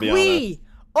be honest. We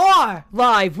are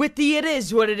live with the It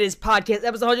Is What It Is podcast,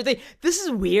 episode 103. This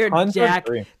is weird, Jack.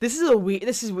 103.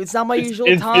 It's not my usual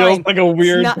It time. feels like a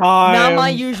weird It's time. not my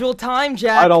usual time,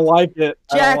 Jack. I don't like it.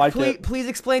 Jack, please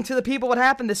explain to the people what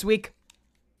happened this week.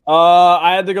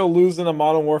 I had to go lose in a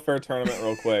Modern Warfare tournament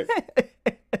real quick.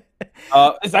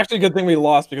 It's actually a good thing we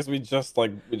lost because we just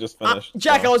finished.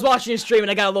 Jack, so. I was watching your stream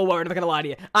and I got a little worried. I'm not gonna lie to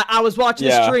you. I was watching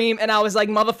the stream and I was like,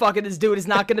 motherfucker, this dude is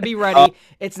not gonna be ready.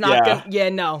 It's not gonna. Yeah,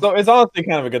 no. So it's honestly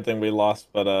kind of a good thing we lost,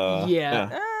 but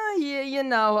yeah, you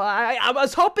know, I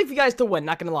was hoping for you guys to win.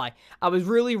 Not gonna lie, I was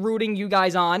really rooting you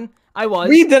guys on. I was.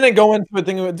 We didn't go into a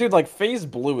thing, dude. Like FaZe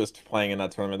Blue is playing in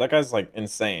that tournament. That guy's like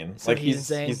insane. So like he's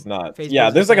insane? He's nuts. Yeah,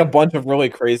 there's like a bunch of really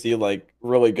crazy, like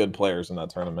really good players in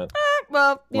that tournament.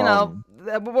 Well, you know.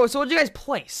 So what'd you guys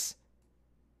place?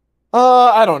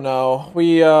 I don't know.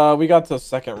 We got to the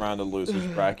second round of losers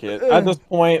bracket. At this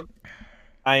point,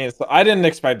 I didn't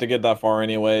expect to get that far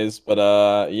anyways.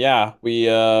 But yeah,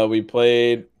 we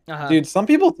played. Dude, some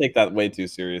people take that way too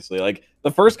seriously. Like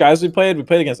the first guys we played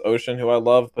against Ocean, who I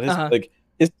love, but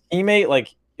his teammate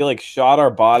he shot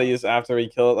our bodies after he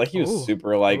killed it. Like he was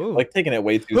super like taking it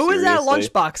way too seriously. Who was that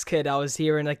lunchbox kid I was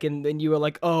hearing and you were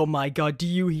like, oh my god, do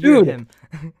you hear him?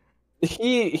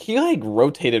 He like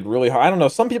rotated really hard. I don't know.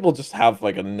 Some people just have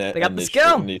like a net. They got the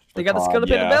skill. They got the skill to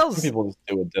pay the bills. Some people just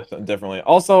do it differently.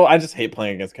 Also, I just hate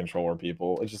playing against controller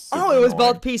people. It's just it was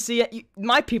both PC.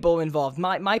 My people involved.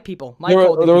 My people.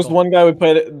 There was one guy we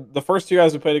played. The first two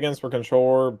guys we played against were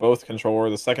controller, both controller.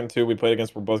 The second two we played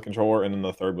against were both controller, and then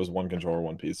the third was one controller,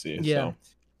 one PC. Yeah. So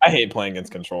I hate playing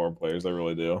against controller players. I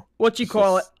really do. What'd you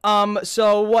call it?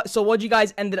 So what'd you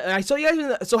guys end? I saw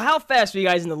you guys. So how fast were you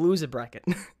guys in the loser bracket?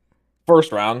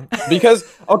 First round, because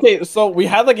okay, so we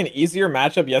had like an easier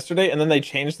matchup yesterday, and then they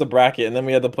changed the bracket, and then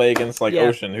we had to play against like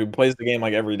Ocean, who plays the game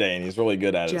like every day, and he's really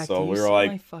good at it. So we were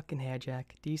like, my fucking hair,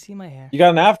 Jack. Do you see my hair? You got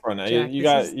an afro now. Jack, you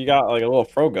got like a little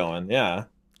fro going. Yeah,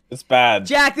 it's bad.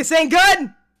 Jack, this ain't good.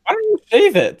 Why don't you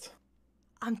shave it?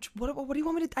 What do you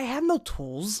want me to? I have no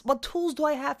tools. What tools do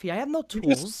I have here? I have no tools.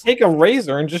 You just take a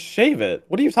razor and just shave it.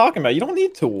 What are you talking about? You don't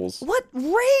need tools. What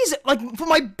razor? Like for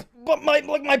my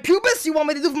pubis? You want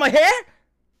me to do for my hair?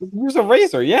 Use a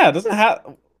razor. Yeah, it doesn't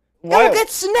have. Why? It'll get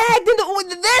snagged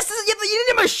into this. You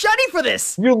need a machete for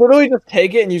this. You literally just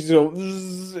take it and you just go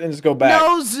and just go back.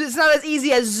 No, it's not as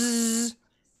easy as.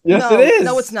 Yes, it is.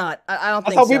 No, it's not. I don't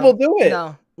think so. That's how people do it.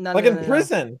 No. Like in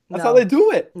prison. That's how they do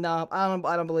it. No, I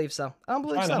don't believe so. I don't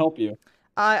believe so. I'm trying to help you.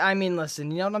 I mean, listen,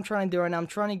 you know what I'm trying to do right now? I'm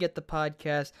trying to get the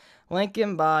podcast. Link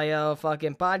in bio.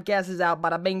 Fucking podcast is out.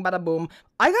 Bada bing, bada boom.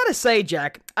 I gotta say,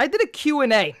 Jack, I did a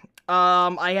Q&A.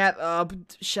 I had,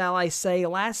 shall I say,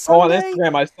 last Sunday? Oh, on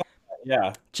Instagram, I saw that.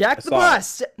 Yeah. Jack the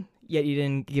Bus. Yeah, you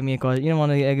didn't give me a question. You don't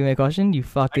want to give me a question? You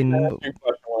fucking... I can ask you a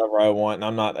question whenever I want, and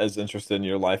I'm not as interested in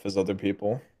your life as other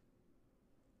people.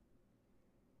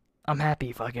 I'm happy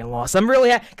you fucking lost. I'm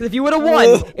really happy. Because if you would have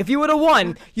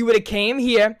won, you would have came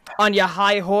here on your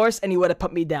high horse and you would have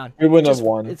put me down. We wouldn't have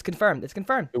won. It's confirmed. It's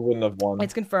confirmed. We wouldn't have won.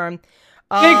 It's confirmed.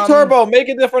 Fake Turbo, make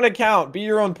a different account. Be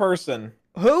your own person.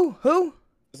 Who?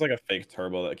 It's like a fake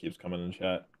Turbo that keeps coming in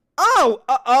chat. Oh,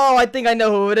 I think I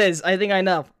know who it is. I think I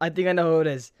know who it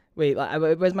is. Wait,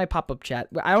 where's my pop-up chat?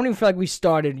 I don't even feel like we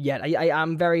started yet.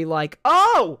 I'm very like,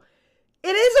 oh, it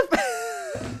is a...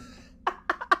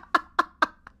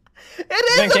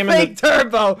 It is a fake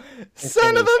Turbo.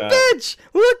 Son of a bitch.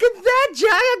 Look at that,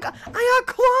 Jack. I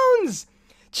got clones.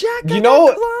 Jack, I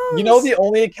got clones. You know the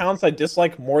only accounts I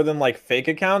dislike more than like fake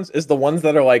accounts is the ones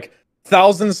that are like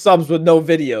 1,000 subs with no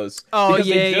videos. Oh, because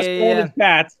they just go into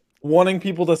chat wanting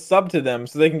people to sub to them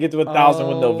so they can get to 1,000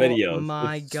 with no videos. Oh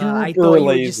my god. I thought you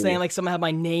were just saying like someone had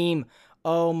my name.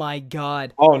 Oh my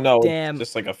god. Oh no. Damn.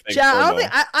 Just like a fake Jack, Turbo. I don't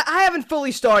think I haven't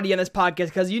fully started on this podcast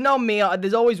because you know me.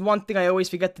 There's always one thing I always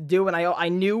forget to do, and I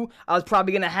knew I was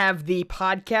probably gonna have the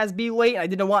podcast be late. I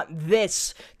didn't want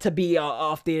this to be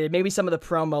off the maybe some of the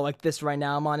promo like this right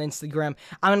now. I'm on Instagram.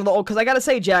 Because I gotta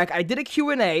say, Jack, I did a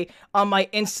Q&A on my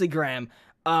Instagram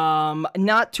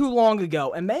not too long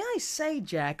ago, and may I say,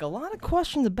 Jack, a lot of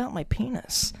questions about my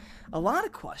penis. A lot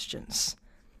of questions.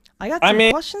 I got some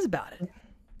questions about it.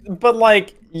 But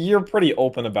like, you're pretty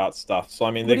open about stuff, so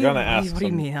I mean, they're gonna ask. What do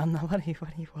you mean? I'm not.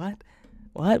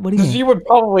 What? What do you mean? You would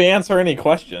probably answer any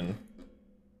question,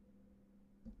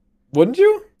 wouldn't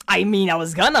you? I mean, I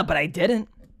was gonna, but I didn't.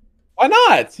 Why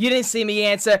not? You didn't see me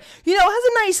answer. You know, it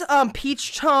has a nice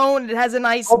peach tone. It has a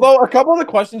nice. Although a couple of the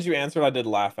questions you answered, I did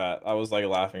laugh at. I was like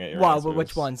laughing at your answers. Wow,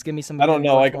 which ones? Give me some. I don't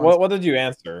know. Like, what did you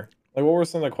answer? Like, what were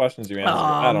some of the questions you answered?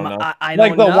 I don't know. I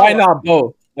like don't know. why not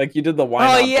both? Like you did the why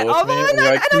Oh not yeah, both me. oh, And you're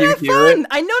like, I can don't you have hear fun. it?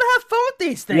 I know to have fun with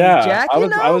these things, Yeah, Jack.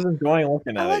 I was enjoying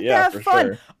looking I at like it. to Yeah, have for fun.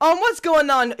 sure. What's going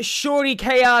on? Shorty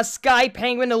Chaos, Sky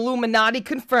Penguin, Illuminati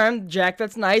confirmed. Jack,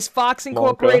 that's nice. Fox Monka.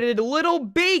 Incorporated, Little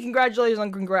B, congratulations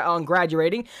on, on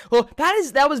graduating. Well,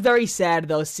 that was very sad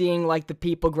though, seeing like the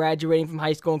people graduating from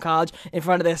high school and college in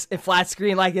front of this flat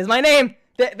screen. Like, here's my name.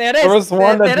 There it is. There was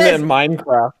one that There did it it is. in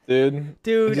Minecraft, dude. Did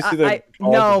Dude, you see the college that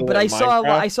no, did but it I in saw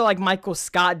Minecraft? like Michael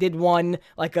Scott did one,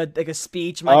 like a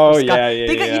speech. Michael Oh Scott. yeah, yeah,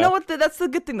 They got, you yeah. know what? That's the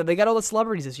good thing though. They got all the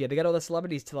celebrities this year. They got all the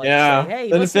celebrities to like say, Yeah. hey,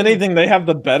 And if listen. anything, they have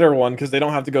the better one because they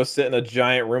don't have to go sit in a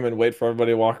giant room and wait for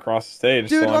everybody to walk across the stage.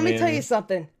 Dude, So, let me tell you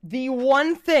something. The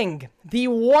one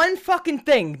fucking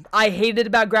thing I hated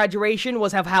about graduation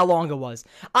was how long it was.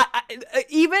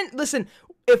 Even listen,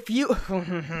 if you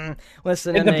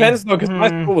listen, it depends though, because my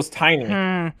school was tiny.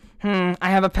 I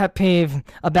have a pet peeve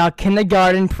about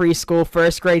kindergarten, preschool,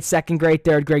 first grade, second grade,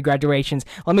 third grade graduations.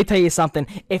 Let me tell you something.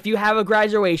 If you have a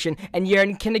graduation and you're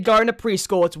in kindergarten or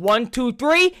preschool, it's 1, 2,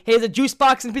 3. Here's a juice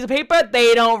box and a piece of paper.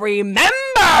 They don't remember.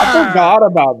 I forgot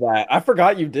about that. I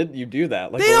forgot you do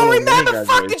that. Like They a don't little mini remember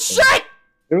fucking graduation. shit.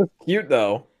 It was cute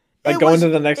though. Like It going was- to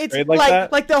the next it's grade like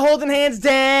that. Like the holding hands.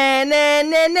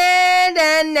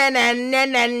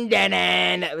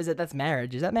 That's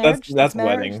marriage. Is that marriage? That's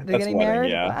marriage? wedding. They're That's getting wedding,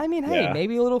 married? yeah. I mean, hey, Yeah.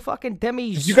 maybe a little fucking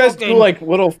demi. Did you guys do like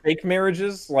little fake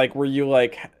marriages? Like where you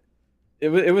like it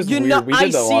was You weird. know, We I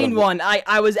did a lot seen of it. one.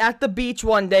 I was at the beach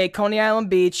one day, Coney Island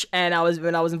Beach, and I was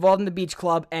involved in the beach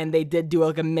club, and they did do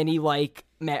like a mini like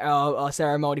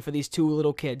ceremony for these two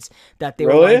little kids that they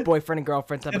were Really? like boyfriend and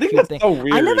girlfriend type I of think cute that's thing. so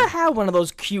I never weird. had one of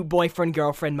those cute boyfriend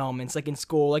girlfriend moments like in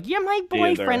school. Like, you're my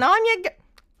boyfriend, either. I'm your.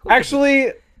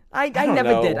 Actually, I don't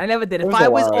never know. did. I never did. It If was a I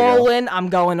was while all ago. in, I'm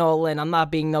going all in. I'm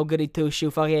not being no goody two shoe.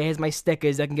 Fuck yeah, here's my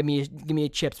stickers. That can give me a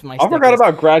chips for my I stickers. forgot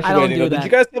about I graduating don't do though. Did that. you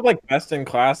guys have like best in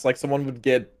class? Like someone would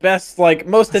get best like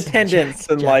most attendance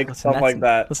and Jack, like listen, stuff like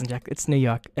that. Listen, Jack, it's New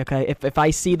York, okay? If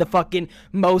I see the fucking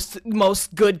most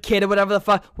good kid or whatever the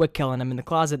fuck, we're killing him in the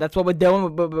closet. That's what we're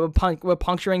doing. We're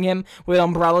puncturing him with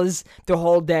umbrellas the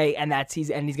whole day, and he's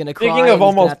gonna cry. Speaking and of he's gonna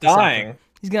almost have to suffer. dying.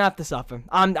 He's gonna have to suffer.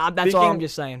 That's all I'm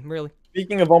just saying, really.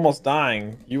 Speaking of almost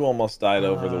dying, you almost died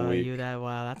over the week.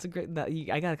 Wow, that's a great.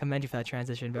 I gotta commend you for that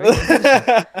transition. Very good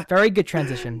transition. Very good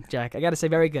transition, Jack. I gotta say,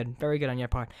 very good on your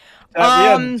part. We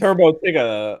had Turbo take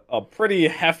a pretty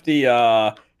hefty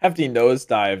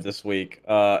nosedive this week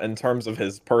in terms of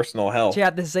his personal health.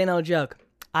 Chat, this ain't no joke.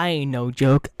 I ain't no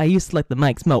joke. I used to let the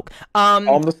mic smoke. Tell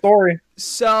him the story.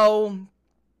 So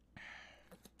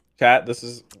Chat, this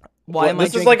is why am I this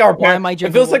is drinking? like our Why am I it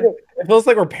drinking? feels like water? it feels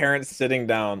like we're parents sitting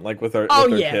down like with their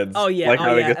kids. Oh yeah. Like Oh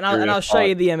having yeah. a And I'll serious show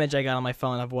you talk. the image I got on my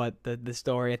phone of what the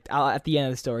story at the end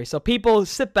of the story. So people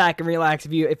sit back and relax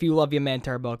if you love your man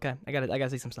Turbo. Okay, I gotta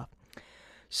see some stuff.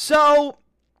 So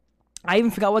I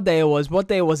even forgot what day it was. What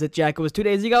day was it, Jack? It was 2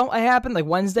 days ago. It happened like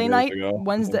Wednesday 2 days night. ago, I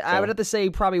Wednesday. think I would so. have to say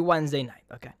probably Wednesday night.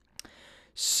 Okay.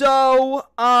 So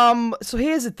so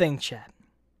here's the thing, chat.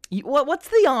 What's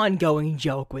the ongoing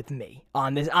joke with me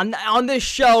on this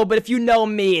show? But if you know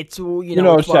me, it's it's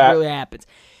what chat. really happens.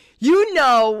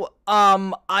 I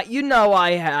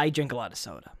drink a lot of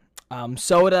soda.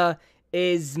 Soda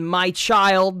is my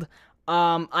child.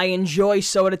 I enjoy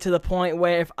soda to the point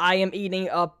where if I am eating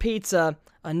a pizza,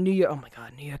 a New York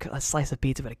a slice of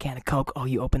pizza with a can of Coke. Oh,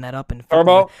 you open that up and the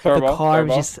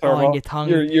carbs just on your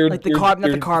tongue, like the carbs,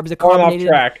 the going off carbonated,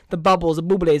 track. the bubbles, the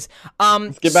booblies.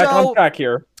 Let's get back on track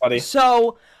here, buddy.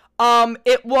 So,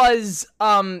 it was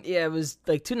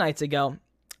like 2 nights ago,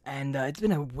 and it's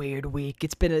been a weird week.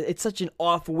 It's such an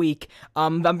off week.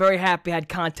 I'm very happy I had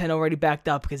content already backed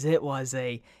up because it was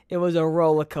a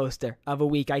roller coaster of a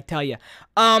week, I tell you.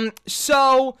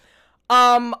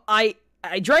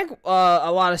 I drank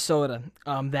a lot of soda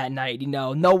that night.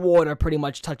 No water pretty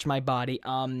much touched my body.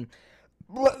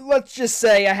 Let's just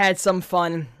say I had some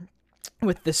fun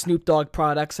with the Snoop Dogg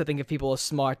products. I think if people are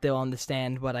smart, they'll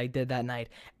understand what I did that night.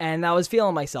 And I was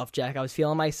feeling myself, Jack. I was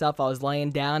feeling myself. I was laying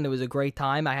down. It was a great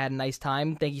time. I had a nice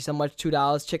time. Thank you so much.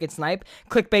 $2 Chicken Snipe.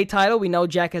 Clickbait title. We know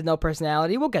Jack has no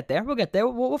personality. We'll get there.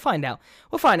 We'll find out.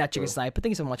 We'll find out, Chicken Snipe. But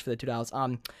thank you so much for the $2.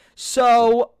 I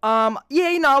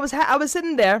was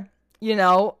sitting there,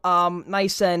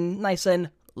 nice and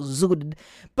zooted.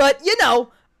 But,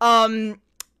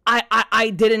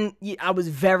 I was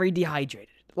very dehydrated.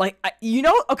 Like,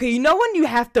 when you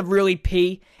have to really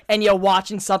pee and you're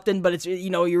watching something, but it's,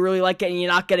 you really like it and you're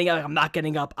not getting up. I'm not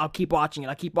getting up. I'll keep watching it.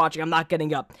 I'm not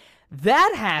getting up.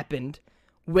 That happened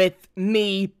with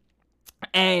me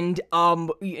and,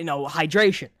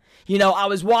 hydration. You know, I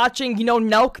was watching, you know,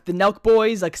 Nelk, the Nelk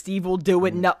boys, like Steve will do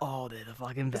it. No, oh, they're the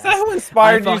fucking best. Is that who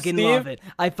inspired I you, fucking Steve? love it.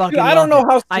 I fucking Dude, I don't love know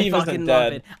how it. I Steve fucking isn't love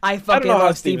dead. it. I I don't fucking know how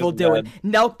love Steve Steve will isn't do it. dead.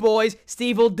 Nelk boys,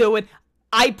 Steve will do it.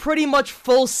 I pretty much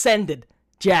full sended,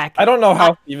 Jack. I don't know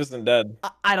how Steve isn't dead.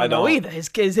 I don't know either.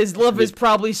 His liver's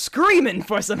probably screaming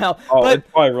for some help. Oh, but, it's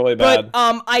probably really bad.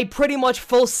 But I pretty much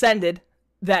full sended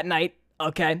that night.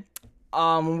 Okay,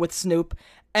 with Snoop,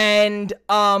 and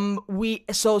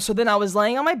so then I was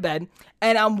laying on my bed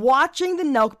and I'm watching the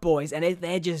Nelk boys and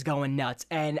they're just going nuts,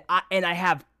 and I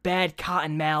have bad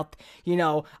cotton mouth. You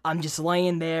know, I'm just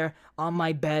laying there on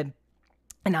my bed.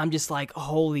 And I'm just like,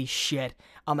 holy shit.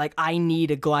 I'm like, I need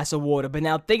a glass of water. But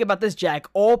now think about this, Jack.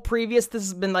 All previous, this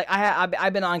has been like,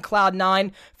 I've been on cloud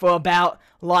 9 for about,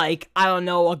 like, I don't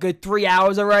know, a good 3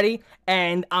 hours already.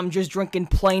 And I'm just drinking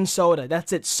plain soda.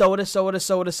 That's it. Soda. No water.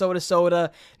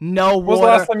 When was the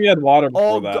last time you had water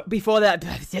before that? Before that,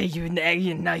 I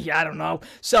don't know.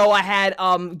 So I had,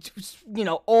 you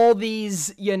know, all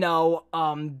these, you know,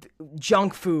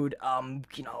 junk food,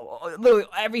 you know, literally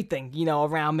everything, you know,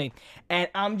 around me. And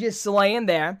I'm just laying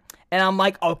there, and I'm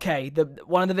like, okay,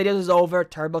 one of the videos is over.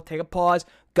 Turbo, take a pause.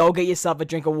 Go get yourself a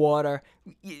drink of water.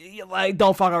 Like,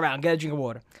 don't fuck around. Get a drink of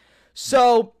water.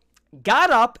 So,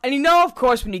 got up, and you know, of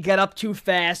course, when you get up too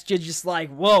fast, you're just like,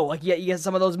 whoa. Like, you get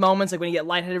some of those moments, like when you get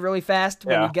lightheaded really fast,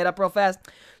 when you get up real fast.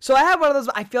 So I had one of those.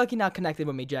 I feel like you're not connected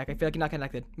with me, Jack. I feel like you're not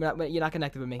connected. You're not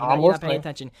connected with me. You're not paying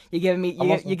attention. You're giving me.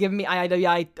 You're giving me.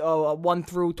 1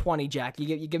 through 20, Jack.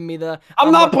 You're giving me the.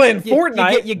 I'm not playing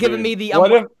Fortnite. You're giving me the.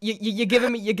 You're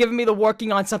giving me the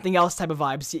working on something else type of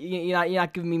vibes. You're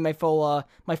not giving me my full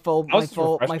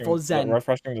zen.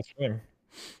 Refreshing the stream.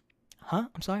 Huh?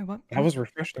 I'm sorry. What? I was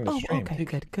refreshing the stream. Okay,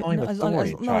 good. No, As long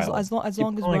as we're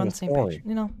on the same page,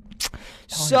 you know.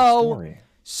 So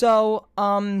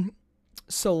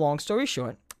long story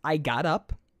short, I got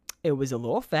up. It was a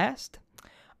little fast.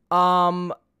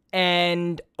 And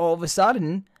all of a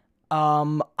sudden,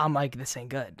 I'm like, this ain't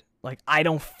good. Like, I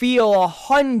don't feel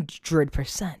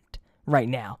 100% right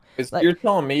now. Like, you're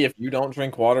telling me if you don't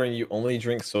drink water and you only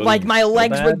drink soda, like my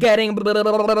legs were getting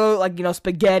like, you know,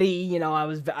 spaghetti. You know, I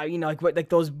was, you know, like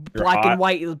those black and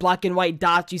white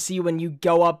dots you see when you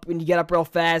get up real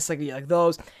fast, like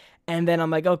those. And then I'm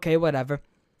like, okay, whatever.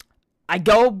 I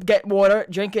go get water,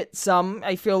 drink it some.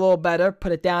 I feel a little better.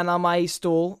 Put it down on my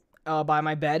stool by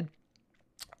my bed.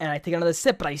 And I take another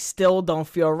sip, but I still don't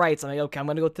feel right. So I'm like, okay, I'm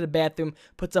going to go to the bathroom,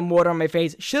 put some water on my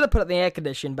face. Should have put it in the air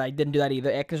conditioner, but I didn't do that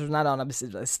either. Air conditioner was not on. It was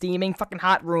a steaming, fucking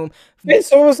hot room. Hey,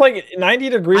 so it was like 90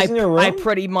 degrees in your room? I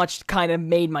pretty much kind of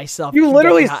made myself. You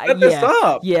literally set this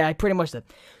up. Yeah, I pretty much did.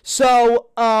 So,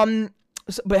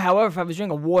 but however, if I was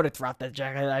drinking water throughout that,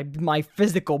 Jack, my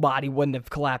physical body wouldn't have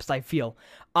collapsed, I feel.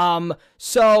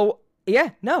 So,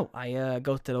 yeah, no, I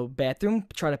go to the bathroom,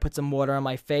 try to put some water on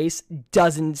my face,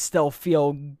 doesn't still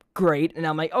feel great, and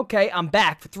I'm like, okay, I'm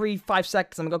back for 3-5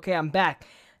 seconds. I'm like, okay, I'm back.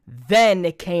 Then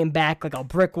it came back like a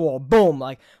brick wall, boom,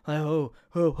 like oh.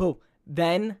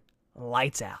 Then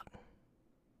lights out.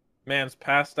 Man's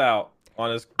passed out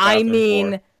on his bathroom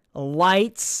floor.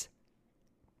 Lights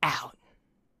out.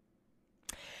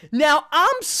 Now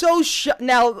I'm so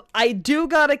now I do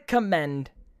gotta commend.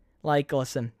 Like,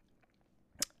 listen,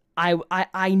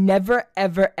 I never,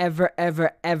 ever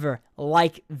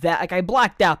like that. Like, I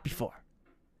blacked out before.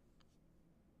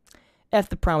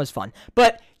 After prom was fun.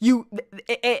 But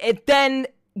it then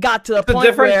got to the point where... It's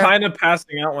a different kind of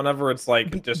passing out whenever it's,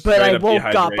 like, just But I up woke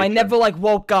up. I dehydration. never, like,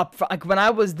 woke up. Like, when I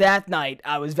was that night,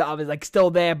 I was like, still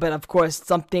there. But, of course,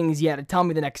 some things you had to tell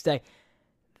me the next day.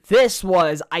 This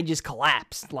was, I just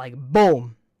collapsed. Like,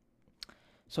 boom.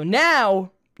 So now...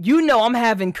 You know I'm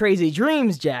having crazy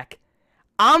dreams, Jack.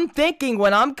 I'm thinking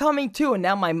when I'm coming to, and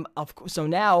now so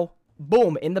now,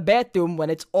 boom, in the bathroom when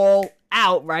it's all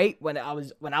out, right? When I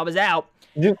was out.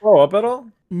 Did you throw up at all?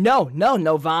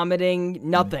 No vomiting,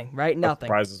 nothing, right? Nothing.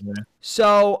 That surprises me.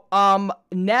 So,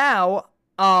 now,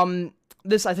 I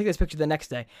took this picture the next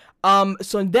day.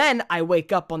 So then I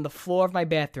wake up on the floor of my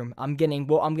bathroom. I'm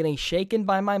getting shaken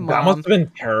by my mom. That must have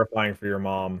been terrifying for your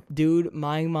mom. Dude,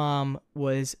 my mom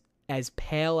was as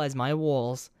pale as my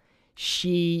walls.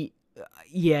 Dude,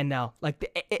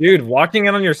 walking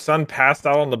in on your son passed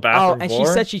out on the bathroom floor? And she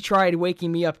said she tried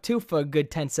waking me up too for a good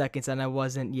 10 seconds, and I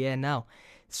wasn't.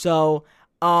 So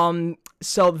then,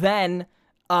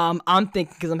 I'm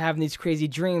thinking, because I'm having these crazy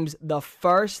dreams, the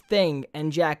first thing,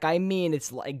 and Jack, I mean,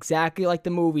 it's exactly like the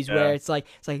movies where it's like,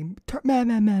 mad,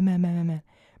 and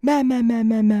then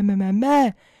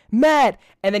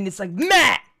it's like,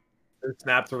 mad! It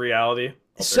snapped to reality.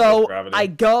 So I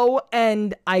go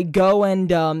and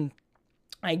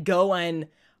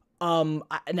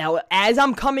Now, as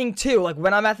I'm coming to, like,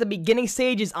 when I'm at the beginning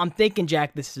stages, I'm thinking,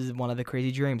 Jack, this is one of the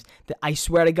crazy dreams. I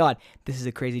swear to God, this is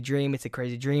a crazy dream. It's a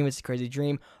crazy dream. It's a crazy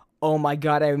dream. Oh my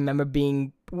God, I remember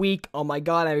being weak. Oh my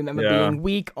God, I remember being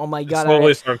weak. Oh my God,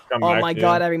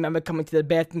 I remember coming to the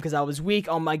bathroom because I was weak.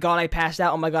 Oh my God, I passed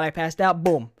out. Oh my God, I passed out.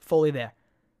 Boom, fully there.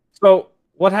 So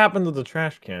what happened to the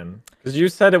trash can? Because you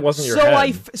said it wasn't your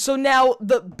head. So now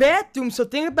the bathroom. So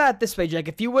think about it this way, Jack.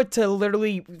 If you were to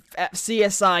literally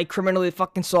CSI criminally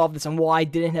fucking solve this and why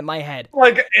it didn't hit my head,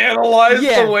 like analyze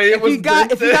the way it was. If you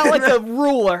got like a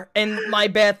ruler in my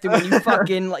bathroom and you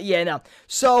fucking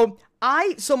So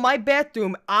my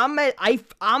bathroom,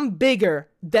 I'm bigger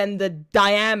than the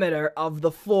diameter of the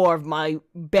floor of my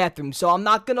bathroom, so I'm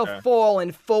not gonna fall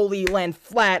and fully land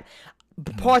flat.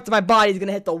 Parts of my body is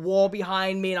gonna hit the wall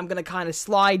behind me, and I'm gonna kind of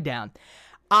slide down.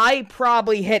 I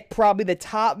probably hit the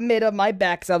top mid of my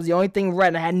back, because I was the only thing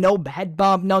red. I had no head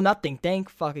bump, no nothing. Thank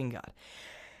fucking God.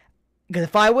 Because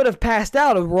if I would have passed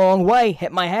out a wrong way,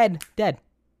 hit my head, dead.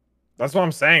 That's what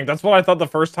I'm saying. That's what I thought the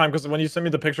first time, because when you sent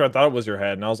me the picture, I thought it was your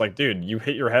head, and I was like, dude, you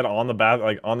hit your head on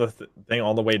the on the thing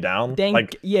all the way down.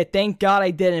 Thank God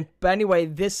I didn't. But anyway,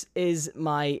 this is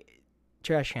my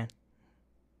trash can.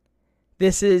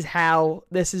 This is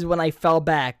when I fell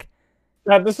back.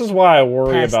 Yeah, this is why I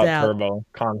worry about Turbo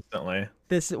constantly.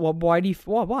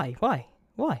 Why?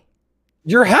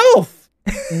 Your health.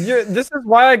 This is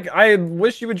why I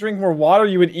wish you would drink more water.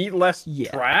 You would eat less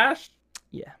trash.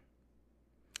 Yeah.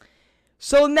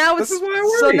 So now this is why I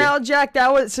worry. So now, Jack,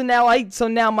 so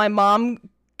now my mom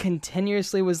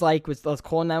continuously was like, let's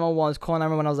call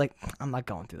 911. I was like, I'm not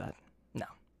going through that.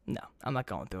 No, I'm not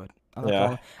going through it.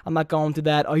 I'm not going through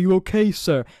that. Are you okay,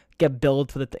 sir? Get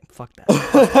billed for the thing. Fuck that.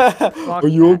 Are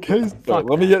you okay, sir?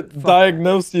 Let me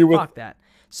diagnose you with. Fuck that.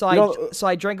 So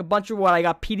I drank a bunch of water. I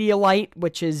got Pedialyte,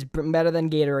 which is better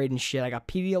than Gatorade and shit. I got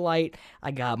Pedialyte.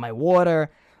 I got my water.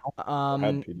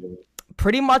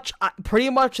 Pretty much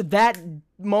that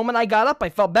moment I got up, I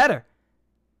felt better.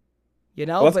 You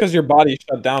know, well, that's because your body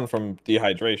shut down from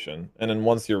dehydration, and then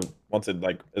once it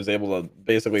like is able to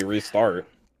basically restart.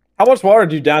 How much water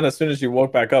did you down as soon as you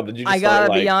woke back up? Did you? Just I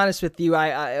gotta be honest with you.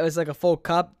 It was like a full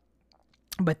cup,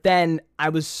 but then I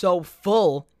was so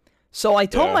full. So I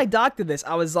told my doctor this.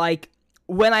 I was like,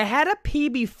 when I had a pee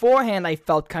beforehand, I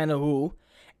felt kind of ooh.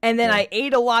 And then I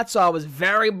ate a lot, so I was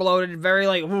very bloated, very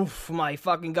like, oof, my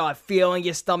fucking God, feeling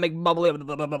your stomach bubbly,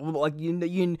 like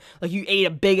you ate a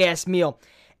big ass meal,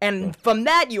 and from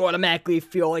that you automatically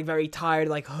feel like very tired,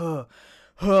 like huh.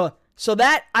 So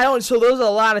that So those are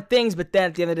a lot of things, but then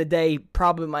at the end of the day, he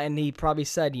probably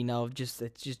said, you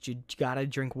gotta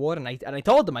drink water, and I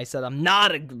told him, I said I'm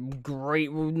not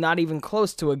not even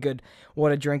close to a good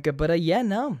water drinker, but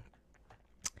no,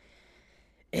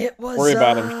 it was. Worry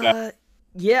about him, Jack.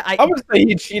 Yeah, I would say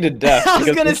he cheated death. I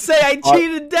was gonna say I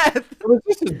cheated death. It was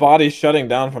just his body shutting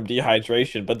down from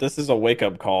dehydration, but this is a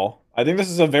wake-up call. I think this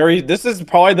is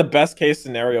probably the best case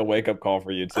scenario wake-up call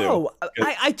for you too. Oh,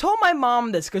 I told my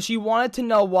mom this because she wanted to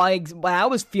know why I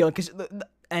was feeling.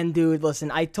 And dude,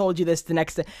 listen, I told you this the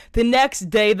next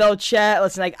day though, chat.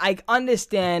 Listen, I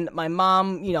understand my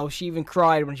mom, she even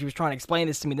cried when she was trying to explain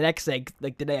this to me the next day,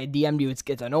 like the day I DM'd you. It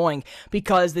gets annoying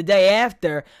because the day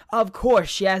after, of course,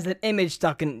 she has that image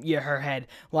stuck in her head.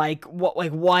 Like what? You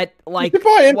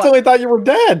probably instantly thought you were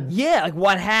dead. Yeah, like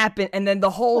what happened? And then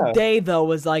the whole day though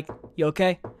was like, you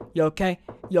okay? You okay?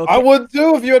 You okay? I would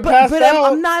too if you had passed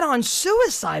out. I'm not on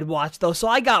suicide watch though, so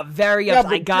I got very up.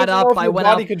 I got up. I went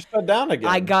up. Body could shut down again.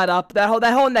 I got up. That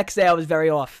whole next day I was very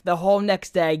off. The whole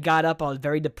next day I got up. I was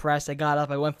very depressed. I got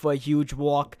up. I went for a huge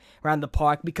walk around the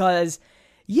park because,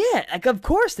 of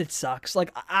course it sucks.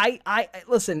 Like I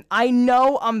listen. I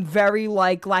know I'm very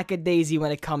like lackadaisy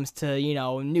when it comes to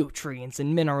nutrients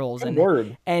and minerals and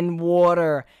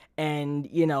water and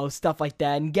stuff like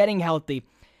that and getting healthy.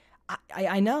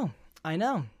 I know.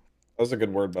 That was a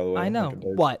good word, by the way. I know.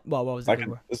 What was the good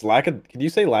word? Can you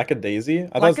say lackadaisy?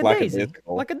 I thought it was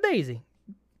lackadaisical. Lackadaisy.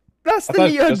 That's the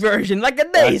New York version.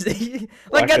 Lackadaisy.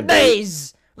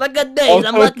 Lackadays. Lackadays.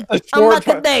 I'm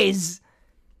lackadays.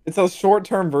 It's a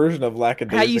short-term version of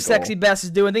lackadaisical. How you sexy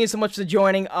bastards doing? Thank you so much for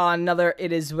joining on another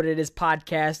It Is What It Is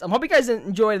podcast. I hope you guys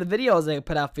enjoy the videos I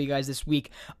put out for you guys this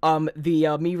week.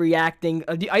 Me reacting.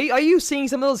 Are you seeing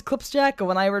some of those clips, Jack?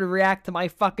 When I were to react to my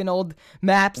fucking old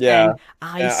maps? Yeah.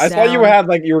 And I saw you had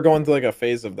you were going through like a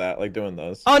phase of that, like doing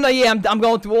those. Oh no, yeah, I'm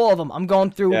going through all of them. I'm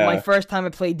going through my first time I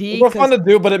played D. They're fun to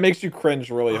do, but it makes you cringe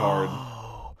really hard.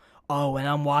 Oh, and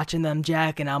I'm watching them,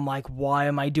 Jack, and I'm like, why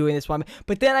am I doing this?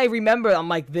 But then I remember, I'm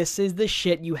like, this is the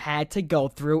shit you had to go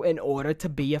through in order to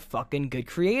be a fucking good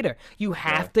creator. You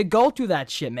have to go through that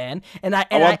shit, man.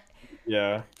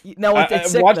 Yeah. No,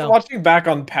 it's sick though. Watching back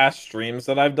on past streams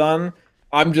that I've done,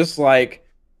 I'm just like,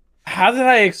 how did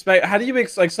I expect? How do you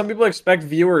like? Some people expect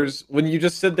viewers when you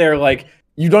just sit there like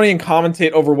you don't even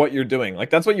commentate over what you're doing. Like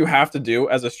that's what you have to do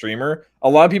as a streamer. A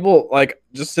lot of people like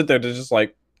just sit there to just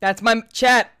like. That's my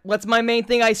chat. What's my main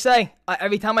thing I say?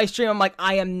 Every time I stream, I'm like,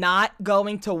 I am not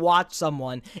going to watch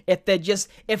someone if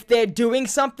they're doing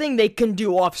something they can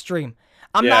do off stream.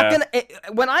 I'm not gonna.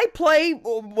 When I play,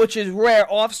 which is rare,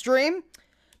 off stream,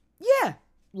 yeah,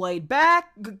 laid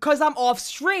back because I'm off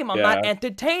stream. I'm not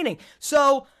entertaining.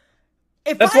 So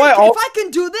if I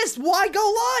can do this, why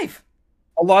go live?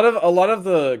 A lot of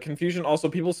the confusion also,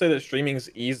 people say that streaming's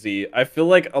easy. I feel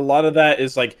like a lot of that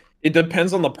is like it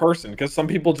depends on the person because some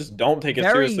people just don't take it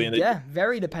seriously. And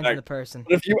very depends on the person.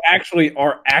 But if you actually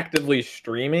are actively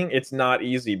streaming, it's not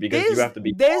easy because you have to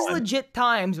be. There's legit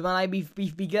times when I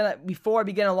before I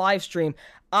begin a live stream,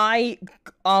 I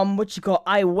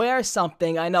I wear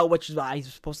something. I know which is why I'm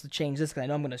supposed to change this because I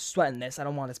know I'm gonna sweat in this. I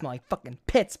don't want to smell like fucking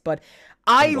pits, but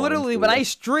I literally when I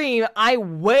stream, I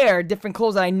wear different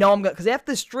clothes that I know I'm gonna because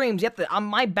after streams,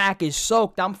 my back is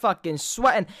soaked. I'm fucking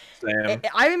sweating. Same.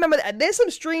 I remember there's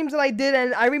some streams that I did,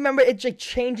 and I remember it like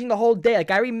changing the whole day.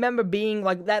 Like I remember being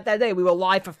like that day we were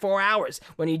live for 4 hours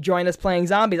when you joined us playing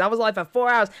zombies. I was live for 4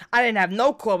 hours. I didn't have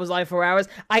no clue I was live for 4 hours.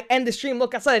 I end the stream,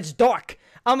 look outside, it's dark.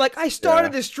 I'm like, I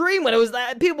started the stream when it was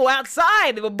people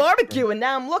outside. They were barbecuing.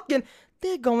 Now I'm looking,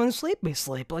 they're going sleepy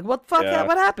sleep. Like, what the fuck?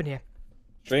 What happened here?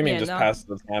 Streaming just passes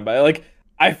the time by. Like,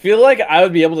 I feel like I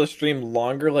would be able to stream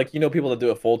longer. Like, you know, people that do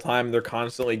it full time, they're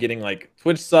constantly getting like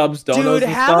Twitch subs, donos, dude,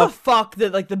 and how stuff. the fuck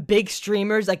that like the big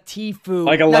streamers like Tfue,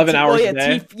 like 11 hours a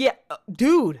day.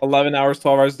 Dude, 11 hours,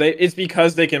 12 hours a day. It's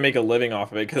because they can make a living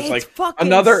off of it. Because like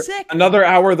sick. another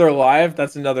hour they're live,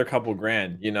 that's another couple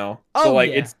grand, you know. So like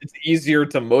it's easier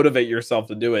to motivate yourself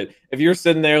to do it. If you're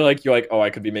sitting there like you're like, oh, I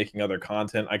could be making other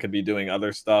content, I could be doing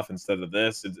other stuff instead of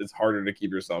this. It's harder to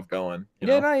keep yourself going. You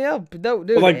know? Dude,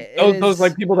 but like those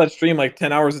like people that stream like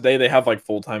 10 hours a day, they have like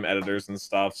full-time editors and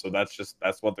stuff. So that's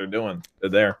what they're doing. They're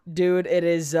there. Dude, it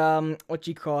is what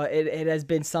you call it. It has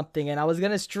been something, and I was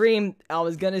gonna stream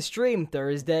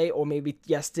Thursday or maybe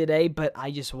yesterday, but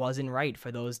I just wasn't right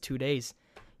for those 2 days.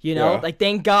 You know, like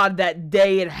thank God that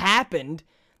day it happened.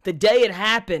 The day it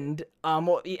happened,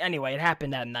 well, anyway, it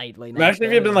happened that night. Imagine if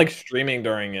you had been like streaming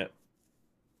during it.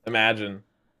 Imagine,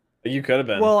 like, you could have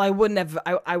been. Well, I wouldn't have.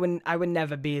 I would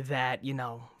never be that. You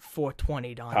know,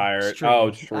 420 on tired. stream.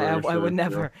 Oh, true. I would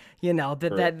never. You know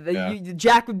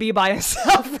Jack would be by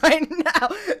himself right now.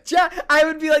 I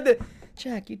would be like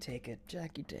Jack, you take it.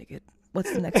 Jack, you take it.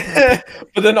 What's the next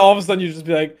topic? But then all of a sudden you just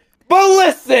be like, but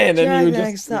listen, and you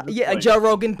just like, Joe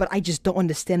Rogan. But I just don't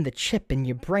understand the chip in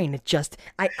your brain. It just,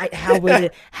 how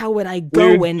would I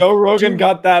go? Dude, Joe Rogan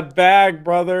got that bag,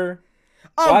 brother.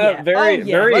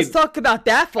 Very. Let's talk about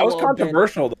that for a little bit. That was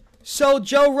controversial, though. So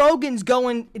Joe Rogan's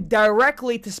going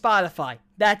directly to Spotify.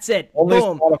 That's it. Only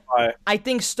Boom. Spotify. I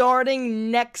think starting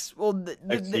next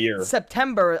year.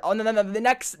 September. Oh no, the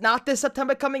next, not this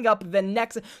September coming up. The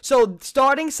next. So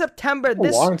starting September. A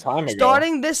long time ago.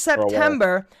 Starting this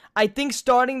September, I think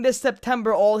starting this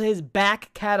September, all his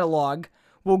back catalog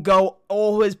will go.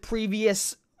 All his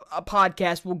previous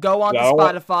podcasts will go on to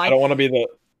Spotify. I don't want to be the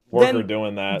worker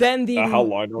doing that. Then how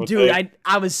long it would dude, take.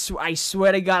 I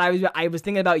swear to God, I was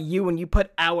thinking about you when you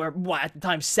put our at the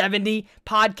time 70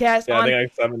 podcasts on. I think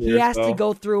like 70 he has to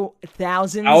go through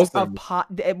thousands. Of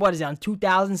what is it on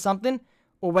 2,000 something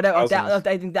or whatever? I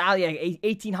think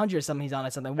 1,800 or something. He's on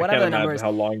or something. Whatever the number is. How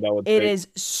long that would take. It is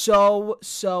so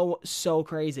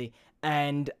crazy.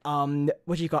 And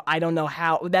I don't know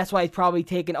how. That's why it's probably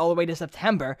taken all the way to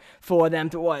September for them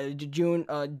to June,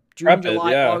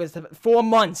 July, August, 4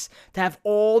 months to have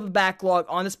all the backlog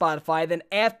on the Spotify. Then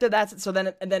after that,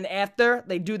 then after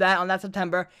they do that on that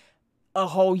September, a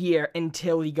whole year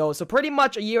until he goes. So pretty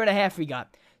much a year and a half we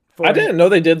got. I didn't know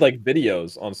they did like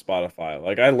videos on Spotify.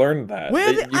 Like I learned that.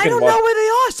 I don't know where they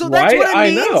are. So that's what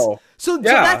it means. I know. So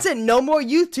that's it. No more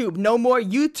YouTube. No more.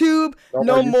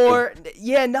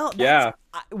 Yeah, no. Yeah.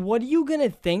 What are you gonna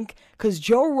think? Because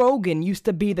Joe Rogan used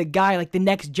to be the guy, like the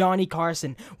next Johnny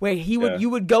Carson, where you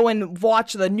would go and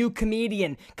watch the new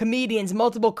comedians.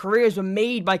 Multiple careers were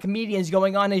made by comedians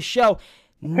going on his show.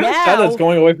 Now that's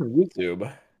going away from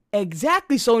YouTube.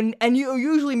 Exactly. So, and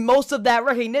usually most of that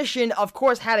recognition, of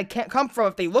course, had to come from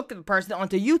if they looked at the person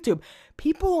onto YouTube.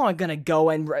 People aren't gonna go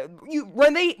and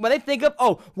when they think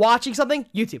of watching something,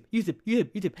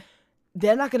 YouTube.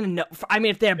 They're not gonna know. I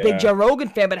mean, if they're a big Joe Rogan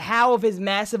fan, but how of his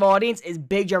massive audience is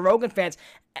big Joe Rogan fans?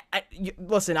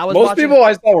 Listen, I was. Most people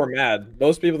I saw were mad.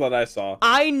 Most people that I saw.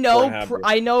 I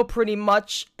know pretty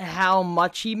much how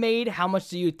much he made. How much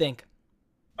do you think?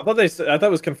 I thought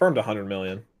it was confirmed 100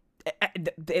 million.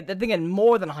 They're thinking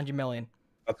more than 100 million.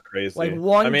 That's crazy. Like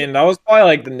one. I mean, that was probably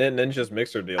like the Ninja's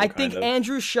Mixer deal. I think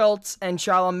Andrew Schultz and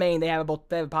Charlamagne, they have a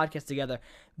podcast together.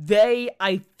 They,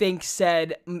 I think,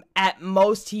 said at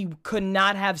most he could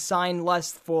not have signed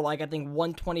less for like I think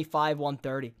 125,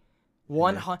 130.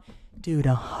 100, dude,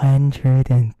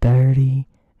 $130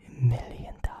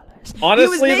 million.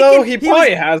 Honestly, though, he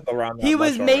probably has around that. He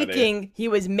was making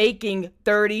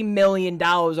 $30 million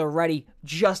already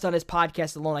just on his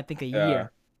podcast alone. I think a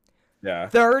year. Yeah.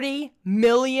 $30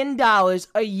 million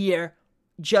a year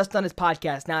just on his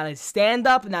podcast. Not his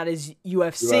stand-up, not his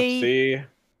UFC.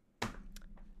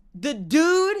 The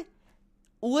dude,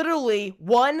 literally,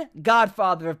 one,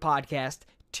 godfather of podcast.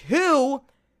 Two,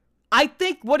 I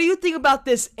think, what do you think about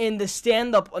this in the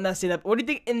stand-up, or not stand-up, what do you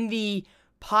think in the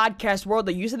podcast world?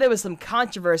 That you said there was some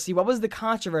controversy. What was the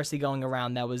controversy going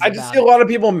around that was I just see a lot of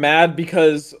people mad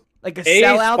because like a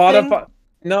sellout Spotify thing?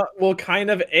 No, well, kind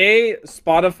of.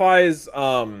 Spotify's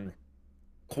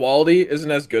quality isn't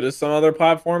as good as some other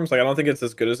platforms. Like, I don't think it's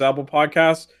as good as Apple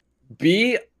Podcasts.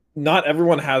 B, not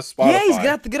everyone has Spotify. Yeah, he's gonna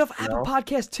have to get off Apple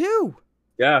Podcast too.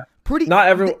 Yeah, not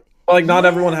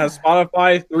everyone has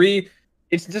Spotify. 3,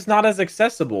 it's just not as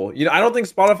accessible. You know, I don't think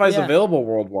Spotify is available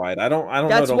worldwide. I don't know.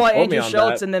 That's why Andrew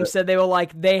Schultz and them said they were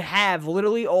like, they have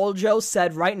literally all Joe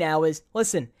said right now is,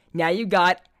 listen, now you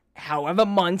got however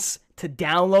months to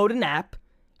download an app.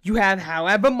 You have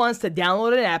however months to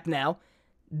download an app now.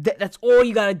 That's all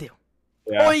you gotta do.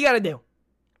 Yeah. All you gotta do.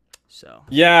 So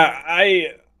yeah,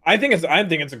 I think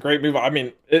it's a great move. I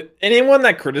mean, anyone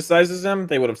that criticizes him,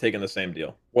 they would have taken the same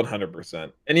deal,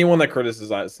 100%. Anyone that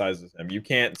criticizes him, you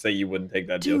can't say you wouldn't take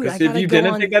that deal. Because if you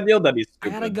didn't take that deal, that'd be stupid.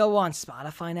 I gotta go on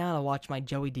Spotify now to watch my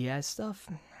Joey Diaz stuff.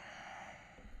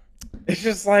 It's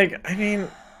just like, I mean,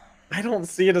 I don't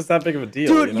see it as that big of a deal.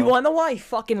 Dude, you wanna know why I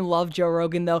fucking love Joe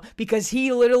Rogan though? Because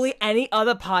he literally, any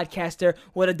other podcaster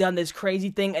would have done this crazy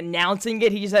thing announcing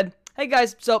it. He just said, "Hey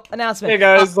guys, so announcement." Hey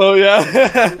guys, so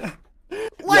yeah.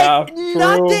 Like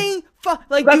nothing.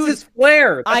 Like that's his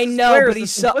flair. I know, but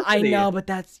he's so. I know, but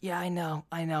that's I know,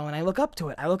 and I look up to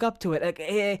it. Like,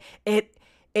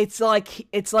 it's like he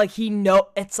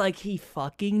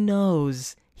fucking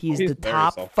knows. He's the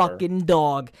top fucking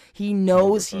dog. He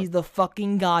knows 100%. He's the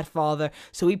fucking godfather.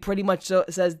 So he pretty much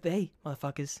says, "Hey,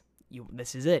 motherfuckers,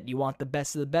 this is it. You want the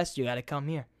best of the best? You got to come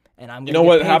here." And I'm. You know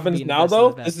what happens now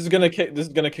though? This is gonna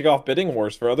kick off bidding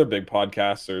wars for other big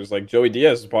podcasters. Like Joey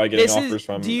Diaz is probably getting offers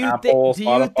from Apple, Spotify. Do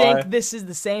you think this is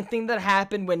the same thing that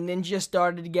happened when Ninja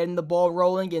started getting the ball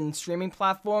rolling in streaming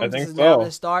platforms? I think this is so. now the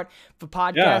start for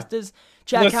podcasters.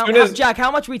 Yeah. Jack,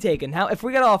 how much we taking? If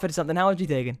we got offered something, how much we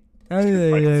taking? Like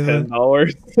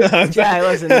 $10. Jack,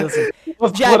 listen.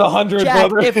 Jack, 100,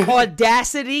 brother. If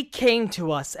Audacity came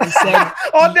to us and said,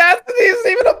 Audacity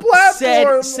isn't even a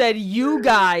platform. Said you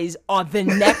guys are the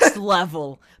next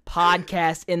level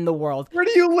podcast in the world. Where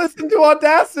do you listen to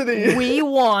Audacity? We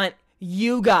want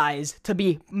you guys to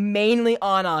be mainly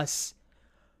on us.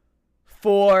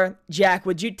 For Jack,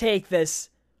 would you take this?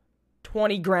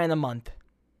 $20,000 a month.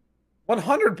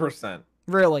 100%.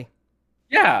 Really?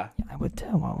 Yeah. I would too.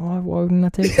 Why wouldn't I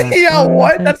take that? Yeah,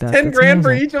 what? That's $10,000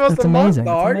 for each of us a month,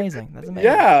 dog. That's amazing.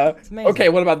 Yeah. That's amazing. Okay,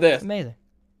 what about this? That's amazing.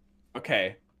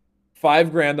 Okay.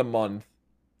 $5,000 a month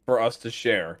for us to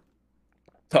share.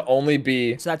 To only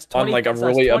be on like a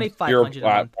really obscure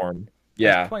platform.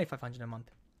 Yeah. $2,500 a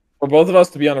month. For both of us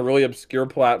to be on a really obscure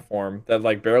platform that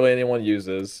like barely anyone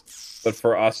uses, but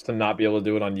for us to not be able to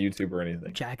do it on YouTube or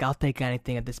anything. Jack, I'll take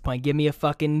anything at this point. Give me a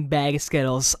fucking bag of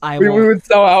Skittles. We would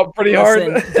sell out pretty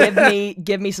hard.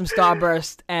 give me some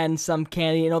Starburst and some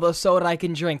candy and all those soda I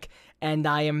can drink, and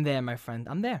I am there, my friend.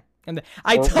 I'm there.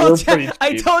 I told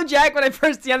Jack when I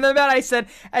first DM'd them about it,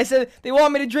 I said they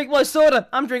want me to drink more soda.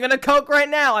 I'm drinking a Coke right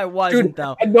now. I wasn't. Dude,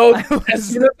 though. I know. As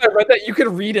soon as I read that, you could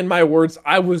read in my words.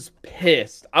 I was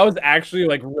pissed. I was actually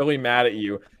like really mad at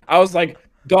you. I was like,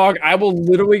 dog, I will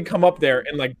literally come up there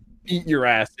and like beat your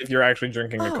ass if you're actually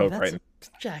drinking a Coke right now.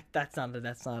 Jack, that's not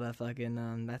a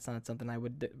fucking that's not something I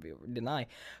would deny.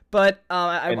 But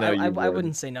I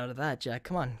wouldn't say no to that, Jack.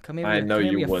 Come on, come here. I know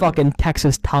you would. Fucking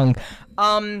Texas tongue.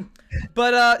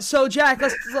 So Jack,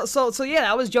 so yeah,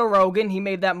 that was Joe Rogan. He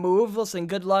made that move. Listen,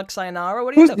 good luck, sayonara.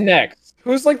 What do you think? Who's next?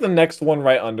 Who's like the next one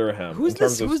right under him? Who's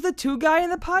the 2 guy in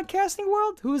the podcasting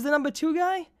world? Who's the number 2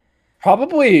 guy?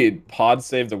 Probably Pod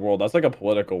Save the World. That's like a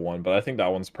political one, but I think that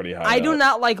one's pretty high. I do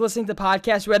not like listening to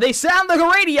podcasts where they sound like a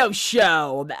radio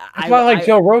show. It's not like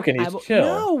Joe Rogan. He's chill.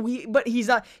 No, but he's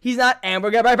not. And we're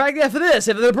gonna be back there for this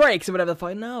if there breaks or whatever the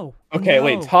fuck. No. Okay,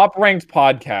 wait. Top ranked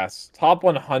podcasts. Top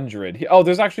 100.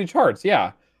 There's actually charts.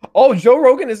 Yeah. Oh, Joe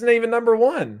Rogan isn't even number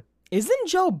 1. Isn't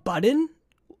Joe Budden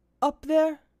up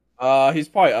there? He's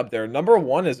probably up there. Number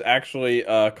one is actually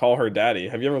Call Her Daddy.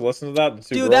 Have you ever listened to that? The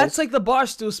two Dude, girls? that's like the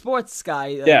Barstool Sports guy.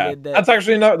 Yeah, that's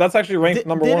actually ranked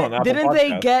number one on Apple Didn't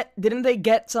Podcasts. Didn't they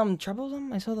get some trouble?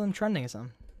 I saw them trending or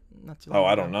something. Not too long Oh,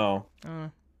 I ago. don't know.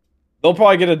 They'll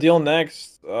probably get a deal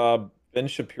next. Ben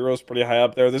Shapiro's pretty high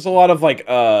up there. There's a lot of like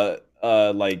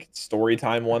story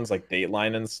time ones like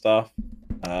Dateline and stuff.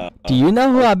 Do you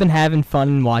know who I've been having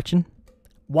fun watching?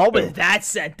 What was that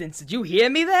sentence? Did you hear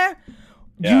me there?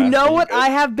 Yeah, you know pretty what good. I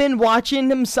have been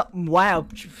watching him wow,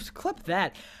 clip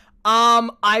that.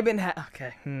 I've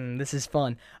been this is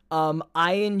fun.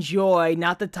 I enjoy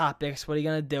not the topics. What are you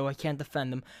gonna do? I can't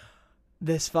defend them.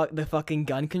 The fucking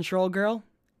gun control girl,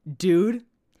 dude.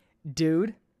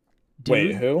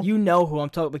 Wait, who? You know who I'm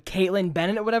talking about? Caitlyn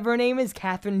Bennett or whatever her name is.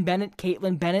 Catherine Bennett.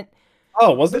 Caitlyn Bennett.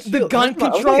 Oh, was it the gun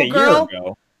that was control like a year girl?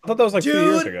 ago. I thought that was like 2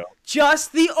 years ago.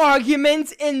 Just the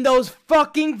arguments in those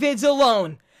fucking vids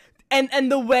alone.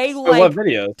 And the way, like, what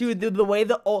videos? Dude, the way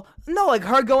like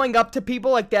her going up to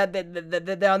people like that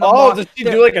they're on the Does she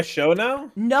do like a show now?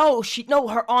 No,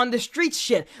 her on the streets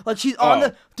shit. Like she's on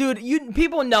the dude.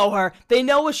 People know her. They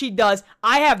know what she does.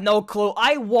 I have no clue.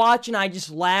 I watch and I just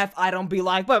laugh. I don't be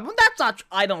like, but that's not.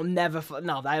 I don't never.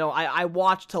 No, I don't. I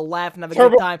watch to laugh and have a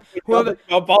good time. Whoever.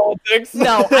 About politics.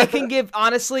 No, I can give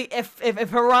honestly. If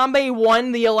Harambe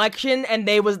won the election and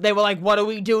they were like, what do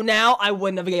we do now? I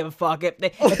wouldn't have gave a fuck.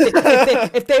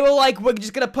 If they were like, we're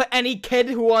just gonna put any kid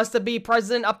who wants to be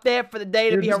president up there for the day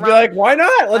to be You'd Harambe. be like, why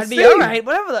not? Let's I'd see. be alright,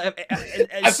 whatever.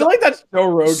 I feel like that's Joe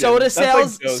Rogan.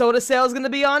 Soda sales gonna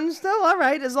be on still. All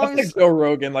right, as long That's as like Joe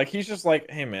Rogan. Like he's just like,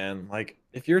 hey man, like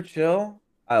if you're chill,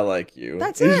 I like you.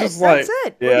 that's he's it. Just That's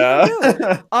like, it. What are you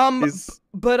gonna do? He's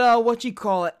But what you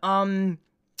call it?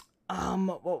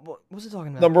 What was it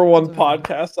talking about? number one What was it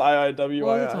podcast. IIWI.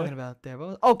 What was I talking about there?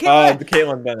 Okay. The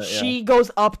Caitlyn Bennett. Yeah. She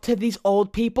goes up to these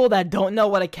old people that don't know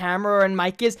what a camera and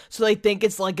mic is, so they think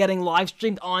it's like getting live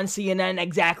streamed on CNN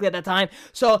exactly at that time.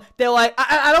 So they're like,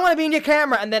 I don't want to be in your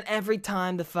camera, and then every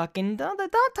time the fucking don't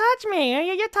touch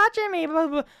me, you're touching me. Blah,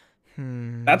 blah,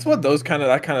 blah. That's what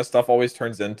that kind of stuff always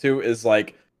turns into is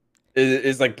like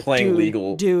playing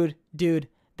legal. Dude.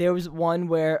 There was one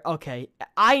where, okay,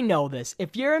 I know this.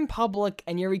 If you're in public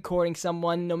and you're recording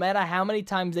someone, no matter how many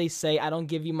times they say, I don't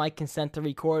give you my consent to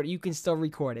record, you can still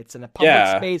record it. It's in a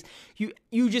public space. You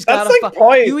just That's gotta,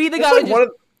 like you either gotta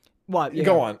just, what?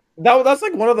 Go on. That's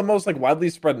like one of the most like widely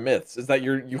spread myths is that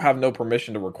you have no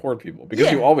permission to record people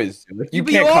because you always do. Like, you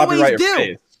can't copyright your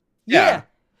face. Yeah.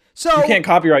 So you can't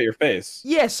copyright your face.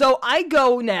 Yeah, so I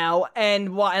go now and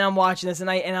I'm watching this and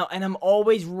I'm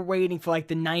always waiting for like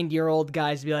the 90-year-old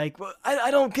guys to be like, well,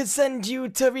 I don't consent you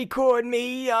to record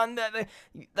me on the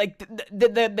like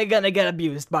they're gonna get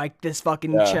abused by this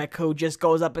fucking chick who just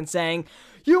goes up and saying,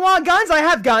 you want guns? I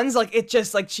have guns. Like it's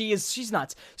just like she's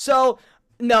nuts. So.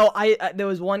 No, there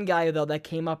was one guy, though, that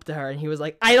came up to her, and he was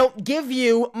like, I don't give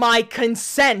you my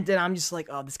consent. And I'm just like,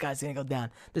 oh, this guy's going to go down.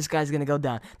 This guy's going to go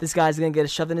down. This guy's going to get it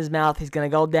shoved in his mouth. He's going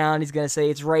to go down. He's going to say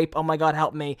it's rape. Oh, my God,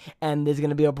 help me. And there's going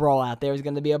to be a brawl out there. There's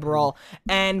going to be a brawl.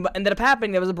 And what ended up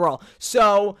happening, there was a brawl.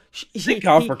 So he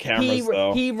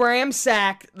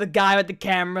ramsacked the guy with the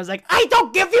cameras, like, I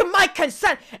don't give you my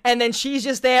consent. And then she's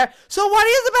just there. So what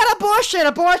is about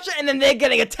abortion? And then they're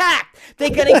getting attacked.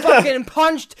 They're getting fucking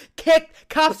punched, kicked.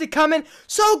 Cops are coming,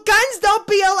 so guns don't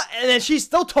be allowed. And then she's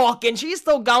still talking. She's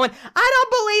still going. I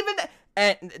don't believe in that.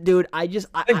 And dude,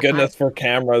 Thank goodness for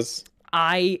cameras.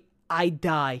 I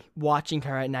die watching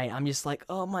her at night. I'm just like,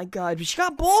 oh my God, she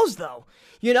got balls though.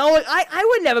 You know, like, I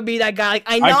would never be that guy. Like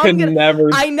I know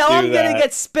I'm gonna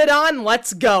get spit on.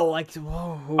 Let's go. Like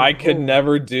whoa. I could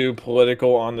never do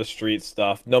political on the street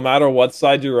stuff. No matter what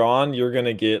side you're on, you're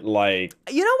gonna get like.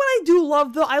 You know what I do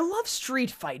love though? I love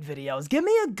street fight videos. Give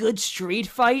me a good street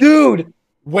fight, dude.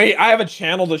 Wait, I have a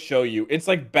channel to show you. It's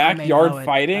like backyard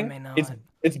fighting.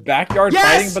 It's backyard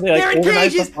fighting, but they like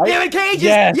organize the fight. They're in cages.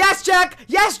 Yes. Yes, Jack.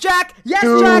 Yes, Jack. Yes,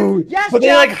 dude. Jack. Yes, but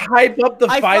Jack. They like hype up the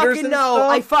fighters and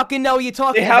stuff. I fucking know what you're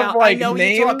talking about. They have about. like I know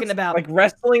names, what you're talking about. like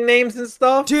wrestling names and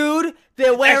stuff. Dude,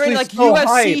 they're wearing like so UFC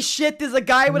hype. shit. There's a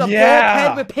guy with a bald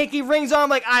head with pinky rings on. I'm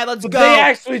like, all right, let's go. They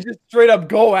actually just straight up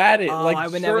go at it. Oh, like I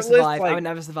would never survive. I would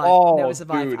never survive. Oh, never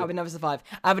survive. dude. I would never survive.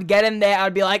 I would get in there. I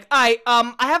would be like, all right,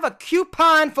 I have a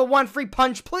coupon for 1 free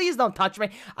punch. Please don't touch me.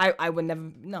 I would never.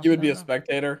 No. You would be a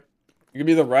spectator. You could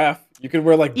be the ref. You could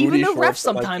wear like booty even the shorts. ref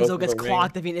sometimes like, gets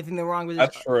clocked if anything wrong with it.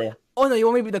 That's true. Oh no, you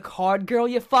want me to be the card girl?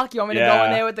 You fuck. You want me to go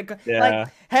in there with the like,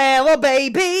 hello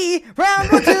baby,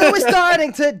 round 1 2 is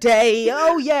starting today.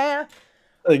 Oh yeah.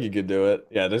 I think you could do it.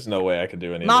 Yeah, there's no way I could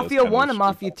do any of those Mafia kind of 1 and shit.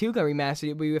 Mafia 2 got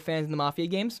remastered. Were you fans of the Mafia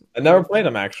games? I never played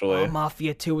them Oh, actually.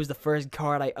 Mafia 2 was the first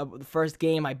the first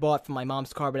game I bought from my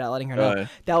mom's car without letting her know. Really?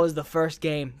 That was the first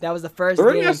game. That was the first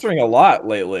They're game. remastering a lot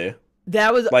lately.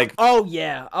 That was Like oh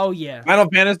yeah. Final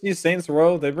Fantasy, Saints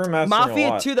Row, they've remastering a Mafia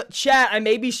lot. 2, the chat, I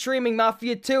may be streaming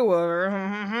Mafia 2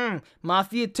 or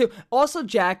Mafia 2. Also,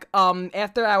 Jack,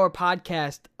 after our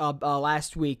podcast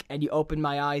last week and you opened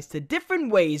my eyes to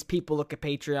different ways people look at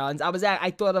Patreons,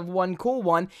 I thought of one cool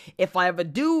one. If I ever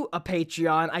do a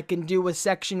Patreon, I can do a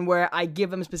section where I give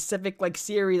them specific like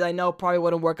series I know probably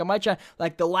wouldn't work on my channel,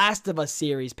 like the Last of Us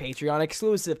series, Patreon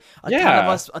exclusive. A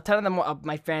ton of them,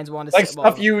 my fans want to like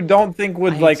stuff you don't think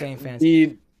would like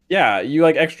be. Yeah, you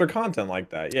like extra content like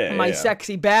that. Yeah, my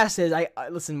sexy bastards. I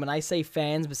listen when I say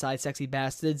fans. Besides sexy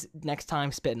bastards, next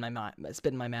time spit in my mouth,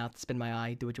 spit in my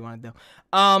eye. Do what you want to do.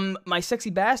 My sexy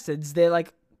bastards. They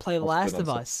like play The Last of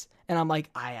Us, and I'm like,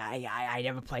 I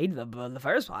never played the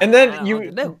first one. And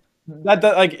then that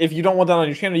like if you don't want that on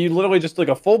your channel, you literally just like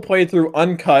a full playthrough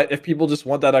uncut. If people just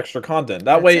want that extra content,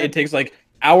 that way it takes like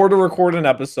hour to record an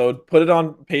episode, put it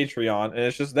on Patreon, and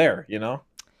it's just there. You know.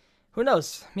 Who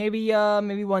knows? Maybe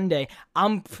one day.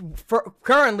 I'm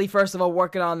currently, first of all,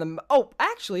 working on them. Oh,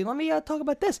 actually, let me talk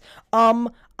about this. I'm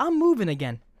moving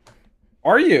again.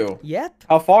 Are you? Yep.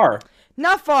 How far?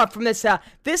 Not far from this house.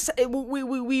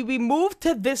 We moved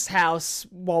to this house.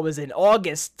 What was it?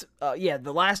 August. Yeah,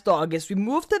 the last August. We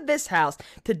moved to this house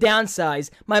to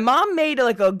downsize. My mom made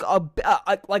like we were supposed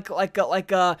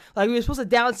to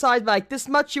downsize by like this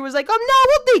much. She was like, oh no,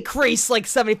 we'll decrease like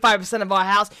 75% of our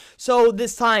house. So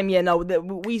this time,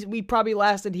 we probably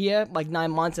lasted here like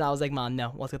 9 months, and I was like, Mom,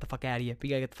 no, let's get the fuck out of here. We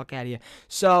gotta get the fuck out of here.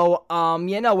 So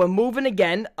we're moving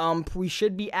again. We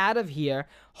should be out of here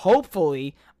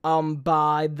hopefully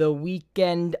by the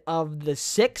weekend of the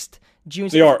 6th.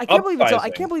 June. I can't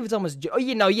believe it's almost June. Oh,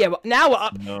 now we're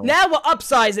up. No. Now we're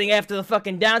upsizing after the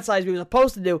fucking downsize we were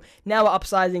supposed to do. Now we're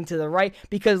upsizing to the right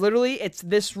because literally it's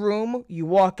this room. You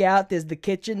walk out, there's the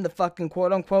kitchen, the fucking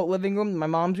quote unquote living room, my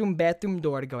mom's room, bathroom,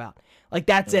 door to go out. Like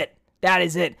that's it. That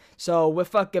is it. So we're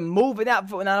fucking moving out.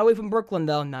 We're not away from Brooklyn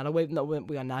though. Not away. No,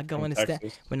 we are not going to stay.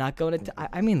 We're not going to.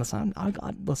 I mean, listen.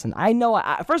 Listen. I know.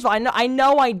 First of all, I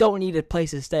know I don't need a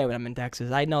place to stay when I'm in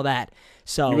Texas. I know that.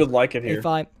 So you would like it here.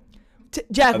 If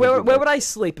Jack, where would I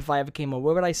sleep if I ever came over?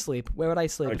 Where would I sleep? Where would I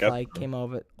sleep if I came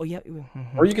over? Oh yeah.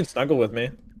 Or you can snuggle with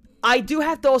me. I do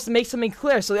have to also make something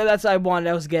clear. So that's what I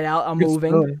wanted to get out.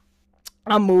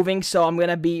 I'm moving, so I'm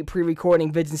gonna be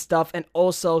pre-recording vids and stuff, and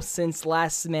also since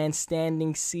Last Man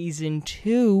Standing Season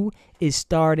 2 is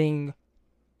starting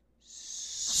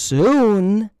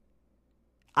soon,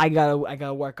 I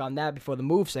gotta work on that before the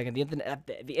move. So I get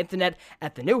the internet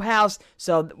at the new house.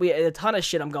 So we a ton of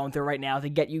shit I'm going through right now to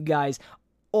get you guys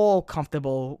all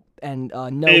comfortable and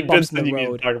no bumps in the road. You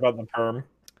need to talk about the perm.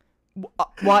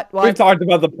 What? We've talked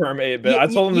about the perm 8-bit. I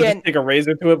told him to just take a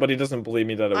razor to it, but he doesn't believe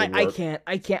me that it would work.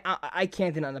 I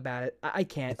can't do nothing about it. I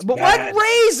can't. But bad. What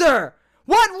razor?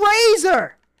 What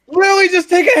razor? Really? Just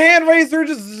take a hand razor?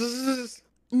 Just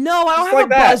no, I don't have a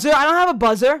buzzer. I don't have a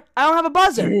buzzer. I don't have a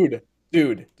buzzer.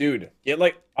 Dude. Get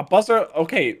like a buzzer.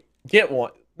 Okay, get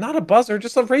one. Not a buzzer,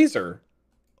 just a razor.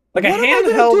 Like a handheld razor. What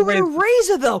am I gonna do with a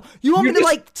razor though? You want me to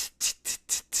like?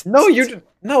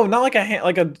 No, not like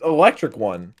an electric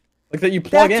one. Like that you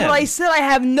plug in. That's what I said. I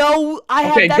have no.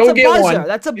 That's a buzzer. One.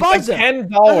 That's a buzzer. It's like $10.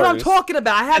 That's what I'm talking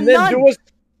about. I have none.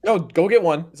 Go get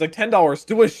one. It's like $10.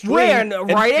 Do a stream. Where?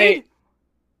 Rite Aid?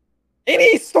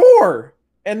 Any store.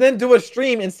 And then do a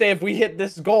stream and say, if we hit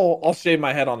this goal, I'll shave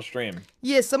my head on stream.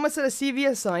 Yeah, someone said a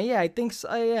CVS sign. Yeah, I think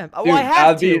so. Yeah. Dude, I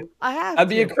have to. That'd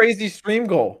be a crazy stream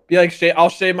goal. Be like, I'll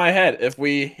shave my head if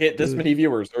we hit this many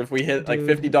viewers, or if we hit like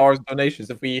 $50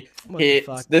 donations, if we hit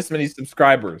this many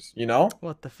subscribers. You know?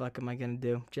 What the fuck am I gonna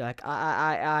do, Jack?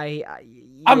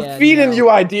 I'm feeding you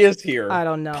ideas here. I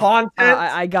don't know. Content.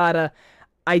 I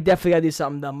definitely gotta do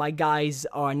something though. My guys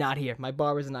are not here. My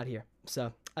barbers are not here,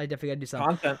 so. I definitely gotta do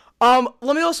something. Content.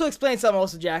 Let me also explain something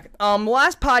also, Jack.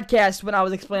 Last podcast when I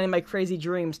was explaining my crazy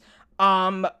dreams,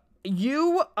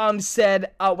 you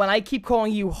said when I keep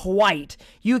calling you white,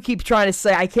 you keep trying to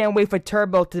say I can't wait for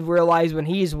Turbo to realize when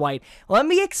he's white. Let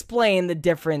me explain the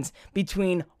difference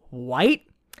between white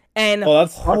and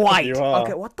white.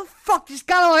 Okay, what the fuck just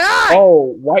got on my eye?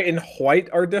 Oh, white and white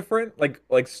are different? Like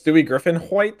Stewie Griffin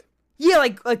white? Yeah,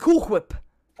 like Cool Whip.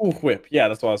 Cool Whip. Yeah,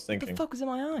 that's what I was thinking. What the fuck was in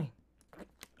my eye?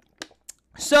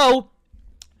 So,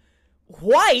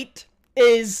 white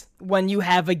is when you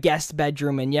have a guest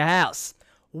bedroom in your house.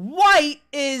 White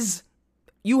is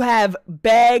You have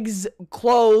bags,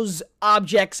 clothes,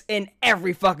 objects in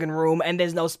every fucking room, and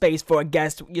there's no space for a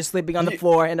guest. You're sleeping on the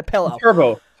floor and a pillow.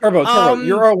 Turbo.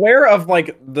 You're aware of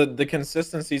like the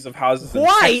consistencies of houses in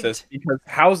Texas because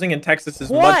housing in Texas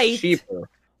is much cheaper.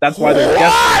 That's why there's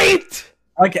guest.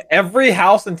 Like every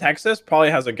house in Texas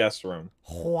probably has a guest room.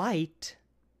 White.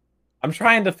 I'm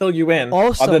trying to fill you in.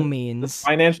 Also on means the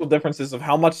financial differences of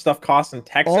how much stuff costs in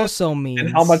Texas. Also means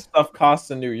and how much stuff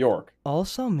costs in New York.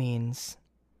 Also means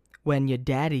when your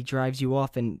daddy drives you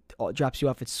off and drops you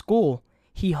off at school,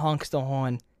 he honks the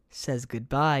horn, says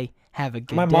goodbye, have a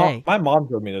good day. My mom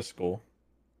drove me to school.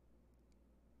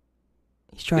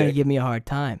 He's trying to give me a hard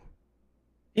time.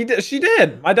 She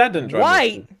did. My dad didn't drive me.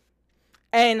 White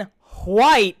and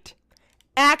White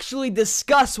actually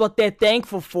discuss what they're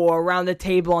thankful for around the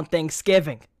table on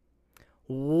Thanksgiving.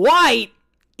 White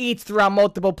eats throughout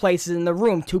multiple places in the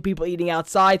room. 2 people eating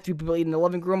outside, 3 people eating in the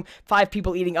living room, 5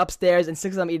 people eating upstairs, and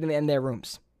 6 of them eating in their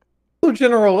rooms. So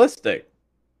generalistic.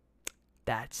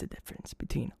 That's the difference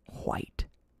between white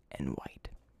and white.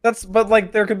 But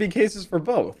like there could be cases for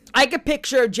both. I could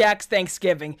picture Jack's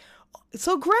Thanksgiving.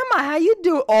 So, Grandma, how you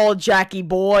do? Oh, Jackie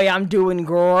boy, I'm doing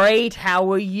great. How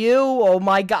are you? Oh,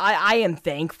 my God. I am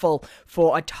thankful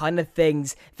for a ton of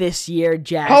things this year,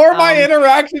 Jack. How are my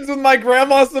interactions with my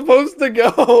grandma supposed to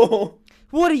go?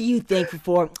 What are you thankful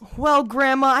for? Well,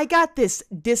 Grandma, I got this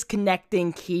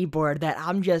disconnecting keyboard that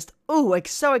I'm just, like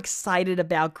so excited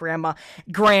about, Grams.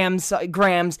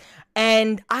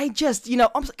 And I just, can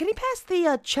you pass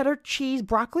the cheddar cheese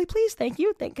broccoli, please? Thank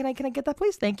you. Can I get that,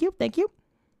 please? Thank you.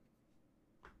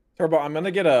 Turbo, I'm gonna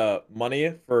get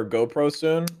money for a GoPro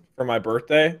soon for my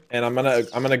birthday, and I'm gonna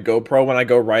GoPro when I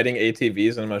go riding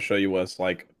ATVs, and I'm gonna show you what's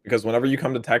like. Because whenever you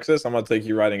come to Texas, I'm gonna take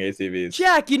you riding ATVs.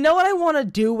 Jack, you know what I want to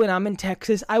do when I'm in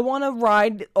Texas? I want to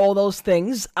ride all those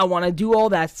things. I want to do all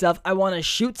that stuff. I want to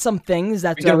shoot some things.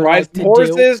 That's what I would like to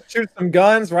horses, shoot some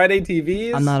guns, ride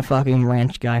ATVs. I'm not a fucking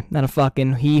ranch guy. Not a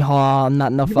fucking hee-haw. I'm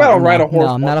not no fucking. You gotta ride a horse.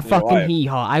 No, I'm not a fucking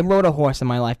hee-haw. I rode a horse in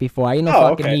my life before. I ain't no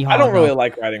fucking hee-haw. I don't really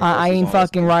like riding horses. I ain't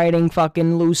fucking riding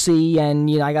fucking Lucy, and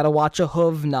I gotta watch a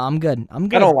hoof. No, I'm good. I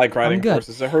don't like riding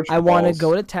horses. It hurts your I want to balls.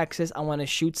 go to Texas. I want to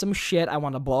shoot some shit. I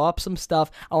want to blow up some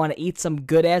stuff. I want to eat some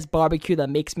good-ass barbecue that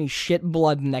makes me shit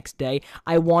blood the next day.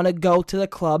 I want to go to the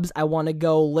clubs. I want to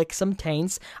go lick some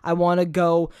taints. I want to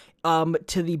go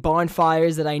to the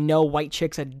bonfires that I know white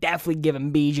chicks are definitely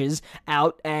giving beaches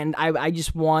out, and I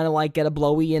just want to, like, get a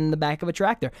blowy in the back of a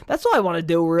tractor. That's all I want to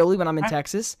do, really, when I'm in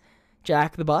Texas.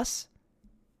 Jack the bus.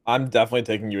 I'm definitely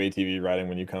taking you ATV riding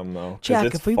when you come, though.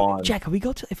 Jack, if we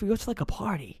go to like a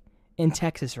party in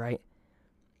Texas, right?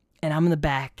 And I'm in the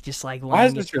back, just like. Why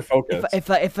is this your focus? If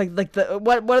like the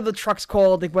what are the trucks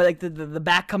called? Like where like the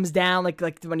back comes down, like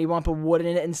when you want to put wood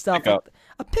in it and stuff. Pickup.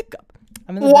 A pickup.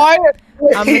 Why?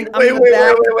 Wait.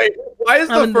 Why is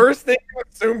the first thing you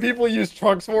assume people use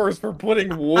trucks for is for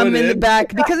putting wood in? I'm in the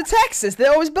back because it's Texas.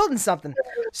 They're always building something.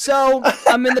 So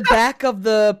I'm in the back of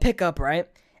the pickup, right?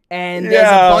 And there's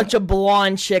a bunch of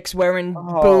blonde chicks wearing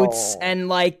boots and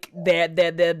like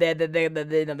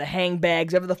the hang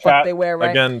bags, whatever the fuck they wear, right?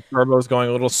 Again, Turbo's going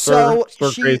a little stir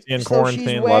crazy in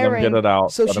quarantine. Let him get it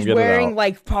out. So she's wearing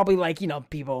like probably like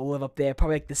people who live up there,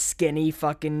 probably like the skinny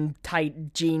fucking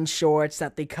tight jean shorts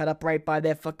that they cut up right by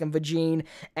their fucking vagine,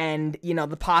 and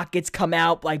the pockets come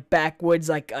out like backwards,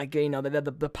 like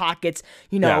the pockets,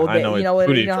 how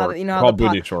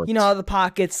the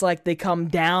pockets like they come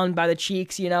down by the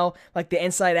cheeks, like the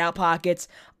inside out pockets,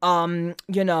 and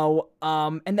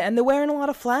they're wearing a lot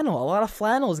of flannel. A lot of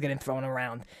flannel is getting thrown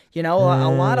around. A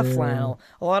lot of flannel.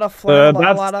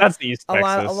 That's East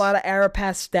Texas. A lot of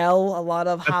Aeropostale, a lot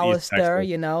of Hollister.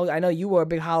 I know you were a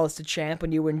big Hollister champ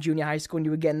when you were in junior high school and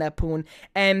you were getting that poon.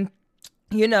 And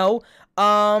I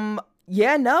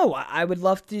would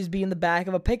love to just be in the back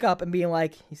of a pickup and being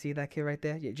like, you see that kid right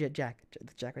there? Yeah, Jack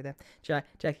right there. Jack,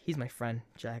 he's my friend.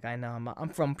 Jack, I know. I'm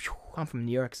from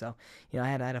New York, so I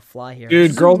had to fly here.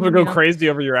 Dude, girls would go crazy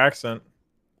over your accent.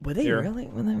 Were they really?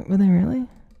 Were they really?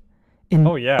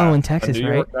 In Texas,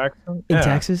 right? In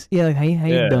Texas, yeah. Like, how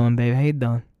you doing, baby? How you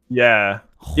doing? Yeah,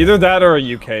 either that or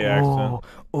a UK accent.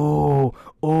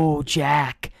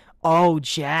 Jack. Oh,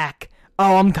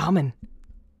 I'm coming.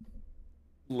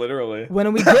 Literally. When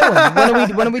are we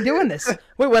doing? when are we doing this?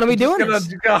 Wait, when are we doing this?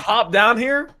 You gonna hop down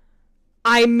here?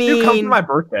 I mean, you come for my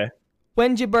birthday.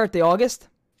 When's your birthday? August?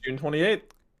 June 28th.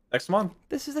 Next month.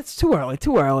 That's too early.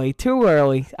 Too early.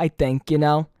 I think.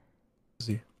 I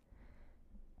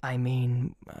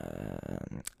mean.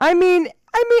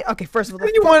 Okay. First of all,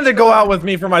 you wanted to go out with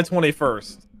me for my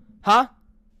 21st. Huh?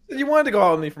 You wanted to go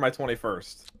out with me for my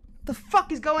 21st. The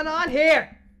fuck is going on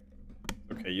here?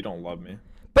 Okay, you don't love me.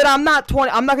 But I'm not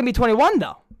 20. I'm not gonna be 21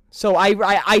 though. So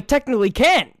I technically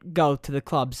can't go to the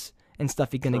clubs and stuff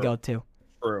you're gonna go to.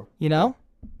 True. You know?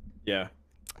 Yeah.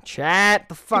 Chat.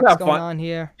 The fuck's going on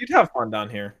here? You'd have fun down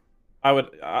here. I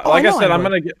would. Like I said, I'm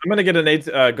gonna get an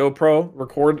GoPro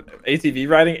record ATV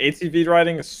riding. ATV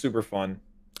riding is super fun.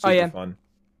 Super fun.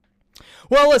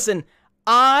 Well, listen,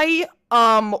 I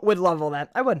would love all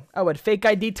that. I would. Fake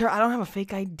ID. I don't have a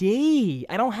fake ID.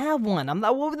 I don't have one. I'm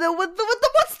not.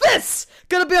 What's this?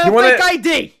 Gonna be on a fake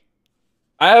ID.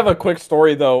 I have a quick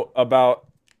story though about.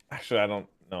 Actually, I don't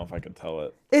know if I can tell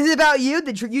it. Is it about you?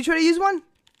 Did you try to use one?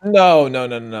 No.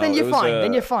 Then you're fine.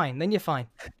 Then you're fine. Then you're fine.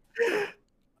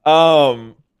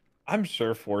 I'm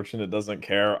sure Fortunate doesn't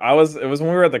care. It was when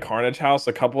we were at the Carnage house.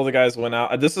 A couple of the guys went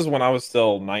out. This is when I was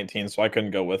still 19, so I couldn't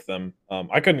go with them.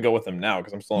 I couldn't go with them now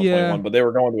because I'm still 21. But they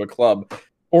were going to a club.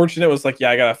 Fortunate was like,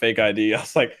 "Yeah, I got a fake ID." I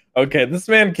was like, "Okay." This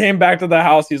man came back to the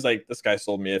house. He's like, "This guy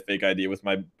sold me a fake ID with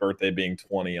my birthday being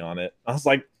 20 on it." I was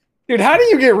like, "Dude, how do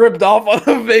you get ripped off on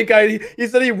a fake ID?" He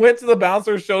said he went to the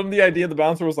bouncer, showed him the ID, and the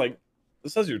bouncer was like,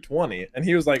 "This says you're 20," and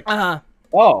he was like,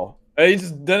 "Oh." He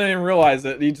just didn't even realize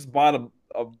it. He just bought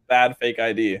a bad fake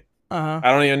ID. I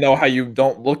don't even know how you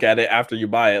don't look at it after you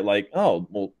buy it. Like, oh,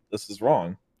 well, this is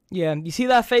wrong. Yeah, you see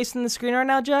that face in the screen right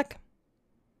now, Jack?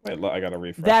 Wait, I gotta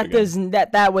refresh.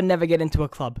 That would never get into a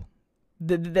club.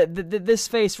 This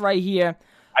face right here.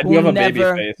 I do have a baby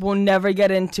face. We'll never get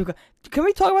into. Can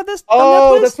we talk about this?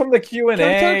 Oh, that's from the Q&A.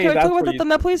 Can we talk about the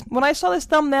thumbnail, please? When I saw this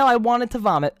thumbnail, I wanted to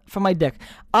vomit from my dick.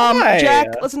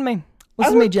 Jack, listen to me.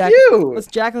 Listen to me, Jack.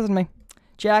 Jack, listen to me.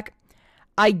 Jack,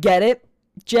 I get it.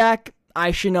 Jack,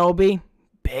 Shinobi,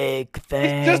 big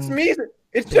thing. It's just me.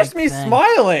 It's just me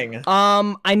smiling.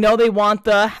 I know they want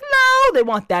the hello. They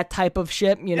want that type of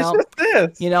shit. You know. It's just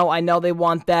this. You know. I know they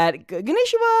want that.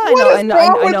 Ganeshiva. I know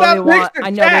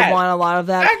they want a lot of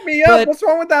that. Back me up. What's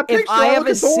wrong with that picture? If I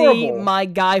ever see my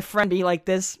guy friend be like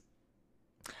this,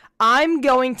 I'm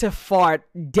going to fart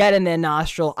dead in their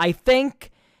nostril. I think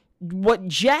what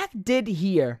Jack did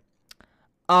here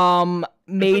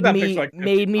made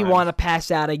me want to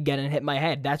pass out again and hit my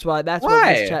head. That's why this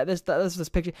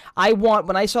picture.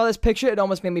 When I saw this picture, it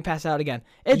almost made me pass out again.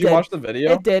 Did you watch the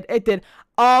video? It did.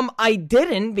 I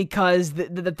didn't because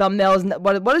the thumbnail is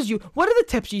what are the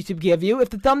tips YouTube give you?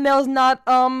 If the thumbnail is not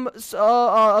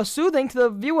soothing to the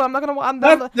viewer, I'm not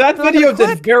gonna. That video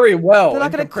did very well. They're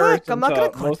not gonna click. I'm not gonna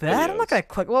click that. I'm not gonna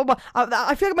click. Well,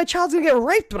 I feel like my child's gonna get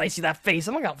raped when I see that face.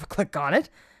 I'm not gonna click on it.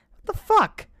 What the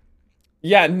fuck?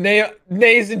 Yeah,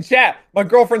 Nay's in chat. My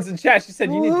girlfriend's in chat. She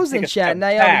said you need to take a step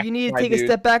back. You need to take a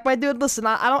step back, my dude. Listen,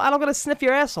 I don't gotta sniff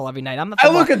your asshole every night. I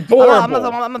look adorable. I'm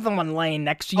not the one laying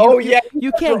next to you. Oh yeah,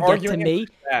 you can't get to me.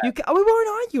 We weren't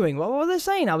arguing. What was I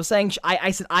saying? I was saying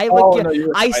I said I lick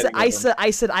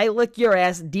I said I lick your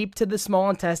ass deep to the small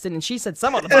intestine, and she said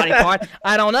some other body part.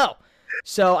 I don't know.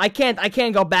 So I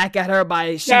can't go back at her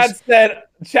by.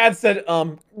 Chad said,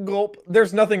 gulp,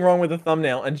 there's nothing wrong with the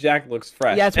thumbnail, and Jack looks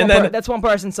fresh. Yeah, that's one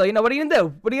person, so, you know, what are you gonna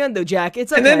do? What are you gonna do, Jack?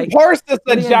 It's okay. And then Parsa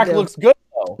said Jack looks good,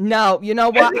 though. No, you know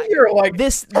what? I think you're like,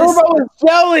 Turbo is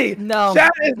jelly! No, Chad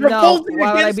is revolting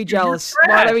why would I be jealous?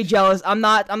 Why would I be jealous? I'm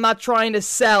not trying to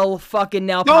sell fucking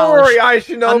nail polish. Don't worry,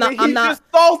 Shinobi, he's just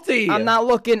salty! I'm not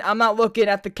looking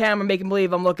at the camera making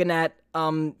believe I'm looking at,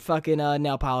 fucking,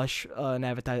 nail polish, and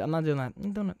advertise. I'm not doing that.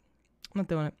 I'm not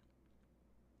doing it.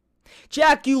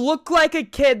 Jack, you look like a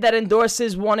kid that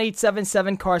endorses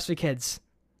 1877 Cars for Kids.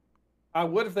 I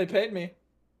would if they paid me.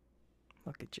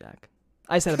 Look at Jack.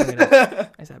 I said I'd bring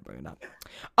it up.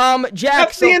 Jack.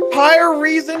 That's the entire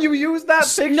reason you use that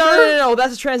picture? No.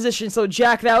 That's a transition. So,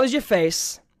 Jack, that was your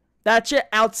face. That's your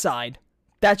outside.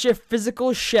 That's your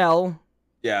physical shell.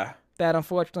 Yeah. That,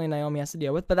 unfortunately, Naomi has to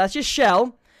deal with. But that's your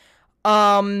shell.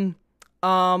 Does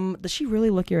she really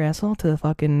lick your asshole to the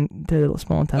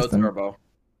small intestine? No, Turbo.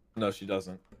 No, she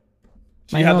doesn't.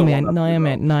 Naomi,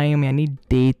 I need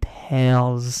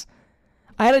details.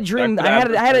 I had a dream. I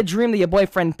had a dream that your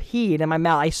boyfriend peed in my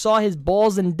mouth. I saw his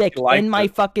balls and dick in my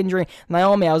fucking dream.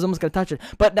 Naomi, I was almost gonna touch it,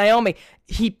 but Naomi,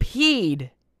 he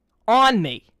peed on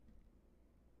me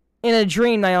in a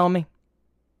dream. Naomi,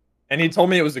 and he told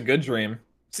me it was a good dream.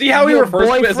 See how he refers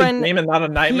to it as a dream and not a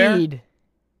nightmare? Peed.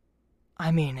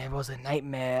 I mean, it was a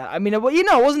nightmare. I mean, it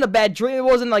wasn't a bad dream. It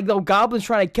wasn't like no goblins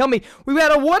trying to kill me. We were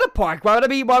at a water park. Why would it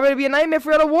be a nightmare if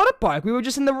we were at a water park? We were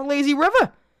just in the lazy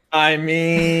river. I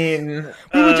mean,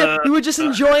 we were just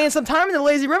enjoying some time in the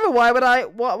lazy river. Why would I?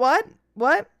 What?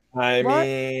 I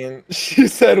mean, she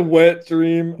said wet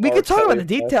dream. We could talk about the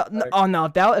detail. Oh no,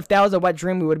 if that was a wet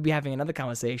dream, we would be having another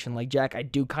conversation. Like, Jack, I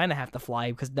do kind of have to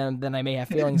fly because then I may have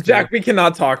feelings. Jack, we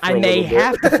cannot talk. For I may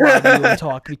have to fly to you and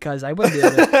talk because I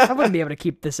wouldn't be able to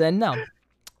keep this in. No.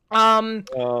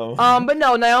 But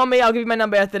no, Naomi, I'll give you my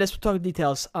number after this. We'll talk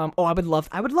details. I would love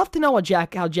to know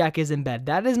how Jack is in bed.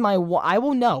 That is I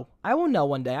will know. I will know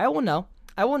one day. I will know.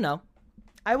 I will know.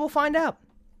 I will find out.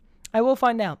 I will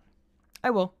find out. I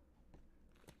will.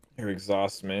 You're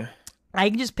exhausting me. I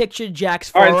can just picture Jack's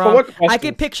forearm. Right, so I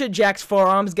can picture Jack's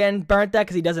forearms getting burnt out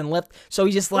because he doesn't lift. So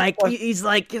he's just like,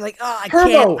 you're like, oh, I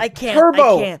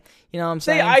can't. You know what I'm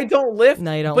saying? Say I don't lift.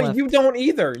 No, you don't. But lift. you don't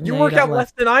either. You no, work out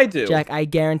less than I do. Jack, I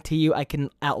guarantee you, I can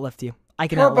outlift you. I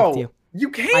can outlift you. You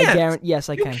can't. Yes,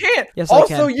 I can. You can't. Yes,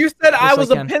 also, I can. You said I was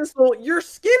a pencil. You're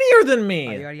skinnier than me.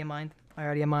 Are you out of your mind? Are you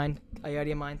out of your mind? Are you out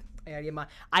of your mind?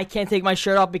 I can't take my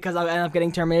shirt off because I'll end up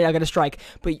getting terminated. I got to strike.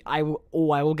 But I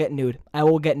will get nude. I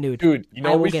will get nude. Dude, you know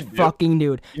what we should do? Fucking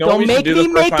nude. You know don't make me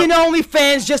make an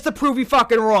OnlyFans just to prove you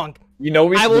fucking wrong. You know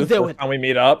what we should I will do it. When we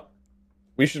meet up,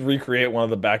 we should recreate one of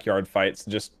the backyard fights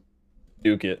and just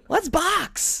duke it. Let's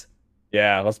box.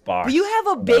 Yeah, let's box. But you have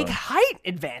a big height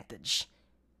advantage.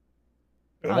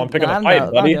 You're the one picking the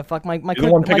fight, buddy. You're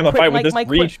the one picking the fight with this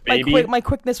reach, baby. My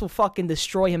quickness will fucking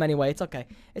destroy him anyway. It's okay.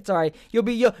 It's alright. You'll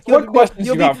be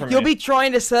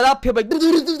trying to set up. He'll be like,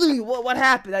 what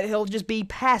happened? He'll just be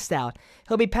passed out.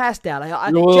 He'll be passed out.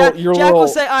 Jack will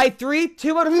say, "I 3,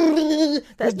 2, 1."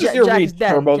 This is your reach,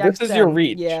 Turbo. This is your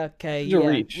reach. Yeah. Okay. Your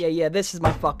reach. Yeah. This is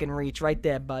my fucking reach right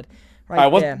there, bud. Right. All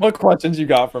right. What questions you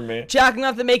got from me? Jack, I'm gonna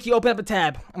have to make you open up a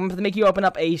tab. I'm gonna have to make you open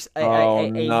up a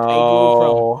Google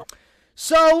Chrome.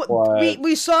 So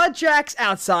we saw Jack's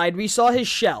outside. We saw his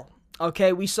shell.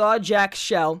 Okay, we saw Jack's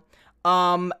shell.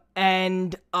 And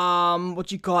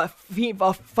what you call it?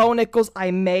 Phonicals. I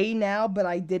may now, but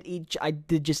I did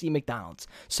just eat McDonald's.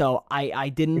 So I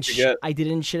didn't shit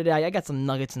it out. I got some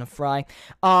nuggets in a fry.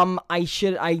 I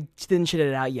didn't shit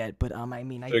it out yet, but I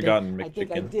mean I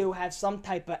think I do have some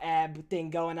type of ab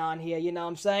thing going on here. You know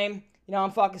what I'm saying? You know what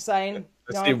I'm fucking saying? You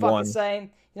know what I'm fucking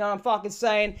saying? You know what I'm fucking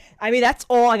saying? I mean, that's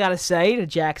all I gotta say to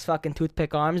Jack's fucking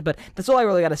toothpick arms, but that's all I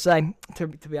really gotta say, to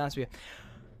be honest with you.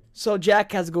 So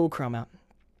Jack has Google Chrome out.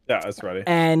 Yeah, that's ready.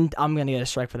 And I'm gonna get a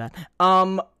strike for that.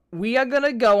 We are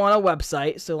gonna go on a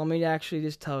website, so let me actually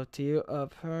just tell it to you. And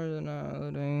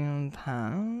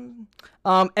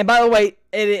by the way,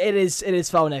 it is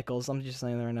Phonicals. I'm just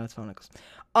saying that right now, it's Phonicals.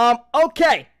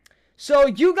 Okay. So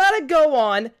you gotta go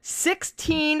on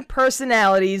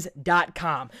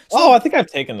 16personalities.com. I think I've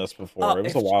taken this before. It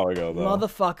was a while ago, though.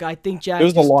 Motherfucker, I think Jack. It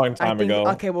was a long time ago.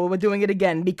 Okay, well, we're doing it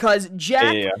again because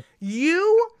Jack,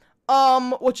 you,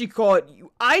 what you call it?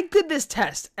 I did this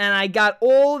test and I got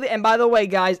all the. And by the way,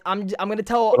 guys, I'm gonna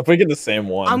tell. What if we get the same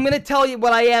one? I'm gonna tell you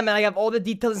what I am, and I have all the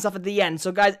details and stuff at the end.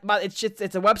 So, guys,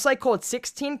 it's a website called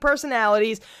 16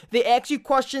 Personalities. They ask you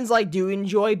questions like, "Do you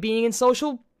enjoy being in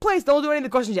social?" Please don't do any of the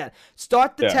questions yet.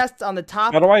 Start the test on the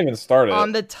top. How do I even start it?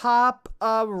 On the top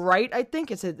right, I think.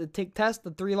 It's the tick test,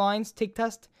 the 3 lines, tick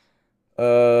test.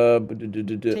 Take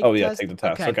the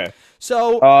test. Okay.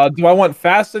 So, do I want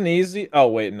fast and easy? Oh,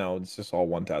 wait, no. It's just all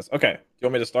one test. Okay. You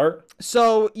want me to start?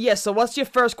 So, so what's your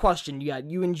first question?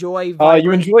 You enjoy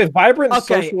vibrant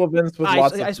social events with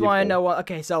lots of people. I just want to know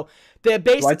okay, so the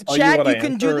basic chat, you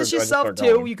can do this yourself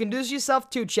too. You can do this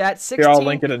yourself too, chat. 16. Here, I'll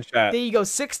link it in chat. There you go,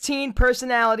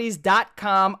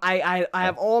 16personalities.com. I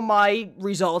have all my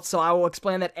results, so I will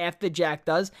explain that after Jack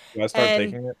does. Do I start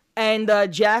taking it? And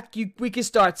Jack, we can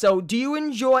start. So, do you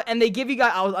enjoy? And they give you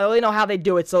guys. I only know how they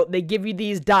do it. So they give you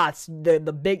these dots. The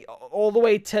big all the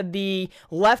way to the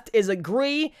left is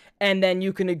agree, and then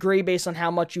you can agree based on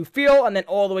how much you feel, and then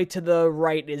all the way to the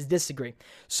right is disagree.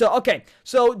 So okay.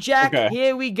 So Jack,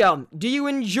 Here we go. Do you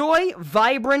enjoy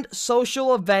vibrant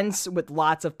social events with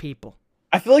lots of people?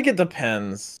 I feel like it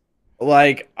depends.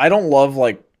 Like I don't love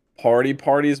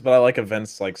parties, but I like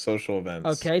events like social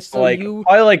events. Okay, so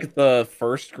I like the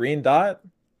first green dot.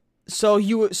 So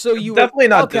you definitely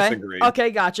not disagree. Okay,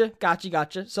 gotcha.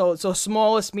 So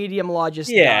smallest, medium,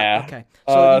 largest. Yeah. Dot. Okay.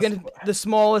 So you're gonna the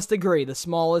smallest agree, the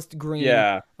smallest green.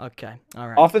 Yeah. Okay. All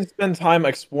right. Often spend time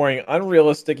exploring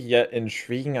unrealistic yet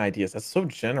intriguing ideas. That's so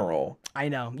general. I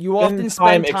know. You often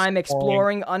spend time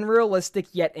exploring unrealistic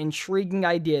yet intriguing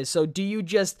ideas. So do you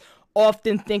just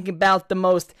often think about the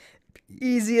most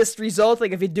easiest result?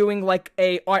 Like if you're doing like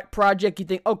a art project, you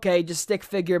think, okay, just stick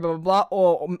figure, blah blah blah,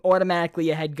 or automatically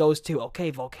your head goes to, okay,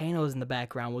 volcanoes in the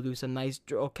background, we'll do some nice,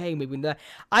 okay, maybe that.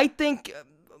 I think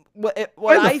the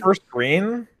first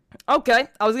green. Okay,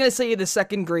 I was gonna say the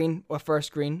second green or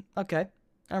first green. Okay,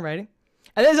 alrighty.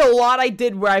 And there's a lot I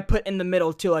did where I put in the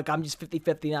middle too, like I'm just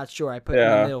 50-50, not sure. I put in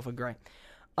the middle for gray.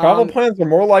 Travel plans are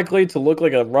more likely to look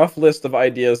like a rough list of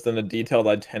ideas than a detailed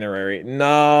itinerary.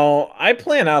 No, I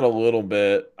plan out a little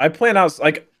bit. I plan out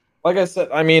like I said.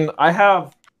 I mean, I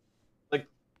have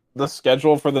the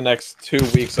schedule for the next 2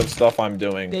 weeks of stuff I'm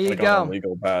doing. There you like, go. on a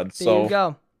legal pad. There So you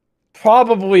go.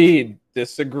 probably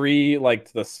disagree like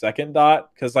to the second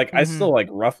dot because like I Mhm. still like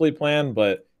roughly plan,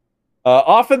 but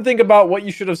often think about what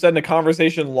you should have said in a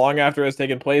conversation long after it's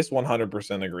taken place.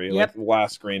 100% agree. Like Yep. the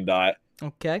last green dot.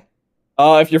 Okay.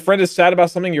 If your friend is sad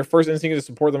about something, your first instinct is to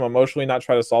support them emotionally, not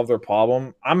try to solve their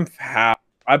problem.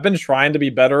 I've been trying to be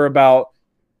better about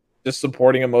just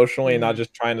supporting emotionally and not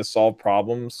just trying to solve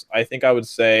problems. I think I would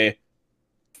say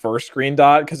first green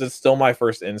dot because it's still my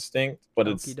first instinct, but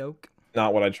Okie it's doke.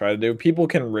 not what I try to do. People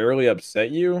can rarely upset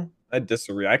you. I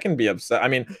disagree. I can be upset. I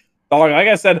mean, dog, like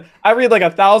I said, I read like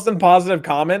 1,000 positive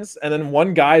comments, and then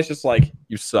one guy is just like,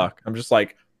 "You suck." I'm just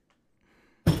like,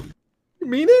 "You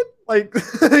mean it?" Like,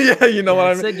 yeah, you know what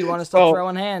I That's mean. it. You want to start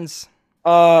throwing hands?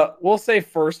 We'll say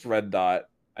first red dot.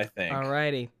 I think.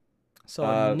 Alrighty.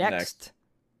 So next.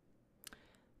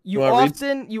 You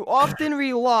You often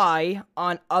rely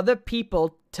on other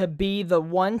people to be the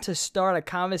one to start a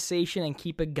conversation and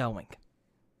keep it going.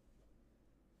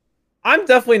 I'm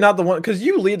definitely not the one because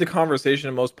you lead the conversation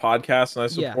in most podcasts,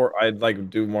 and Yeah. I'd like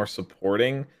do more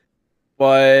supporting,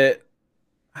 but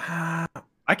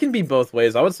I can be both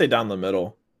ways. I would say down the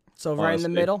middle. So right in the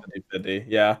middle. 50-50.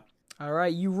 Yeah. All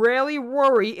right. You rarely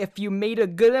worry if you made a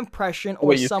good impression or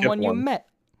wait, you someone skipped you one. met.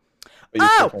 But you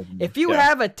skipped one. If you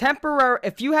Yeah.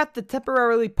 if you have to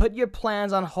temporarily put your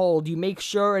plans on hold, you make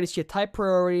sure it is your top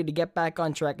priority to get back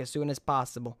on track as soon as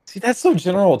possible. See, that's so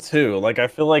general too. Like I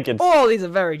feel like it's All these are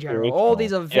very general. All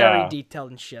these are very Yeah. detailed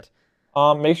and shit.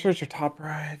 Make sure it's your top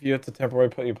right. If you have to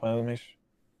temporarily put your plans, make sure.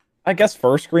 I guess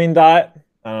first green dot.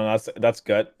 I don't know. That's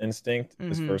gut instinct.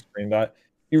 Is first green dot.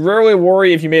 You rarely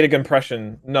worry if you made a good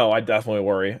impression. No, I definitely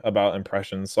worry about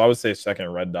impressions. So I would say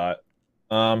second red dot.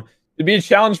 It'd be a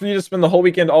challenge for you to spend the whole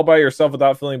weekend all by yourself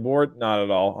without feeling bored. Not at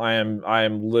all. I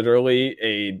am literally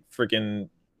a freaking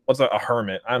a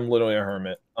hermit. I'm literally a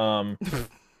hermit.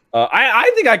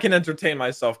 I think I can entertain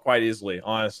myself quite easily.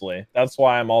 Honestly, that's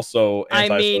why I'm also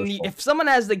antisocial. I mean, if someone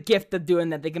has the gift of doing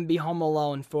that, they can be home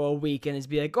alone for a week and just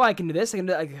be like, "Oh, I can do this. I can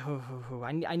do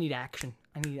like, I need action.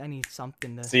 I need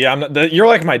something to." See, you're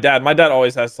like my dad. My dad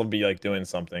always has to be like doing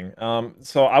something.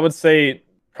 So I would say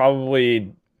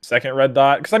probably second red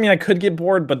dot because I mean I could get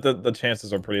bored, but the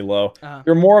chances are pretty low.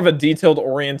 You're more of a detailed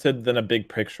oriented than a big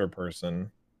picture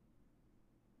person.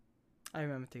 I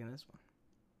remember taking this one.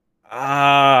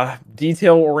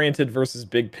 Detail oriented versus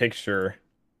big picture.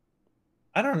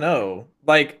 I don't know.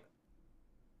 Like,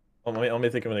 let me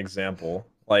think of an example.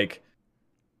 Like,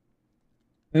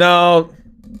 no,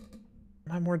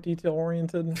 am I more detail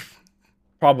oriented?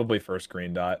 Probably first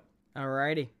green dot.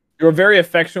 Alrighty. You're very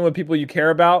affectionate with people you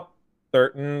care about.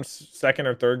 Second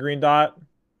or third green dot.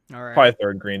 All right. Probably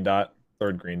third green dot.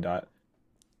 Third green dot.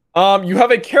 You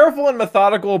have a careful and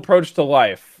methodical approach to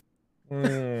life.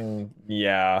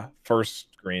 Yeah, first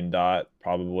green dot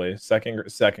probably. Second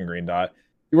green dot.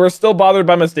 You are still bothered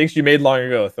by mistakes you made long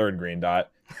ago. Third green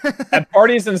dot. At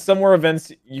parties and similar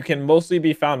events, you can mostly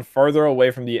be found farther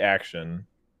away from the action.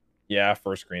 Yeah,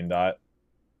 first green dot.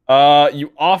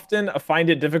 You often find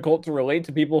it difficult to relate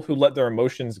to people who let their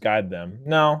emotions guide them.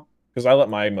 No, because I let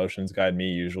my emotions guide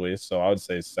me usually. So I would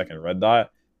say second red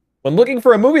dot. When looking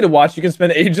for a movie to watch, you can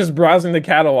spend ages browsing the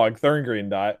catalog. Third green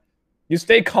dot. You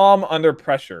stay calm under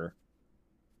pressure.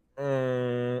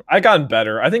 I've gotten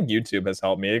better. I think YouTube has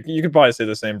helped me. You could probably say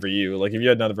the same for you. Like if you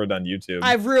had never done YouTube.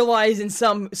 I've realized in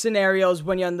some scenarios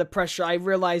when you're under pressure, I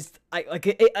realized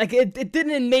it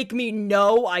didn't make me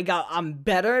know I'm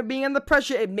better at being under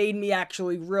pressure. It made me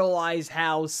actually realize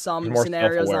how some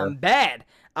scenarios I'm bad.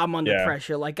 I'm under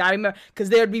pressure. Like I remember because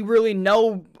there'd be really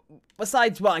no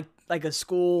besides like a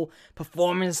school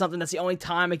performance or something. That's the only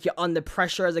time like you're under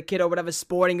pressure as a kid or whatever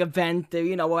sporting event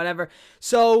or whatever.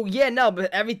 So yeah, no, but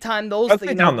every time those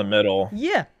things down the middle.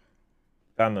 Yeah.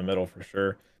 Down the middle for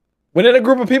sure. When in a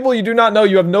group of people you do not know,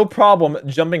 you have no problem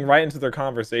jumping right into their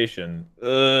conversation.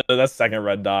 That's second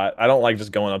red dot. I don't like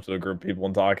just going up to a group of people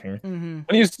and talking. When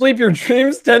you sleep, your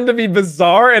dreams tend to be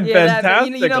bizarre and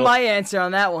fantastic. You know my answer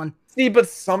on that one. See, but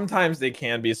sometimes they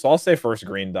can be. So I'll say first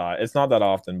green dot. It's not that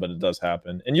often, but it does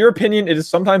happen. In your opinion, it is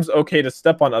sometimes okay to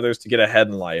step on others to get ahead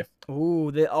in life.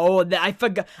 Ooh, I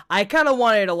forgot. I kind of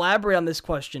wanted to elaborate on this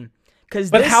question.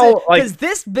 Because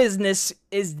this business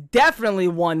is definitely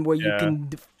one where you can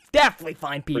definitely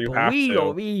find people.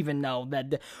 We even know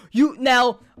that.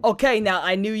 Now,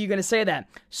 I knew you were going to say that.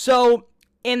 So,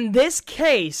 in this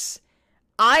case,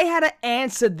 I had to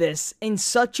answer this in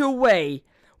such a way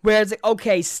where it's like,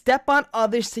 okay, step on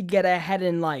others to get ahead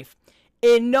in life.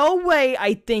 In no way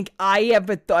I think I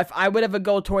ever thought, if I would ever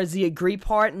go towards the agree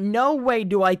part, no way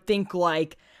do I think,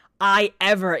 like, I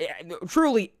ever,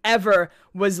 truly ever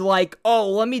was like,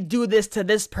 oh, let me do this to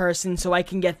this person so I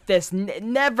can get this.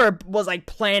 Never was like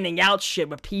planning out shit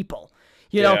with people.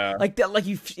 You know, Yeah. like that, like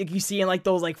you see in like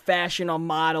those like fashion or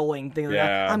modeling things. Like,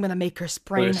 Yeah. I'm gonna make her They're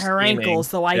sprain her ankle scheming.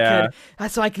 so I Yeah.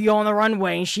 could, so I could go on the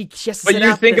runway and she has to But sit you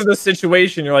out think this. of the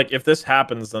situation, you're like, if this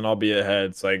happens, then I'll be ahead.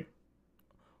 It's like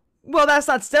Well, that's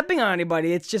not stepping on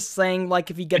anybody. It's just saying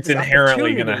like if you get it's this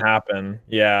inherently gonna opportunity. happen.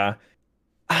 Yeah.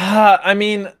 I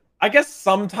mean, I guess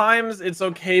sometimes it's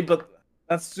okay, but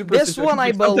that's super This one situational. I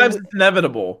Like, sometimes believe. it's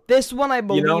inevitable. This one I You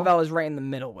believe know? I was right in the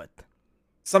middle with.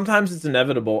 Sometimes it's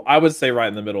inevitable. I would say right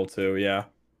in the middle too, yeah.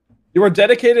 You are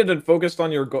dedicated and focused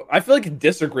on your goal. I feel like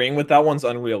disagreeing with that one's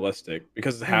unrealistic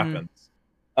because it Mm-hmm.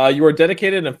 happens. You are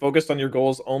dedicated and focused on your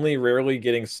goals, only rarely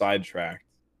getting sidetracked.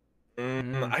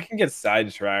 Mm. I can get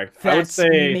sidetracked. I would That's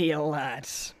say me a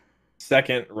lot.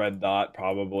 second red dot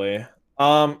probably.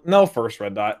 No, first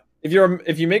red dot. If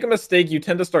you make a mistake, you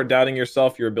tend to start doubting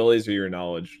yourself, your abilities, or your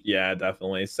knowledge. Yeah,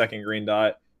 definitely. Second green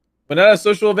dot. When at a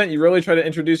social event, you really try to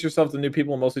introduce yourself to new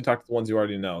people and mostly talk to the ones you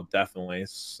already know. Definitely.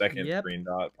 Second Yep. green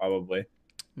dot, probably.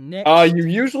 You Next.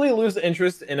 usually lose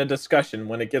interest in a discussion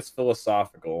when it gets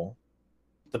philosophical.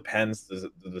 Depends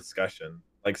the discussion.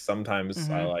 Like sometimes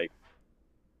I Mm-hmm. like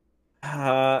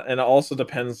and it also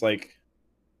depends like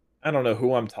I don't know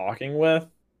who I'm talking with.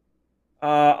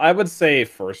 I would say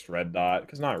first red dot,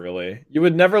 because not really. You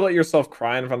would never let yourself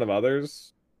cry in front of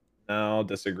others. No,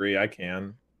 disagree. I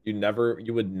can. You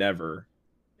would never.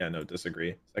 Yeah, no,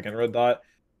 disagree. Second red dot.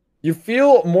 You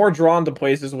feel more drawn to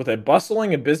places with a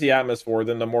bustling and busy atmosphere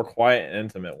than the more quiet and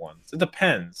intimate ones. It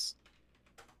depends.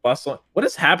 Bustling. What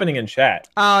is happening in chat?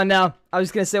 Oh no, I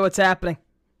was gonna say what's happening.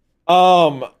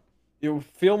 Um, you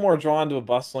feel more drawn to a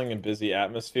bustling and busy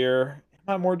atmosphere.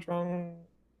 Am I more drawn?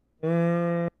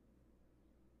 Mm,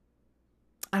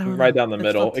 I don't right know. down the That's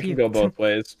middle. up It to can you. go both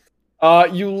ways.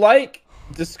 You like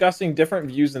discussing different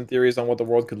views and theories on what the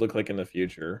world could look like in the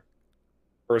future.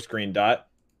 First green dot.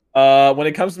 When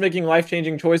it comes to making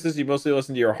life-changing choices, you mostly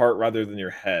listen to your heart rather than your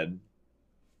head.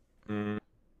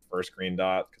 First green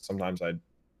dot, because sometimes I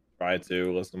try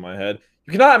to listen to my head.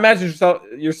 You cannot imagine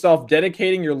yourself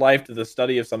dedicating your life to the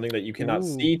study of something that you cannot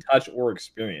Ooh. see, touch, or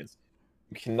experience.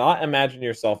 You cannot imagine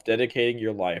yourself dedicating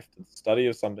your life to the study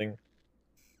of something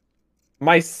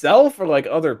myself or like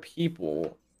other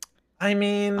people. I I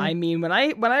mean, mean, when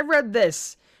I read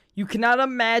this, you cannot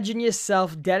imagine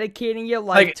yourself dedicating your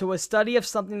life like to a study of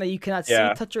something that you cannot see,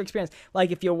 yeah, touch, or experience.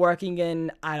 Like if you're working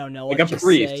in, I don't know, like let's a just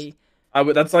priest. say. I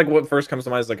would. That's like what first comes to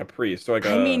mind is like a priest or like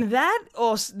I a. mean that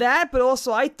also that, but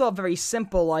also I thought very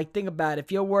simple. Like think about it.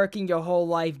 If you're working your whole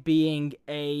life being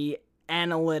a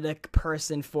analytic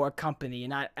person for a company, you're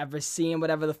not ever seeing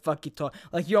whatever the fuck you talk.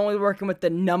 Like you're only working with the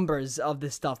numbers of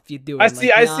the stuff you're I doing. see.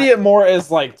 Like I see not. it more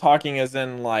as like talking as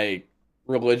in like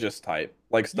religious type,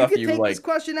 like You stuff could you take this like.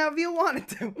 question out if you wanted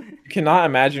to. You cannot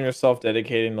imagine yourself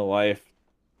dedicating your life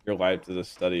to the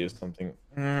study of something.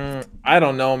 I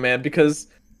don't know, man. Because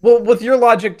well, with your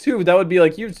logic too, that would be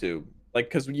like YouTube, like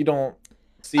because you don't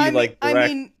see I mean, like I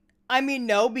direct. mean, I mean,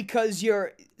 no, because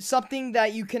you're something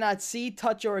that you cannot see,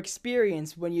 touch, or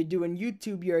experience. When you're doing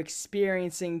YouTube, you're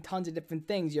experiencing tons of different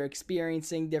things. You're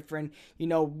experiencing different,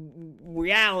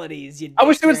 realities. You I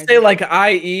wish they would say experiencing.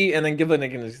 like IE and then give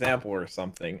like an example or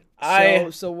something.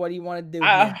 So what do you want to do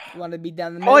I here? You want to be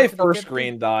down the middle, probably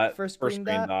 50-50? First First green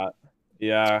green dot. dot.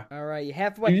 Yeah. All right, you You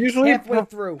halfway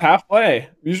through. halfway.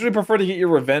 Usually prefer to get your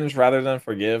revenge rather than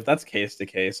forgive. That's case to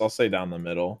case. I'll say down the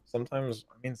middle. Sometimes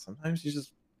you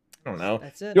just I don't know.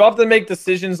 That's it. You often make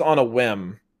decisions on a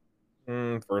whim.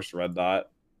 First red dot.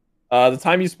 The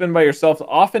time you spend by yourself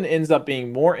often ends up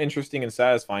being more interesting and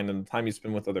satisfying than the time you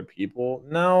spend with other people.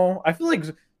 No, I feel like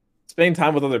spending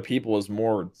time with other people is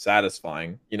more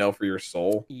satisfying, for your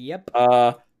soul. Yep.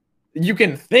 Uh, you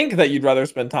can think that you'd rather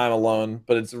spend time alone,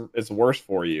 but it's worse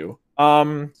for you.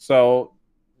 So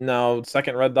no,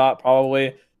 second red dot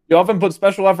probably. You often put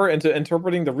special effort into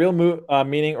interpreting the real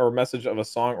meaning or message of a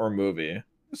song or movie.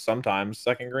 Sometimes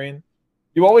second green.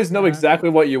 You always know Uh-huh. exactly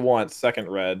what you want. Second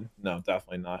red. No,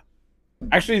 definitely not.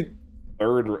 Actually,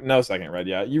 no, second red.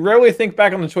 Yeah, you rarely think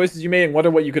back on the choices you made and wonder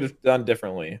what you could have done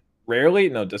differently. Rarely.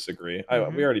 No, disagree. We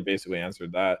Mm-hmm. already basically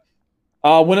answered that.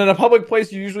 When in a public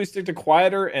place, you usually stick to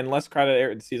quieter and less crowded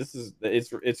areas. See,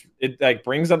 it like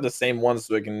brings up the same ones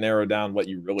so it can narrow down what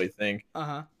you really think.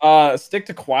 Uh-huh. Stick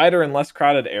to quieter and less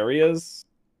crowded areas.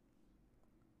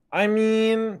 I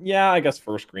mean, yeah, I guess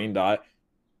first green dot.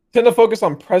 Tend to focus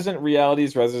on present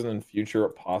realities rather than future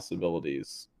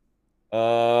possibilities.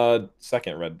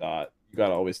 Second red dot. You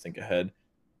gotta always think ahead.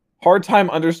 Hard time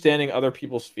understanding other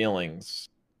people's feelings.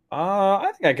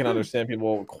 I think I can understand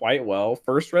people quite well.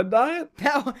 First red diet?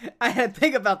 I had to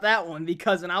think about that one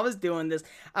because when I was doing this,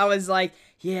 I was like,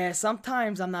 yeah,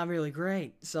 sometimes I'm not really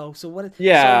great.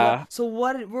 Yeah.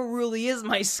 What really is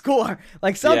my score?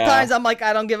 Like Yeah. sometimes I'm like,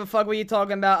 I don't give a fuck what you're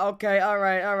talking about. Okay, all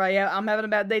right, yeah, I'm having a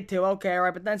bad day too. Okay, all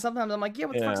right, but then sometimes I'm like, yeah,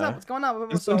 what the fuck's up? Yeah. What's going on?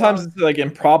 And So, sometimes it's like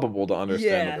improbable to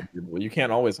understand yeah, other people. You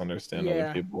can't always understand other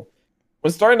yeah. people.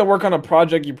 When starting to work on a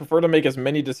project, you prefer to make as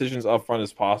many decisions upfront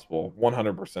as possible.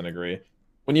 100% agree.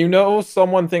 When you know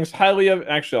someone thinks highly of,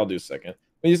 actually, I'll do second.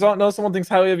 When you don't know someone thinks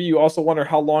highly of you, you also wonder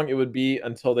how long it would be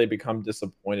until they become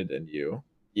disappointed in you.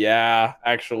 Yeah,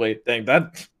 actually, dang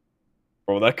that,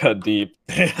 bro, that cut deep.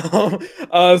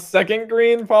 Damn. Second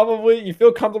green, probably. You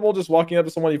feel comfortable just walking up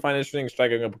to someone you find interesting, and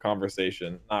striking up a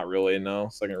conversation. Not really, no.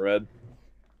 Second red.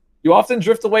 You often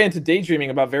drift away into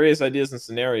daydreaming about various ideas and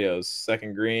scenarios.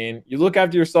 Second green. You look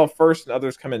after yourself first and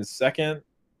others come in second.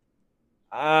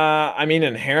 I mean,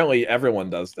 inherently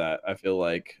everyone does that, I feel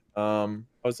like. I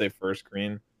would say first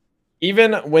green.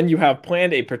 Even when you have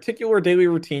planned a particular daily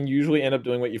routine, you usually end up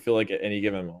doing what you feel like at any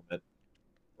given moment.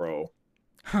 Bro.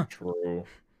 Huh. True.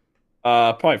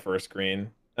 Probably first green.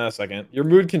 Second. Your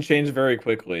mood can change very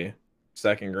quickly.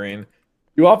 Second green.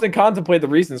 You often contemplate the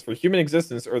reasons for human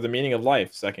existence or the meaning of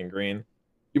life. Second green.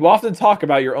 You often talk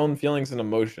about your own feelings and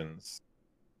emotions.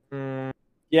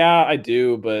 Yeah, I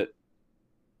do, but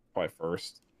probably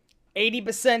first.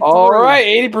 80% All through. right,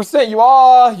 80%.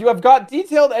 You have got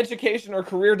detailed education or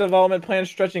career development plans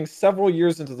stretching several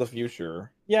years into the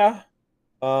future. Yeah.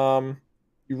 You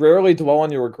rarely dwell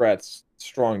on your regrets.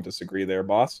 Strong disagree there,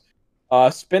 boss.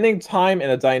 Spending time in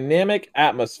a dynamic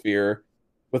atmosphere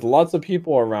with lots of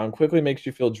people around quickly makes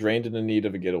you feel drained and in need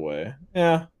of a getaway.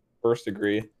 Yeah, first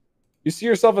agree. You see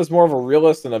yourself as more of a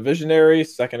realist than a visionary.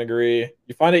 Second agree.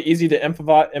 You find it easy to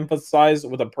empathize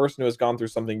with a person who has gone through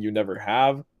something you never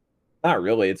have. Not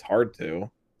really. It's hard to.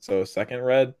 So second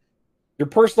red. Your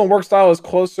personal work style is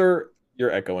closer.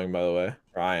 You're echoing, by the way.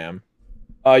 Or I am.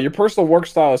 Your personal work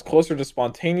style is closer to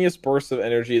spontaneous bursts of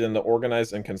energy than the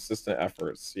organized and consistent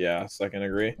efforts. Yeah, second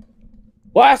agree.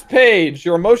 Last page.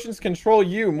 Your emotions control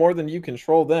you more than you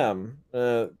control them.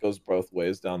 Goes both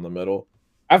ways down the middle.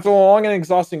 After a long and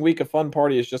exhausting week, a fun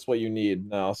party is just what you need.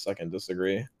 No, second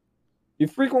disagree. You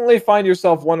frequently find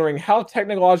yourself wondering how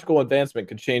technological advancement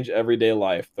could change everyday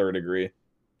life. Third agree.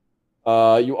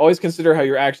 You always consider how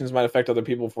your actions might affect other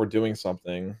people before doing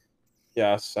something.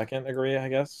 Yeah, second agree, I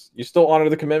guess. You still honor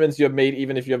the commitments you have made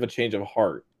even if you have a change of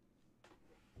heart.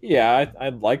 Yeah,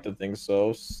 I'd like to think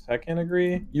so. Second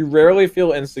agree. You rarely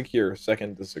feel insecure.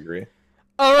 Second disagree.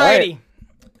 All right. Alrighty.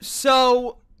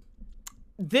 So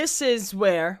this is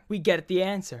where we get the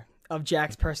answer of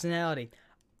Jack's personality.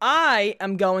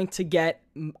 I'm going to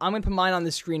put mine on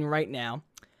the screen right now,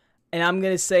 and I'm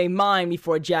going to say mine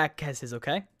before Jack has his,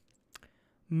 okay?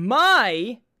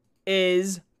 My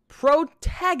is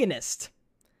protagonist.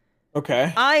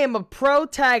 Okay. I am a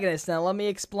protagonist. Now let me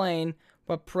explain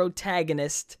what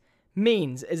protagonist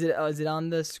means. Is it on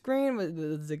the screen?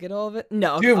 Does it get all of it?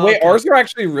 No. Dude, wait, okay. ours are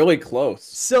actually really close.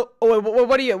 So,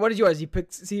 what is yours? You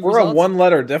picked see We're results? a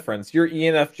one-letter difference. You're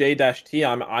ENFJ-T,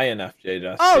 I'm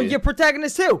INFJ-T. Oh, you're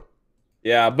protagonist too.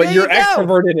 Yeah, but There you're you go.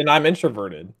 extroverted and I'm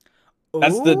introverted.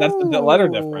 That's the letter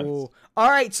difference. All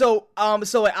right, so I'll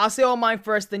say all mine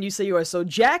first, then you say yours. So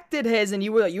Jack did his, and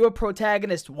you were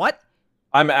protagonist. What?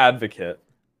 I'm advocate.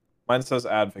 Mine says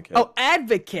advocate. Oh,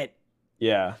 advocate.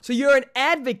 Yeah. So you're an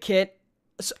advocate.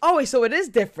 So it is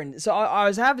different. So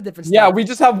ours have a different. Yeah, style. we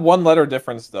just have one letter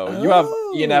difference though. You have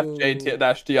Oh.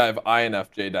 ENFJ-T, I have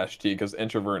INFJ-T because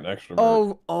introvert and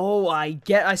extrovert. Oh, I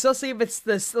get. I still see if it's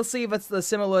this. Let's see if it's the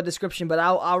similar description, but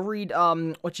I'll read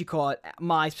what you call it,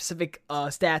 my specific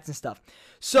stats and stuff.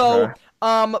 So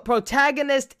Okay.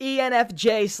 Protagonist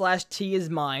ENFJ/T is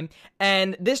mine,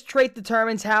 and this trait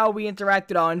determines how we interact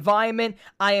with our environment.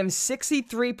 I am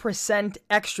 63%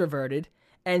 extroverted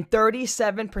and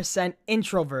 37%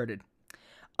 introverted.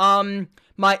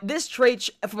 This trait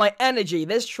for my energy.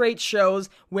 This trait shows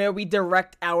where we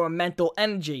direct our mental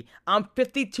energy. I'm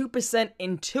 52%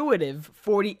 intuitive,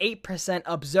 48%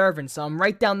 observant. So I'm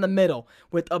right down the middle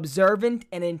with observant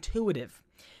and intuitive.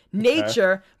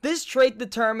 Nature, this trait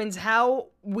determines how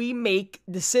we make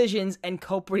decisions and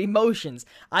cope with emotions.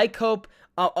 I cope,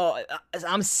 I'm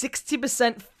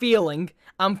 60% feeling,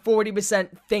 I'm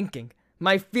 40% thinking.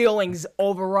 My feelings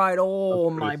override all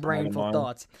my brainful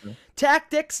thoughts.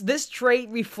 Tactics, this trait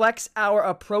reflects our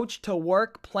approach to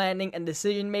work, planning, and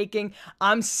decision making.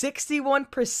 I'm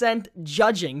 61%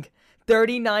 judging,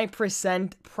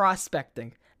 39%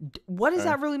 prospecting. What does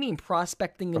that really mean,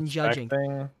 prospecting and judging?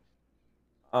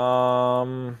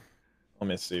 Let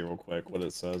me see real quick what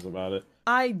it says about it.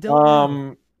 I don't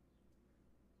know.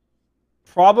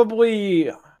 Probably.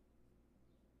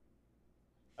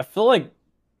 I feel like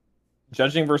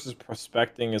judging versus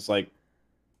prospecting is like,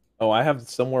 oh, I have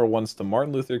similar ones to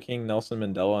Martin Luther King, Nelson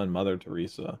Mandela, and Mother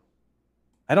Teresa.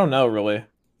 I don't know really.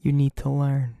 You need to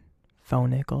learn, phone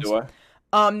Nichols. Do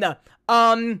I? No.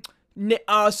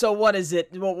 So what is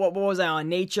it? What was I on?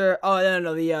 Nature? Oh,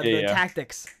 no. The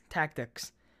tactics.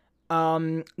 Tactics.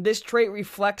 This trait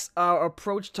reflects our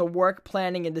approach to work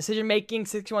planning and decision making.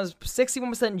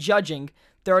 61% judging,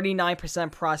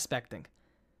 39% prospecting.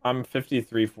 I'm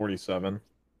 53-47.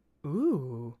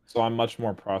 Ooh. So I'm much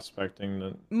more prospecting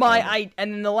than and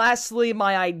then lastly,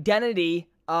 my identity.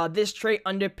 This trait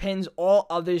underpins all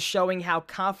others, showing how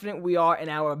confident we are in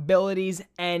our abilities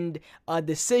and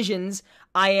decisions.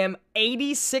 I am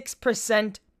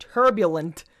 86%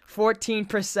 turbulent,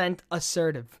 14%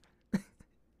 assertive.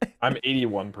 I'm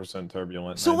 81%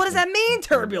 turbulent. So what does that mean,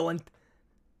 turbulent?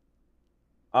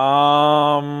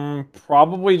 Probably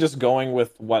just going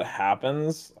with what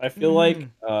happens. I feel like.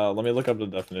 Let me look up the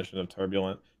definition of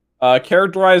turbulent.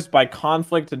 Characterized by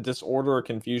conflict, disorder, or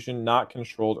confusion, not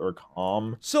controlled or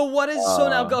calm. So what is so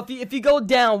now? If you go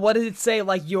down, what does it say?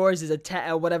 Like yours is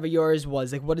whatever yours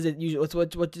was. Like what is it? What's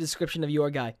the description of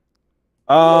your guy?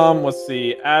 Let's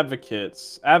see.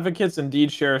 Advocates. Advocates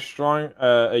indeed share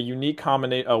a unique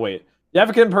combination. Oh wait, the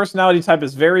advocate personality type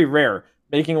is very rare,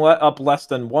 making up less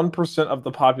than 1% of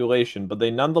the population, but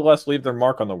they nonetheless leave their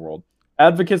mark on the world.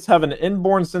 Advocates have an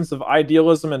inborn sense of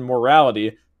idealism and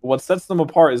morality. What sets them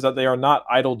apart is that they are not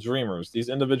idle dreamers. These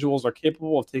individuals are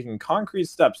capable of taking concrete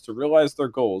steps to realize their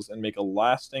goals and make a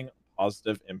lasting,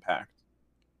 positive impact.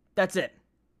 That's it.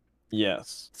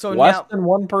 Yes. So less than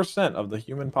 1% of the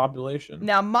human population.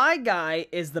 Now, my guy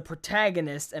is the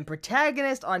protagonist, and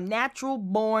protagonists are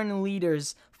natural-born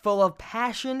leaders full of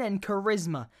passion and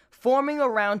charisma, forming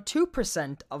around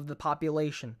 2% of the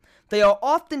population. They are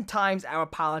oftentimes our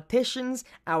politicians,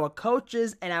 our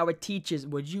coaches, and our teachers.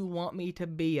 Would you want me to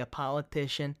be a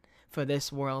politician for this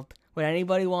world? Would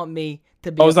anybody want me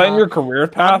to be? Oh, is that in your career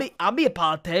path? I'll be a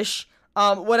politician.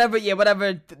 Whatever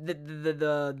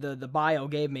the bio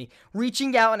gave me.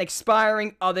 Reaching out and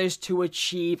inspiring others to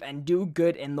achieve and do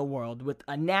good in the world. With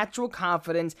a natural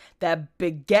confidence that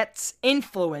begets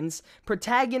influence,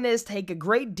 protagonists take a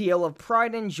great deal of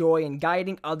pride and joy in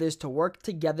guiding others to work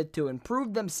together to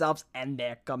improve themselves and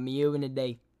their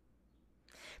community.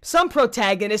 Some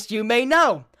protagonists you may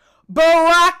know.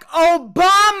 Barack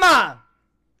Obama,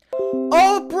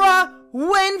 Oprah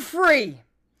Winfrey,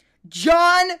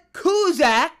 John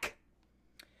Cusack,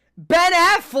 Ben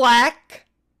Affleck,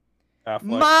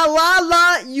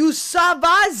 Malala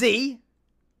Yousafzai,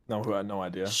 No, who had no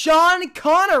idea. Sean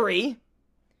Connery,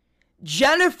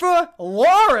 Jennifer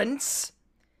Lawrence,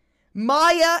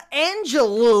 Maya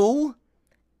Angelou,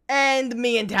 and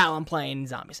me and Talon playing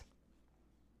zombies.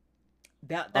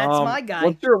 That's my guy.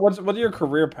 What are your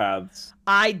career paths?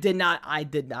 I didn't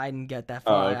get that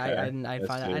far. Oh, okay. I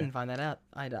didn't find that out.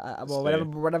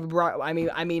 Whatever.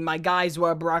 I mean, my guys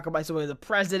were Barack Obama, so the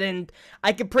president.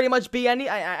 I could pretty much be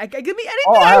I could be anything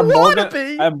I want to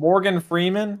be. I have Morgan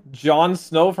Freeman, Jon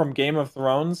Snow from Game of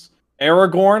Thrones,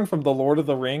 Aragorn from The Lord of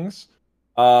the Rings,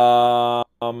 Michael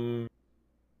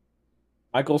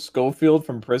Schofield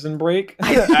from Prison Break.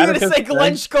 I was gonna say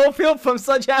Glenn Schofield from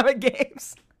Sledgehammer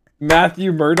Games.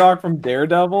 Matthew Murdock from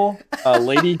Daredevil,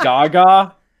 Lady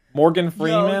Gaga, Morgan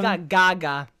Freeman. Yo, we got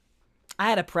Gaga. I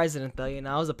had a president though,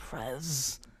 I was a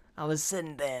prez. I was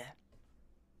sitting there.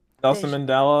 Nelson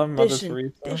Mandela, Mother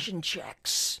Teresa. Dishing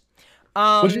checks.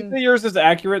 Would you say yours is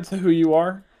accurate to who you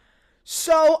are?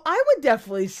 So I would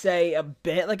definitely say a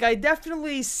bit. Like I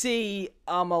definitely see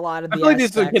a lot of the. I feel like these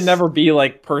can never be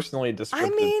like personally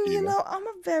descriptive. I mean, I'm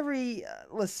a very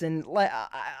listen. Like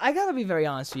I gotta be very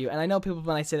honest with you, and I know people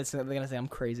when I say this they're gonna say I'm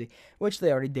crazy, which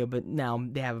they already do, but now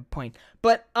they have a point.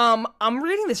 But I'm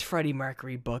reading this Freddie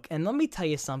Mercury book, and let me tell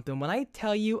you something. When I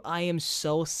tell you I am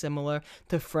so similar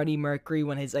to Freddie Mercury,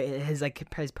 when his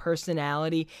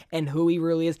personality and who he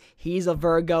really is, he's a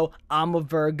Virgo, I'm a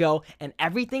Virgo, and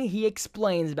everything he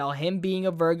explains about him being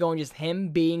a Virgo and just him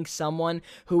being someone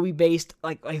who he based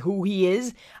like who he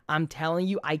is, I'm telling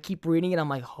you, I keep reading it, I'm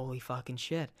like, holy fucking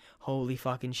shit, oh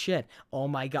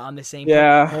my god, I'm the same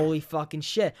yeah thing. Holy fucking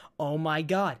shit, oh my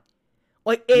god,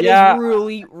 like it is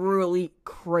really, really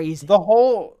crazy. The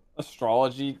whole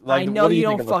astrology, like, I know you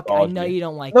don't I know you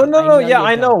don't like it. No, yeah,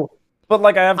 I know. But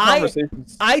like I have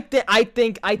conversations. I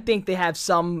think they have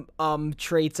some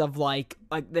traits of like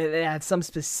they have some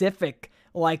specific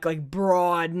like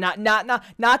broad, not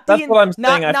That's what I'm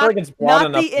saying. not I feel like it's broad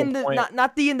enough to the point.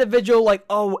 not the individual, like,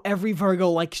 oh, every Virgo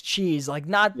likes cheese, like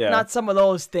Yeah. not some of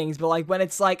those things, but like when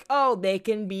it's like, oh, they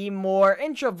can be more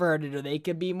introverted or they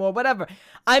can be more whatever.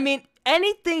 I mean,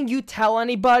 anything you tell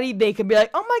anybody, they can be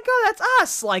like, oh my god, that's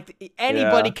us. Like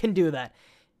anybody Yeah. can do that,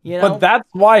 you But know. that's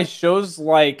why shows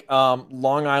like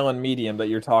Long Island Medium that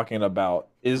you're talking about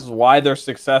is why they're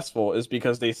successful, is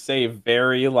because they say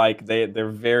very like they're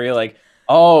very like,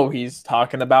 oh, he's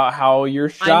talking about how you're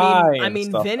shy and stuff like I that.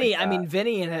 mean,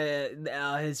 Vinny and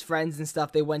his friends and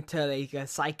stuff. They went to like a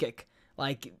psychic,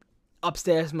 like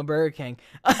upstairs from a Burger King,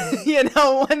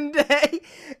 one day,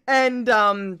 and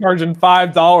Charging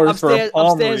 $5 for a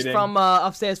palm reading.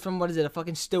 upstairs from what is it, a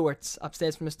fucking Stewart's,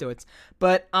 upstairs from a Stewart's.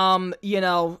 But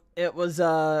it was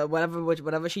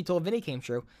whatever she told Vinny came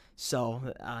true. So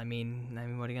I mean,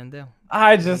 what are you gonna do?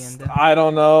 I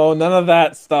don't know. None of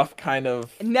that stuff kind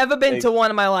of. Never been Like, to one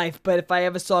in my life, but if I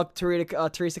ever saw Teresa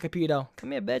Caputo,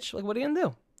 come here, bitch. Like, what are you gonna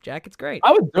do, Jack? It's great.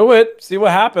 I would do it, see what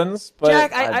happens. But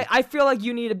Jack, I feel like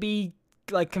you need to be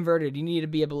like converted. You need to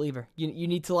be a believer. You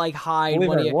need to like hide Believer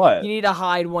one of in your what? you need to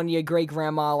hide one of your great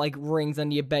grandma like rings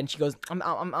under your bed. And she goes,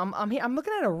 I'm here. I'm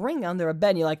looking at a ring under a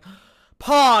bed. And you're like,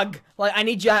 Pog. Like I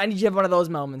need you to have one of those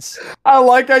moments. I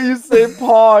like how you say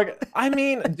Pog. I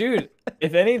mean, dude,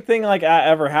 if anything like that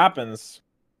ever happens,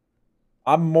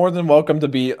 I'm more than welcome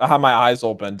to have my eyes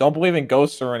open. Don't believe in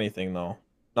ghosts or anything though.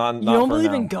 Not You don't for believe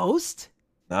now. in ghosts?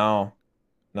 No,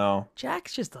 no.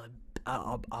 Jack's just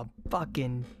a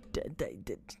fucking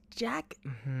Jack.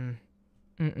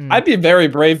 I'd be very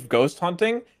brave ghost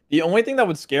hunting. The only thing that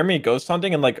would scare me ghost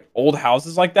hunting in like old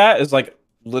houses like that is like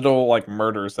little like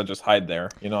murders that just hide there.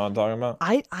 You know what I'm talking about?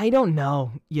 I don't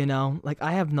know, like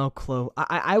I have no clue.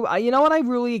 I you know what I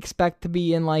really expect to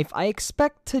be in life? I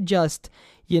expect to just,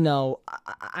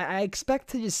 I expect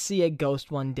to just see a ghost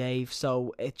one day,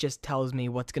 so it just tells me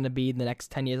what's gonna be the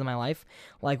next 10 years of my life.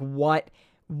 Like what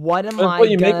am That's I what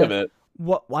you gonna make of it.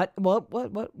 what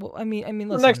I mean The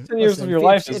listen, next 10 years of your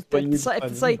life is what you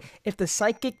if the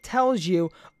psychic tells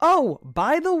you, oh,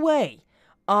 by the way,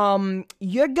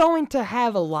 you're going to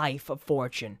have a life of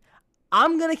fortune.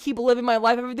 I'm gonna keep living my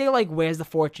life every day like, where's the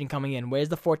fortune coming in? Where's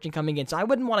the fortune coming in? So I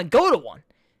wouldn't want to go to one.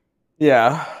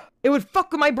 Yeah. It would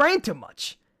fuck with my brain too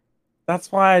much.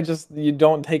 That's why you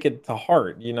don't take it to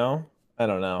heart, I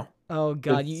don't know. Oh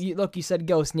god, you look, you said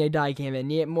ghost and your die came in.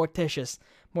 Yeah, Morticious.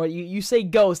 You say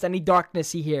ghost, any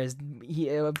darkness he hears,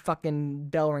 fucking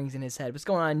bell rings in his head. What's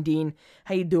going on, Dean?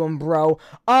 How you doing, bro?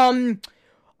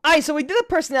 Alright, so we did a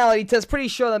personality test. Pretty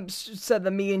sure that said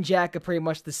that me and Jack are pretty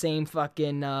much the same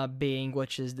fucking being,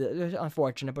 which is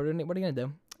unfortunate. But what are you gonna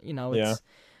do? It's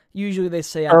usually they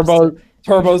say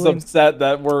Turbo's upset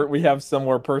that we have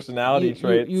similar personality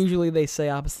traits. Usually they say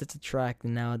opposites attract,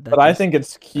 and now. But I think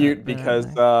it's cute because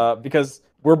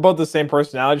we're both the same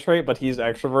personality trait, but he's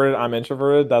extroverted, I'm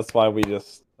introverted. That's why we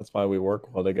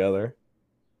work well together.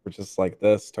 We're just like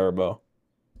this, Turbo.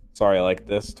 Sorry, like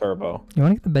this, Turbo. You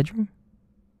want to get the bedroom?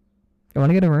 You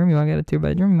want to get a room? You want to get a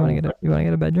 2-bedroom? You want to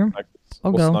get a bedroom?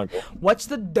 I'll go. Snuggle. What's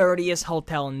the dirtiest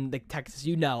hotel in Texas?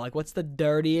 Like what's the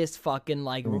dirtiest fucking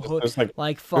there's fucking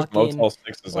Motel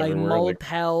 6s like everywhere,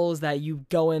 motels that you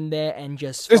go in there and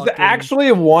just. There's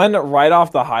actually one right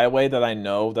off the highway that I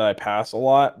know that I pass a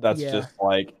lot. That's just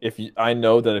like I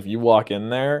know that if you walk in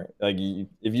there, like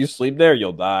if you sleep there,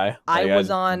 you'll die. Like,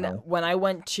 when I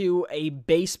went to a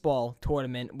baseball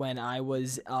tournament when I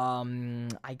was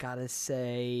I gotta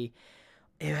say.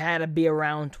 It had to be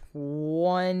around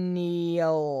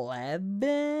 2011. Get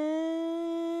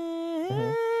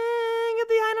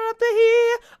the high note up to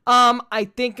here. I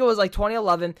think it was like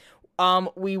 2011.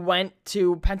 We went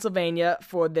to Pennsylvania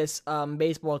for this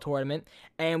baseball tournament,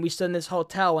 and we stood in this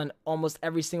hotel, and almost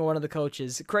every single one of the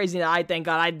coaches, crazy. I thank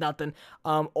God I had nothing.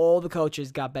 All the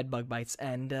coaches got bed bug bites,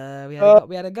 and we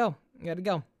had to go.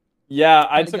 Yeah,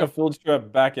 I took a field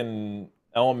trip back in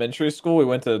elementary school. We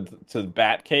went to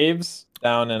bat caves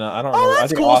down in I don't know. Oh,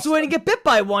 that's cool. Austin. So when you get bit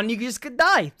by one, you just could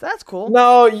die. That's cool.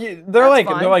 No, they're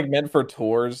like meant for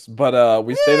tours, but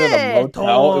we stayed at a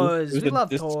motel. Tours. It was a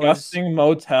disgusting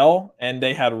motel, and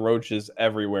they had roaches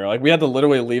everywhere. Like we had to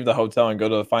literally leave the hotel and go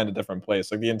to find a different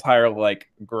place. Like the entire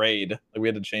grade. Like we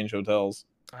had to change hotels.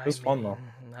 It was fun though.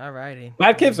 Alrighty.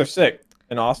 Bat caves are sick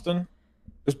in Austin.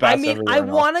 I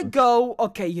want to go.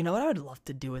 Okay, you know what I would love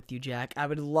to do with you, Jack? I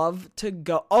would love to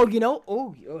go. Oh,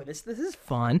 this is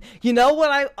fun. You know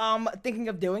what I'm thinking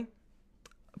of doing?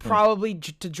 Probably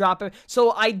to drop it.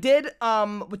 So I did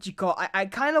I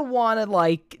kind of want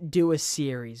to do a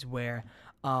series where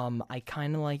I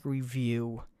kind of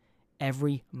review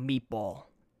every meatball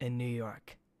in New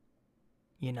York.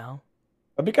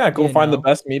 That'd be kind of cool. You Find the know,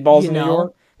 best meatballs you in New know,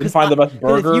 York. And find the best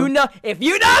burger. if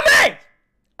you know me,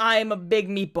 I'm a big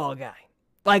meatball guy.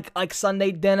 Like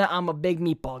Sunday dinner, I'm a big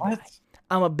meatball guy. What?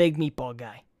 I'm a big meatball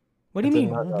guy. What do I you did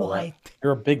mean? not know What? that.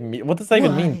 You're a big meat. What does that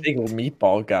even mean? What? Big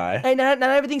meatball guy. Hey, not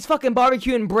everything's fucking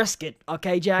barbecue and brisket,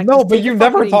 okay, Jack? No, Just but take you it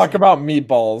never fucking talk easy. about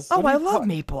meatballs. Oh, What are I you love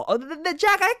talking- meatball. Oh,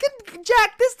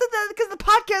 Jack, this because the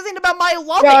podcast ain't about my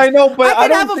loving. Yeah, I know, but I could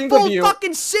don't have a think of full you.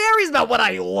 fucking series about what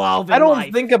I love in I don't life.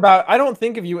 I don't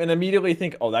think of you and immediately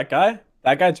think, oh, that guy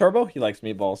Turbo, he likes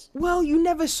meatballs. Well, you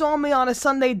never saw me on a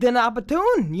Sunday dinner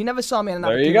opportune. You never saw me on an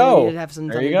There you opportunity go. to have some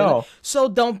There Sunday you dinner. go. So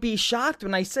don't be shocked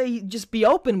when I say just be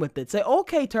open with it. Say,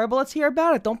 okay, Turbo, let's hear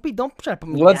about it. Don't try to put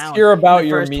me down. Let's hear in about the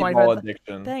your first 25 meatball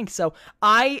addiction. Thanks. So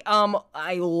I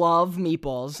love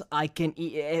meatballs. I can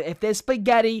eat if there's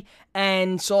spaghetti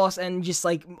and sauce and just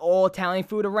like all Italian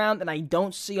food around, and I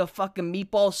don't see a fucking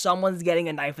meatball, someone's getting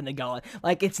a knife in the gullet.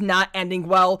 Like it's not ending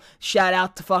well. Shout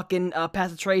out to fucking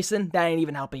Pastor Trayson. That ain't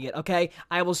even helping it. Okay,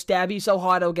 I will stab you so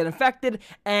hard I'll get infected,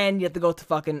 and you have to go to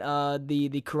fucking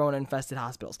the corona infested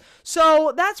hospitals.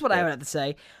 So that's what I would have to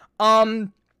say.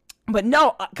 But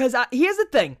no, cause here's the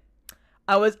thing.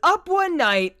 I was up one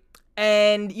night,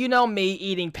 and you know me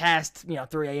eating past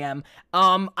 3 a.m.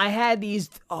 I had these.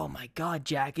 Oh my god,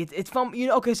 Jack! It's from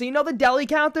Okay, so the deli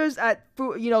counters at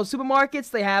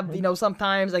supermarkets. They have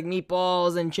sometimes like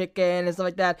meatballs and chicken and stuff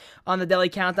like that on the deli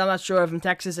counter. I'm not sure if in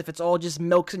Texas if it's all just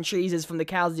milks and cheeses from the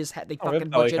cows. They we have fucking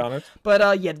deli butchered. counters.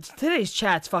 But yeah, today's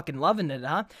chat's fucking loving it,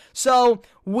 huh? So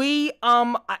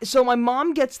so my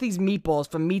mom gets these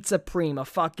meatballs from Meat Supreme, a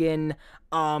fucking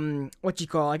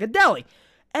like a deli.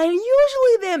 And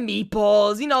usually they're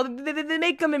meatballs, they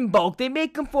make them in bulk. They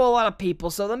make them for a lot of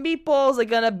people. So the meatballs are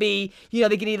gonna be,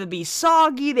 they can either be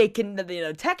soggy, they can,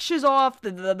 the texture's off,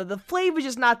 the flavor's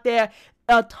just not there.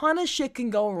 A ton of shit can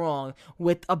go wrong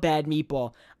with a bad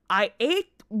meatball. I ate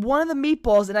one of the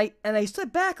meatballs and I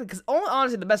stood back because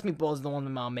honestly the best meatballs is the one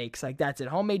my mom makes. Like that's it,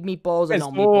 homemade meatballs and no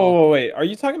meatball. Wait. Are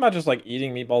you talking about just like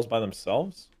eating meatballs by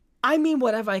themselves? I mean,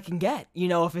 whatever I can get.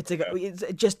 If it's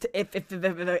just if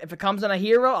it comes on a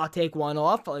hero, I'll take one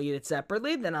off. I'll eat it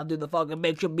separately. Then I'll do the fucking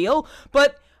big meal.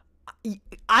 But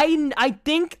I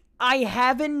think I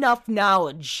have enough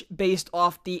knowledge based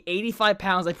off the 85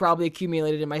 pounds I probably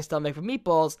accumulated in my stomach from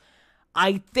meatballs.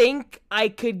 I think I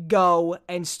could go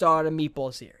and start a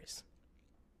meatball series.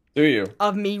 Do you?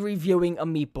 Of me reviewing a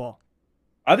meatball.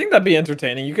 I think that'd be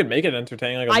entertaining. You could make it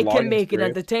entertaining, like a I vlogging can make series. it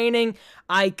entertaining.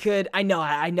 I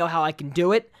know how I can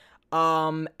do it.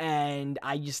 And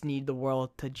I just need the world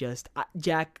to just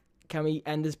Jack, can we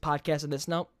end this podcast on this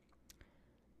note?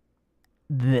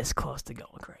 This close to going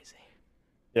crazy.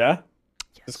 Yeah?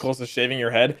 Yes. This close to shaving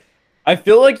your head? I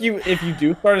feel like if you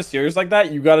do start a series like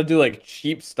that, you gotta do like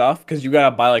cheap stuff because you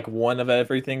gotta buy like one of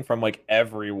everything from like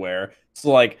everywhere.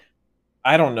 So like,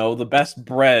 I don't know, the best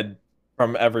bread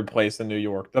from every place in New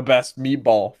York, the best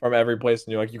meatball from every place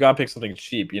in New York. You gotta pick something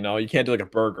cheap, you can't do like a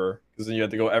burger because then you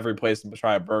have to go every place and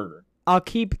try a burger. I'll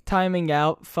keep timing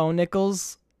out Phone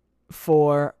Nickels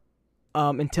for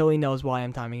until he knows why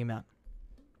I'm timing him out.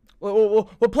 We'll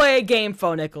play a game,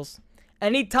 Phone Nickels.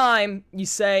 Anytime you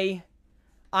say,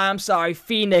 I'm sorry,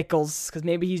 Fee Nickels, because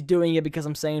maybe he's doing it because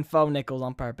I'm saying Phone Nickels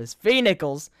on purpose. Fee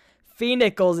Nickels,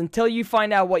 until you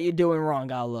find out what you're doing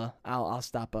wrong, I'll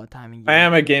stop timing you. I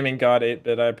am a gaming god,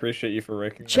 8-bit. I appreciate you for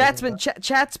recognizing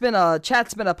Chat's been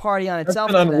a party on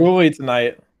itself. It's been today. unruly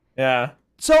tonight. Yeah.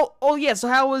 So, so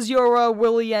how was your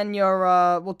Willie and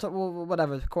your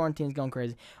whatever? Quarantine's going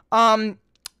crazy.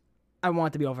 I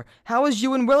want it to be over. How was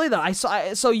you and Willie though?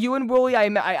 So you and Willie,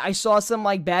 I saw some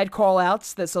like bad call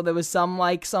outs so there was some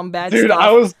bad Dude, stuff.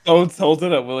 I was so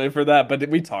tilted at Willie for that, but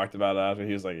we talked about it after.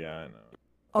 He was like, "Yeah, I know."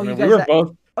 Oh, I mean, you guys we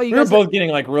were both had, getting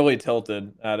like really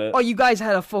tilted at it. Oh, you guys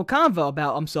had a full convo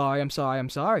about I'm sorry. So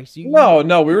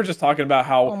No, we were just talking about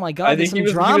how. Oh my god, I there's think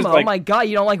some drama. like, oh my god,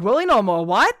 you don't like Willie no more.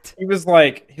 What? He was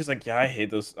like, yeah, I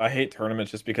hate this. I hate tournaments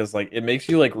just because like it makes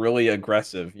you like really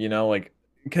aggressive, like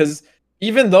because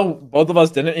even though both of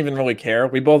us didn't even really care,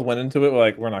 we both went into it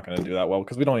like we're not gonna do that well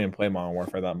because we don't even play Modern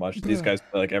Warfare that much. These guys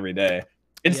play like every day.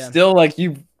 It's still like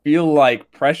you feel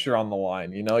like pressure on the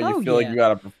line, you feel like you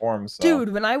gotta perform. So.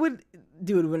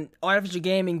 When Artificial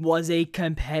Gaming was a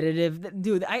competitive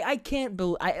I can't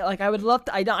believe I would love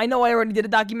to. I know I already did a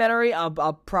documentary. I'll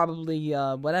probably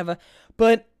whatever,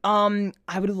 but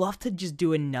I would love to just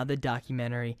do another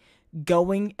documentary,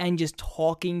 going and just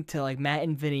talking to like Matt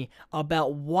and Vinny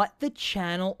about what the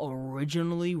channel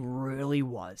originally really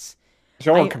was.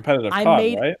 You're all competitive. I COD,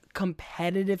 made right?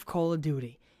 competitive Call of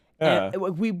Duty. Yeah.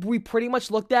 And we pretty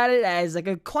much looked at it as like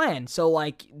a clan. So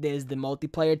like there's the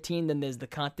multiplayer team, then there's the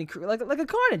content crew, like a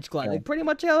Carnage clan. Yeah. Like pretty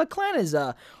much how a clan is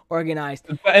organized.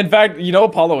 In fact,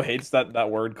 Apollo hates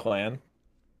that word clan.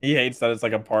 He hates that it's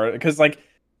like a part because like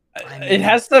I it mean,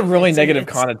 has the really it's- negative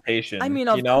it's- connotation. I mean,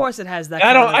 of course it has that.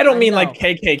 And I don't mean know. like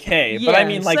KKK, but Yeah, I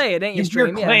mean like say it, ain't your your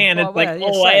stream, yeah. clan. Well, It's like, yeah,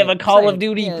 oh, I say have a it, Call say of it.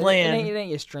 Duty Yeah, clan. It ain't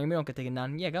your stream. You don't get taken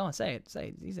down. Yeah, go on, say it. Say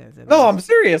it. You say it. No, I'm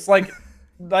serious. Like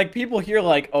people hear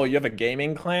like, oh, you have a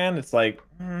gaming clan. It's like,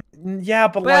 yeah,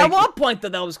 but But like, at one point, though,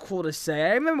 that was cool to say.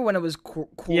 I remember when it was cool.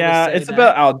 yeah, to say it's that.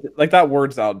 about like that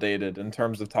word's outdated in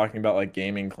terms of talking about like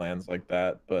gaming clans like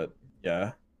that. But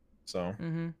yeah, so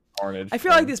Carnage. I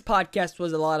feel like this podcast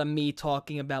was a lot of me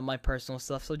talking about my personal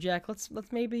stuff. So Jack, let's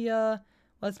maybe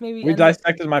we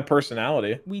dissected my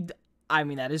personality. I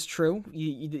mean, that is true.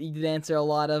 You did answer a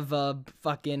lot of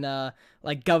fucking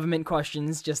like government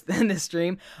questions just in this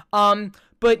stream.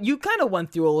 But you kind of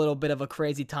went through a little bit of a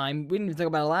crazy time. We didn't even talk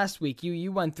about it last week.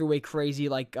 You went through a crazy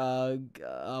like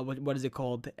what is it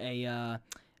called?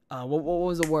 What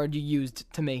was the word you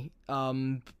used to me?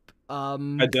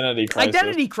 Identity crisis.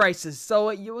 Identity crisis.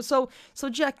 So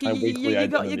Jack, you're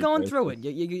going crisis. through it.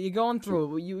 You're going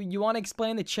through it. You want to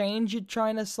explain the change you're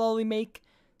trying to slowly make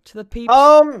to the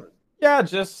people? Yeah,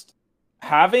 just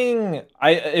having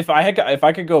if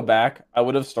I could go back, I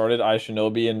would have started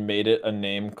iShinobi and made it a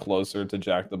name closer to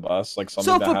Jack the Bus, like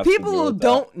something. So that for has to people do who with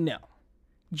don't know,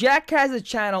 Jack has a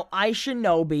channel,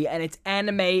 iShinobi, and it's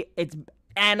anime. It's an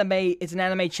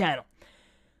anime channel.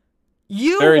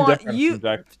 Very different from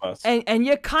Jack the Bus. And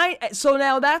you're so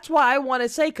now that's why I want to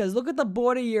say, because look at the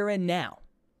border you're in now.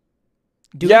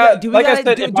 Do I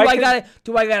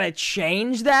gotta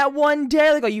change that one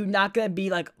day? Like, are you not gonna be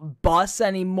like Bus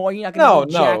anymore? You're not gonna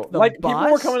be Jack the like Bus?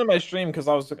 people were coming to my stream because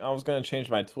I was gonna change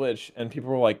my Twitch, and people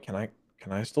were like, "Can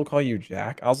I still call you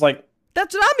Jack?" I was like,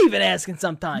 that's what I'm even asking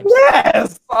sometimes.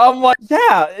 yes. I'm like,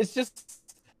 yeah. It's just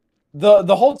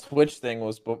the whole Twitch thing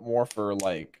was more for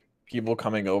like people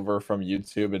coming over from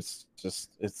YouTube. It's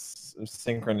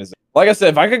synchronization. Like I said,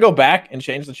 if I could go back and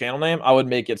change the channel name, I would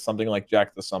make it something like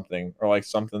Jack the something, or like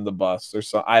something the Bus, or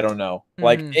so, I don't know,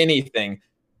 like anything.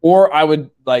 Or I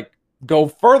would like go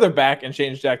further back and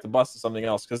change Jack the Bus to something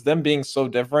else, because them being so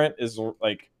different is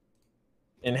like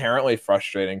inherently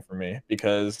frustrating for me,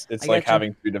 because it's like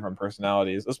having two different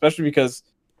personalities, especially because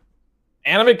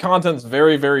anime content is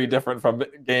very, very different from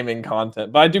gaming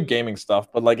content. But I do gaming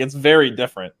stuff, but like it's very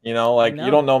different, you know, like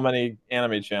you don't know many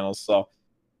anime channels. So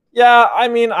yeah, I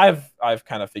mean, I've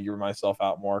kind of figured myself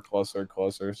out more closer.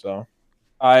 So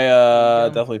I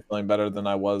definitely feeling better than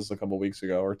I was a couple weeks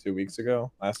ago, or 2 weeks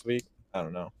ago, last week. I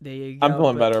don't know. There you go. I'm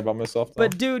feeling better about myself, though.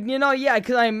 But dude, yeah,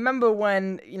 because I remember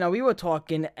when we were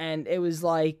talking, and it was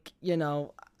like,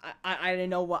 I didn't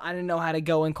know how to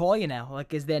go and call you now.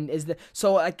 Like,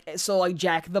 so like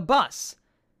Jack the Bus.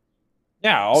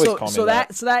 Yeah, always call me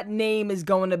that. So that name is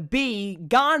going to be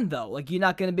gone, though. Like, you're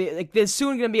not going to be like, there's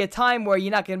soon going to be a time where you're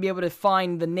not going to be able to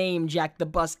find the name Jack the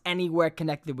Bus anywhere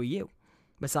connected with you.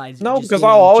 Besides, because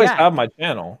I'll always have my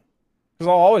channel. Because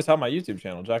I'll always have my YouTube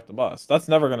channel, Jack the Bus. That's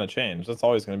never going to change. That's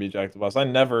always going to be Jack the Bus. I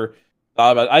never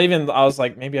thought about it. I was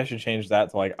like, maybe I should change that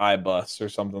to like iBus or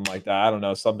something like that. I don't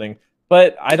know, something.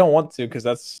 But I don't want to, because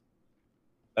that's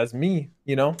me,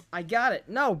 you know. I got it.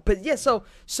 No, but yeah. So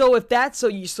if that's so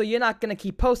you're not gonna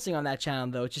keep posting on that channel,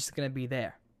 though. It's just gonna be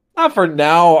there. Not for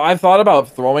now. I've thought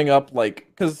about throwing up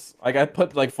because like I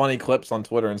put like funny clips on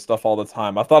Twitter and stuff all the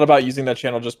time. I thought about using that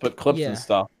channel, just put clips and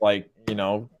stuff, like,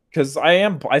 because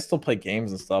I still play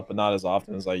games and stuff, but not as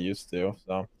often as I used to.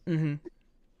 So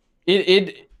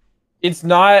it's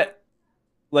not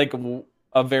like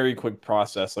a very quick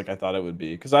process like I thought it would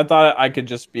be, because I thought I could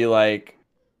just be like,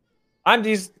 I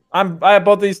have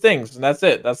both these things and that's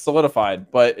it. That's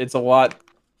solidified. But it's a lot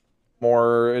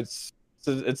more. It's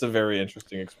a very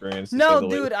interesting experience. No,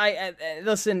 dude, I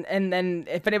listen, and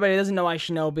if anybody doesn't know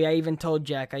iShinobi, I even told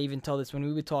Jack, I even told this when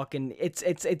we were talking.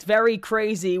 It's very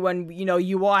crazy when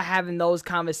you are having those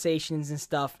conversations and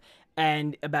stuff,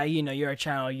 and about your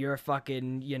channel, your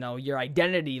fucking your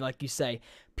identity, like you say.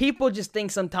 People just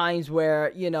think sometimes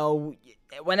where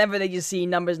whenever they just see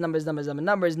numbers,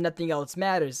 nothing else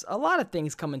matters. A lot of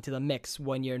things come into the mix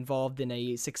when you're involved in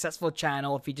a successful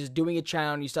channel. If you're just doing a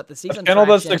channel and you start to see some channel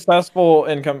that's successful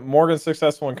more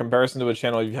successful in comparison to a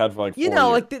channel you've had for like 4 years.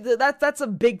 Like that's a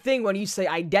big thing when you say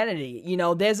identity.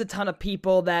 There's a ton of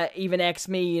people that even ask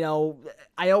me.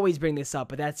 I always bring this up,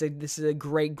 but this is a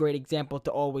great example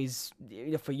to always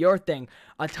for your thing.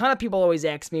 A ton of people always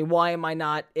ask me, why am I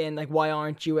not in? Like, why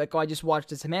aren't you? Like, oh, I just watched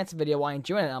this Samantha video. Why aren't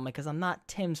you in it? I'm like, because I'm not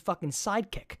Tim's fucking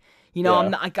sidekick. You know,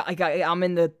 I'm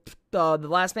in the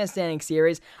Last Man Standing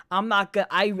series. I'm not gonna.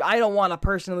 I don't want to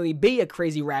personally be a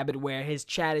crazy rabbit where his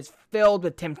chat is filled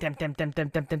with Tim,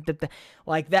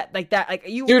 like that, like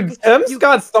you. Dude, Tim's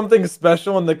got something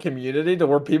special in the community to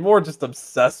where people are just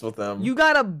obsessed with him. You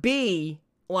gotta be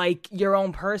like your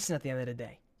own person at the end of the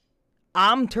day.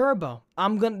 I'm Turbo.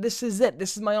 This is it.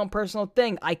 This is my own personal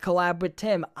thing. I collab with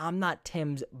Tim. I'm not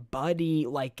Tim's buddy,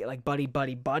 like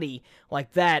buddy,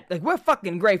 like that. Like, we're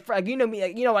fucking great friends. You know me,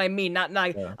 like, you know what I mean?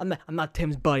 Yeah. I'm not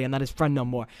Tim's buddy. I'm not his friend no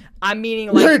more. I'm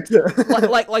meaning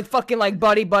like, like fucking like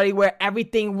buddy, where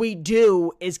everything we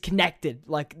do is connected,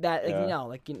 like that. Like, no.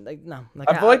 Like,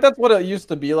 I feel like that's what it used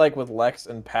to be like with Lex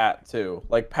and Pat too.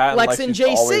 Like Pat, Lex and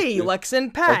JC, Lex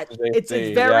and Pat. It's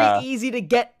very easy to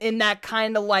get in that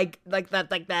kind of like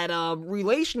that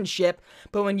relationship,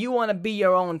 but when you want to be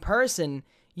your own person,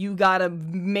 you gotta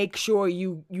make sure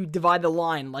you divide the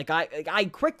line. Like I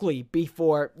quickly,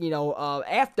 before,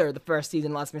 after the first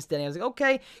season, Last Man Standing, I was like,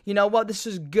 okay, you know what, this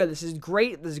is good, this is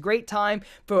great, this is a great time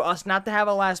for us not to have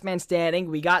a Last Man Standing.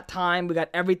 We got time, we got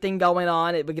everything going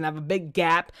on. We're gonna have a big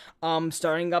gap,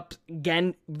 starting up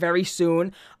again very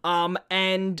soon.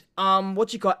 And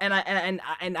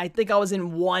I think I was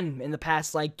in one in the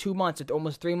past like 2 months, or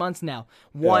almost 3 months now.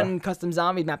 One custom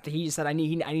zombie map that he just said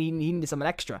he needed something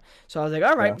extra. So I was like,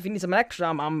 all right, if you need something extra,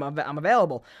 I'm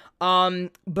available.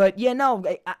 But yeah, no,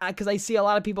 because I see a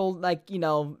lot of people like,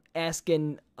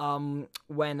 asking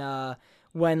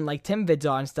when like Tim vids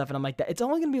are and stuff, and I'm like, that it's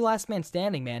only gonna be Last Man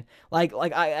Standing, man. I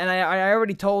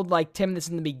already told like Tim this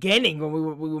in the beginning when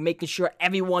we were making sure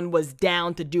everyone was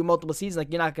down to do multiple seasons.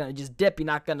 Like, you're not gonna just dip, you're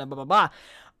not gonna blah blah blah.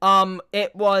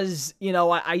 It was,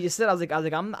 I just said, I was like,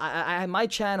 my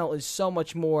channel is so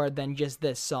much more than just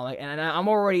this. So like, and I'm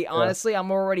already, honestly,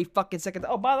 I'm already fucking sick of.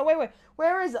 Oh, by the way,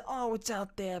 where is it? Oh, it's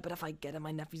out there. But if I get it,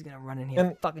 my nephew's gonna run in here.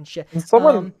 And fucking shit. And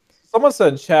someone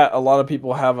said in chat, a lot of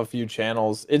people have a few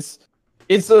channels. It's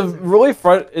a really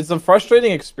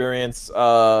frustrating experience,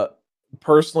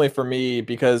 personally for me,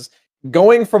 because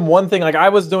going from one thing, like I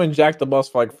was doing Jack the Bus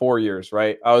for like 4 years,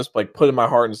 right? I was like putting my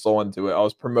heart and soul into it. I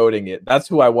was promoting it. That's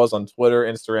who I was on Twitter,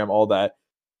 Instagram, all that.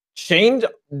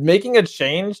 Making a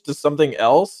change to something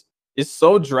else is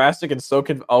so drastic and so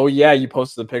oh yeah, you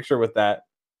posted a picture with that.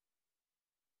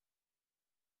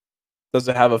 Does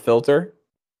it have a filter?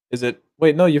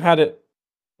 Wait, no, you had it.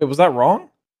 Wait, was that wrong?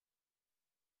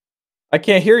 I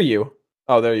can't hear you.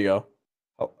 Oh, there you go.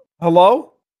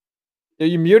 Hello? Are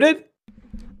you muted?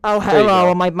 Oh,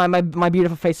 hello. My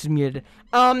beautiful face is muted.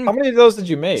 How many of those did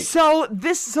you make? I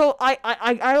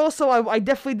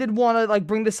definitely did want to like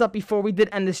bring this up before we did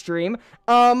end the stream.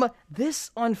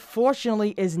 This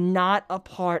unfortunately is not a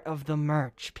part of the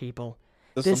merch, people.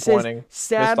 Disappointing. This is,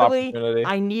 sadly,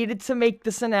 I needed to make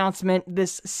this announcement.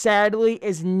 This sadly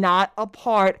is not a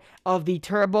part of the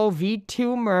Turbo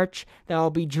V2 merch that will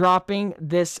be dropping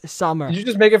this summer. Did you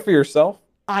just make it for yourself?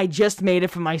 I just made it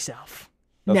for myself.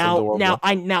 That's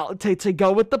Now to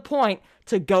go with the point,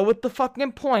 to go with the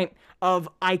fucking point of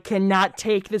I cannot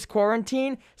take this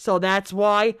quarantine, so that's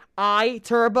why I,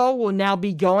 Turbo, will now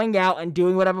be going out and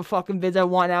doing whatever fucking vids I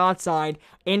want outside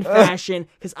in fashion,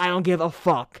 because I don't give a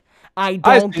fuck. I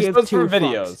don't give two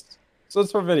fucks. So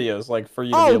it's for videos, like for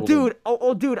you. To be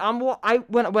able dude.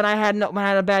 When I had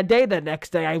a bad day the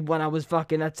next day, when I was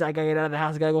fucking, I gotta get out of the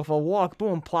house, I gotta go for a walk.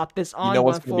 Boom, plop this on. You know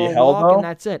what's gonna be hell though? And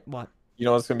that's it. What? You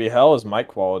know what's gonna be hell is mic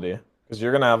quality. Because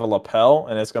you're gonna have a lapel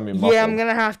and it's gonna be muffled. Yeah, I'm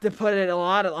gonna have to put it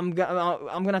I'm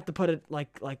gonna have to put it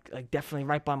like definitely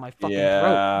right by my fucking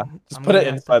throat. Just put it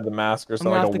inside the mask or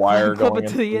something, like a wire going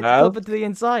into the mask. Clip it to the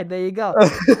inside. There you go.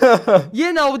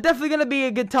 Definitely gonna be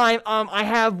a good time. I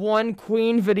have one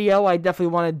Queen video I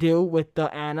definitely want to do with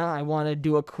Anna. I want to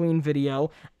do a Queen video.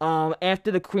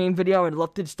 After the Queen video, I'd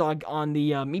love to start on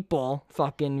the meatball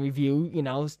fucking review.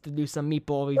 To do some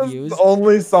meatball reviews. That's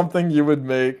only something you would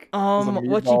make.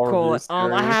 What you call it?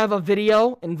 I have a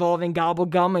video involving Gobble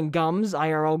Gum and Gums,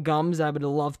 IRL Gums, I would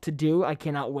love to do. I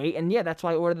cannot wait. And yeah, that's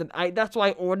why I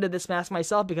ordered this mask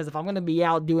myself, because if I'm gonna be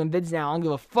out doing vids now, I don't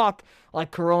give a fuck. Like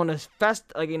Corona's with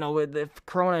the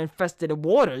Corona infested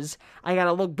waters, I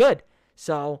gotta look good.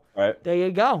 So There you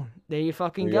go. There you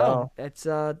fucking go. That's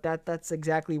that's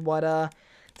exactly what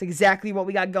it's exactly what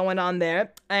we got going on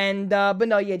there. And but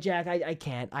no, yeah, Jack, I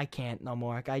can't no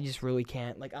more. I just really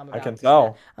can't. Like I'm about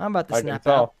to snap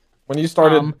out. When you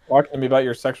started talking to me about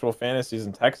your sexual fantasies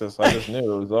in Texas, I just knew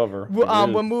it was over.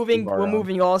 We're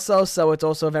moving also, so it's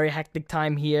also a very hectic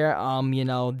time here.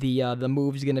 The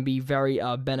move is gonna be very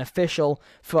beneficial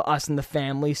for us and the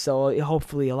family. So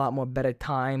hopefully a lot more better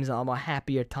times, a lot more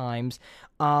happier times.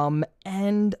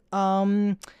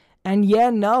 And yeah,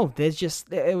 no,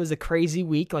 it was a crazy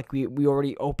week. Like we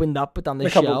already opened up with on the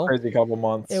show. Crazy couple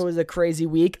months. It was a crazy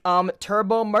week.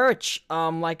 Turbo merch.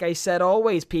 Like I said,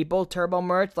 always people, Turbo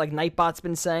merch. Like Nightbot's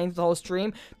been saying the whole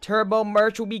stream, Turbo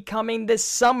merch will be coming this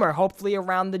summer. Hopefully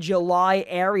around the July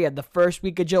area, the first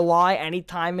week of July,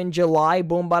 anytime in July.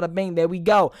 Boom, bada bing. There we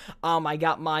go. I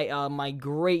got my my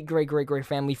great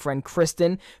family friend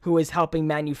Kristen, who is helping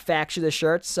manufacture the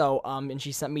shirts. So and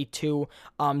she sent me 2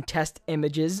 test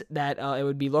images that it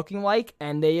would be looking like,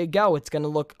 and there you go. It's gonna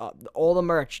look all the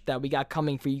merch that we got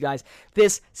coming for you guys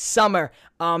this summer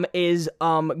is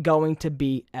going to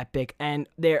be epic. And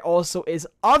there also is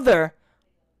other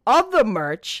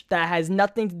merch that has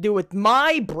nothing to do with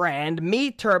my brand,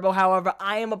 Me Turbo. However,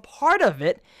 I am a part of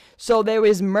it, so there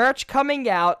is merch coming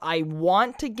out. I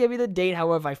want to give you the date,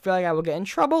 however I feel like I will get in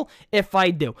trouble if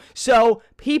I do. So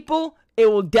people, it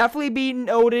will definitely be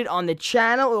noted on the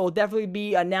channel. It will definitely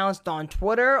be announced on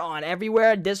Twitter, on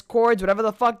everywhere, Discords, whatever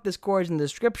the fuck. Discord's in the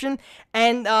description.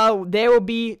 And there will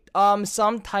be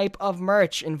some type of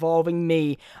merch involving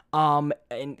me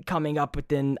and coming up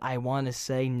within, I want to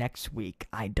say, next week.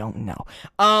 I don't know.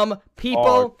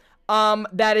 People...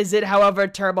 that is it. However,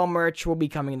 Turbo merch will be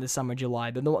coming in the summer,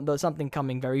 July. There's something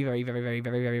coming very soon.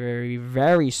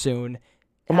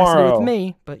 Tomorrow. Has to do with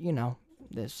me, but you know,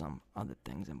 there's some other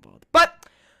things involved. But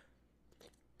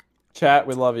chat,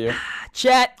 we love you.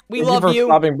 Chat, we love you. you.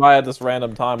 For stopping by at this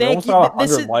random time. Thank we almost got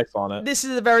 100 likes on it. This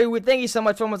is a very weird. Thank you so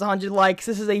much for almost 100 likes.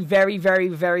 This is a very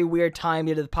weird time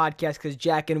into the podcast because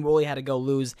Jack and Willie had to go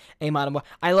lose a amount of.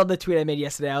 I love the tweet I made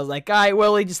yesterday. I was like, all right,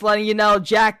 Willie, just letting you know,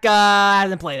 Jack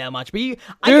hasn't played that much, but you.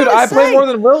 Dude, I played more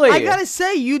than Willie. I gotta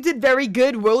say, you did very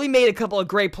good. Willie made a couple of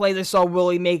great plays. I saw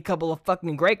Willie make a couple of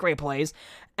fucking great plays,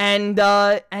 and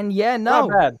yeah, no, not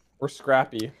bad. We're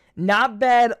scrappy. Not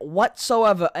bad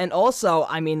whatsoever. And also,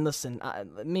 I mean, listen,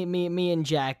 me and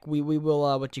Jack, we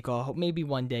will, maybe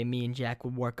one day me and Jack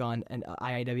would work on an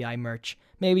IIWI merch.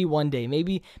 Maybe one day.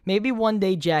 Maybe one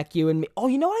day, Jack, you and me. Oh,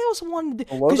 you know what I also wanted to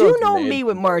do? Because you know me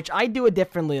with merch. I do it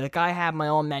differently. Like, I have my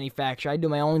own manufacturer. I do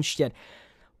my own shit.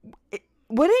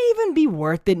 Would it even be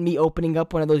worth it, me opening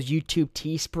up one of those YouTube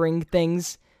Teespring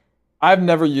things? I've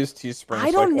never used Teespring. I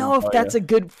don't know if that's a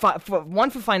good one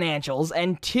for financials,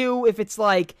 and 2, if it's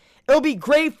like it'll be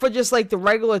great for just like the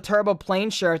regular Turbo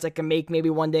plain shirts. I can make maybe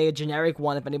one day a generic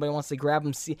one if anybody wants to grab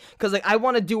them. See, because like I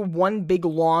want to do one big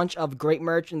launch of great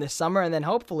merch in the summer, and then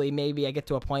hopefully maybe I get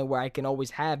to a point where I can always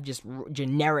have just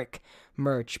generic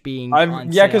merch being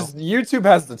on yeah, sale. because YouTube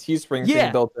has the Teespring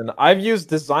thing built in. I've used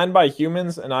Designed by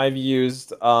Humans, and I've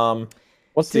used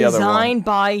what's the other one? Designed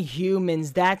by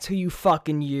Humans. That's who you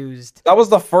fucking used. That was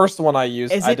the first one I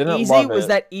used. Is it I didn't easy? love it. Was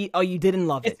that oh, you didn't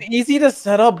love it? It's easy to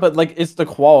set up, but like it's the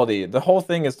quality. The whole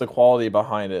thing is the quality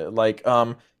behind it. Like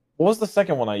what was the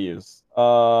second one I used?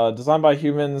 Designed by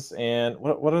Humans, and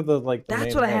what are the like? The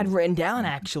That's what I had written down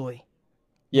actually.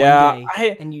 Yeah,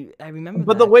 I remember.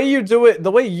 But the way you do it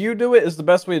is the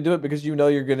best way to do it because you know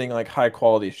you're getting like high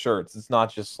quality shirts. It's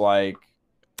not just like,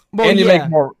 and you make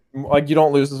more. Like you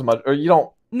don't lose as much, or you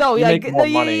don't. No, you yeah, make more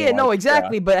money, no,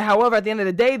 exactly. Yeah. But however, at the end of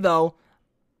the day, though,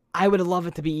 I would love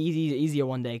it to be easier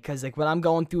one day because like what I'm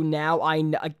going through now,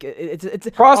 it's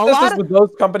processes with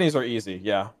those companies are easy.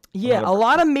 Yeah. Yeah, 100%. A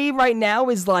lot of me right now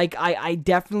is like I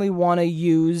definitely want to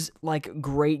use like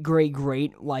great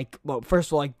like, well, first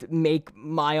of all, like make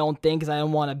my own thing because I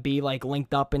don't want to be like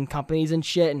linked up in companies and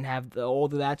shit and have all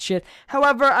of that shit.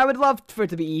 However, I would love for it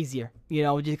to be easier, you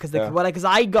know, just because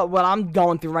what I'm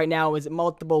going through right now is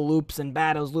multiple loops and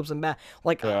battles,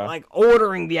 like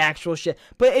ordering the actual shit.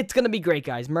 But it's gonna be great,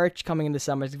 guys. Merch coming in the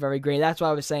summer is very great. That's why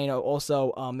I was saying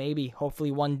also maybe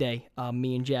hopefully one day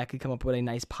me and Jack could come up with a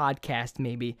nice podcast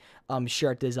maybe.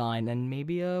 Shirt design, and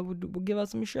maybe we'll give out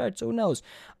some shirts. Who knows?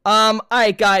 All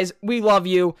right, guys, we love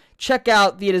you. Check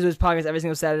out the It Is Wiz podcast every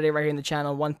single Saturday right here in the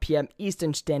channel, 1 p.m.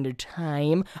 Eastern Standard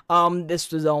Time. This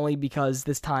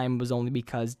time was only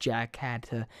because Jack had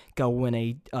to go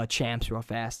win a champs real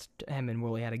fast. Him and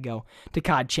Willie had to go to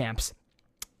COD champs,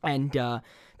 and that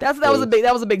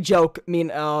was a big joke. Me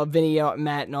and Vinny,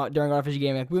 Matt, during Artificial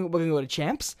Gaming, like, we're gonna go to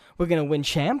champs. We're gonna win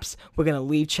champs. We're gonna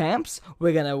leave champs.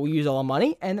 We're gonna use all our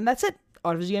money, and then that's it.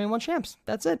 Artificial Gaming won champs.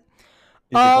 That's it.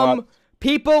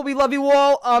 People, we love you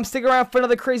all. Stick around for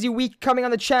another crazy week coming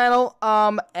on the channel.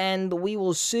 And we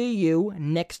will see you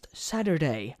next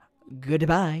Saturday.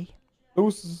 Goodbye.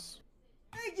 Deuces.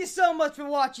 Thank you so much for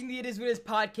watching the It Is What It Is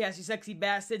podcast, you sexy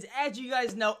bastards. As you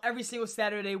guys know, every single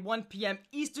Saturday, 1 p.m.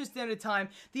 Eastern Standard Time,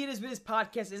 the It Is What It Is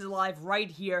podcast is live right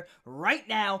here, right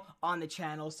now on the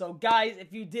channel. So guys,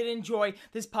 if you did enjoy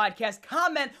this podcast,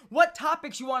 comment what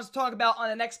topics you want us to talk about on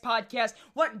the next podcast,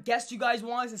 what guests you guys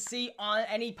want us to see on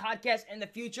any podcast in the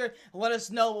future. Let us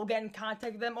know. We'll get in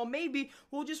contact with them, or maybe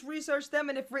we'll just research them,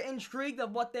 and if we're intrigued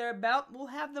of what they're about, we'll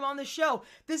have them on the show.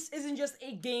 This isn't just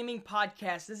a gaming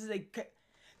podcast. This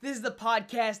is the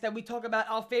podcast that we talk about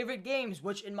our favorite games,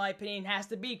 which in my opinion has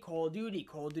to be Call of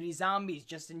Duty Zombies,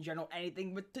 just in general,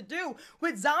 anything to do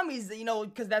with zombies,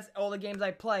 because that's all the games I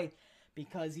play.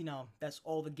 Because, that's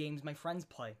all the games my friends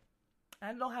play.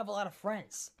 And I don't have a lot of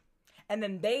friends. And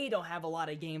then they don't have a lot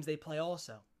of games they play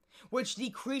also, which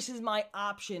decreases my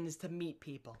options to meet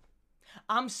people.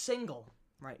 I'm single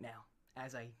right now,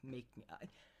 as I make...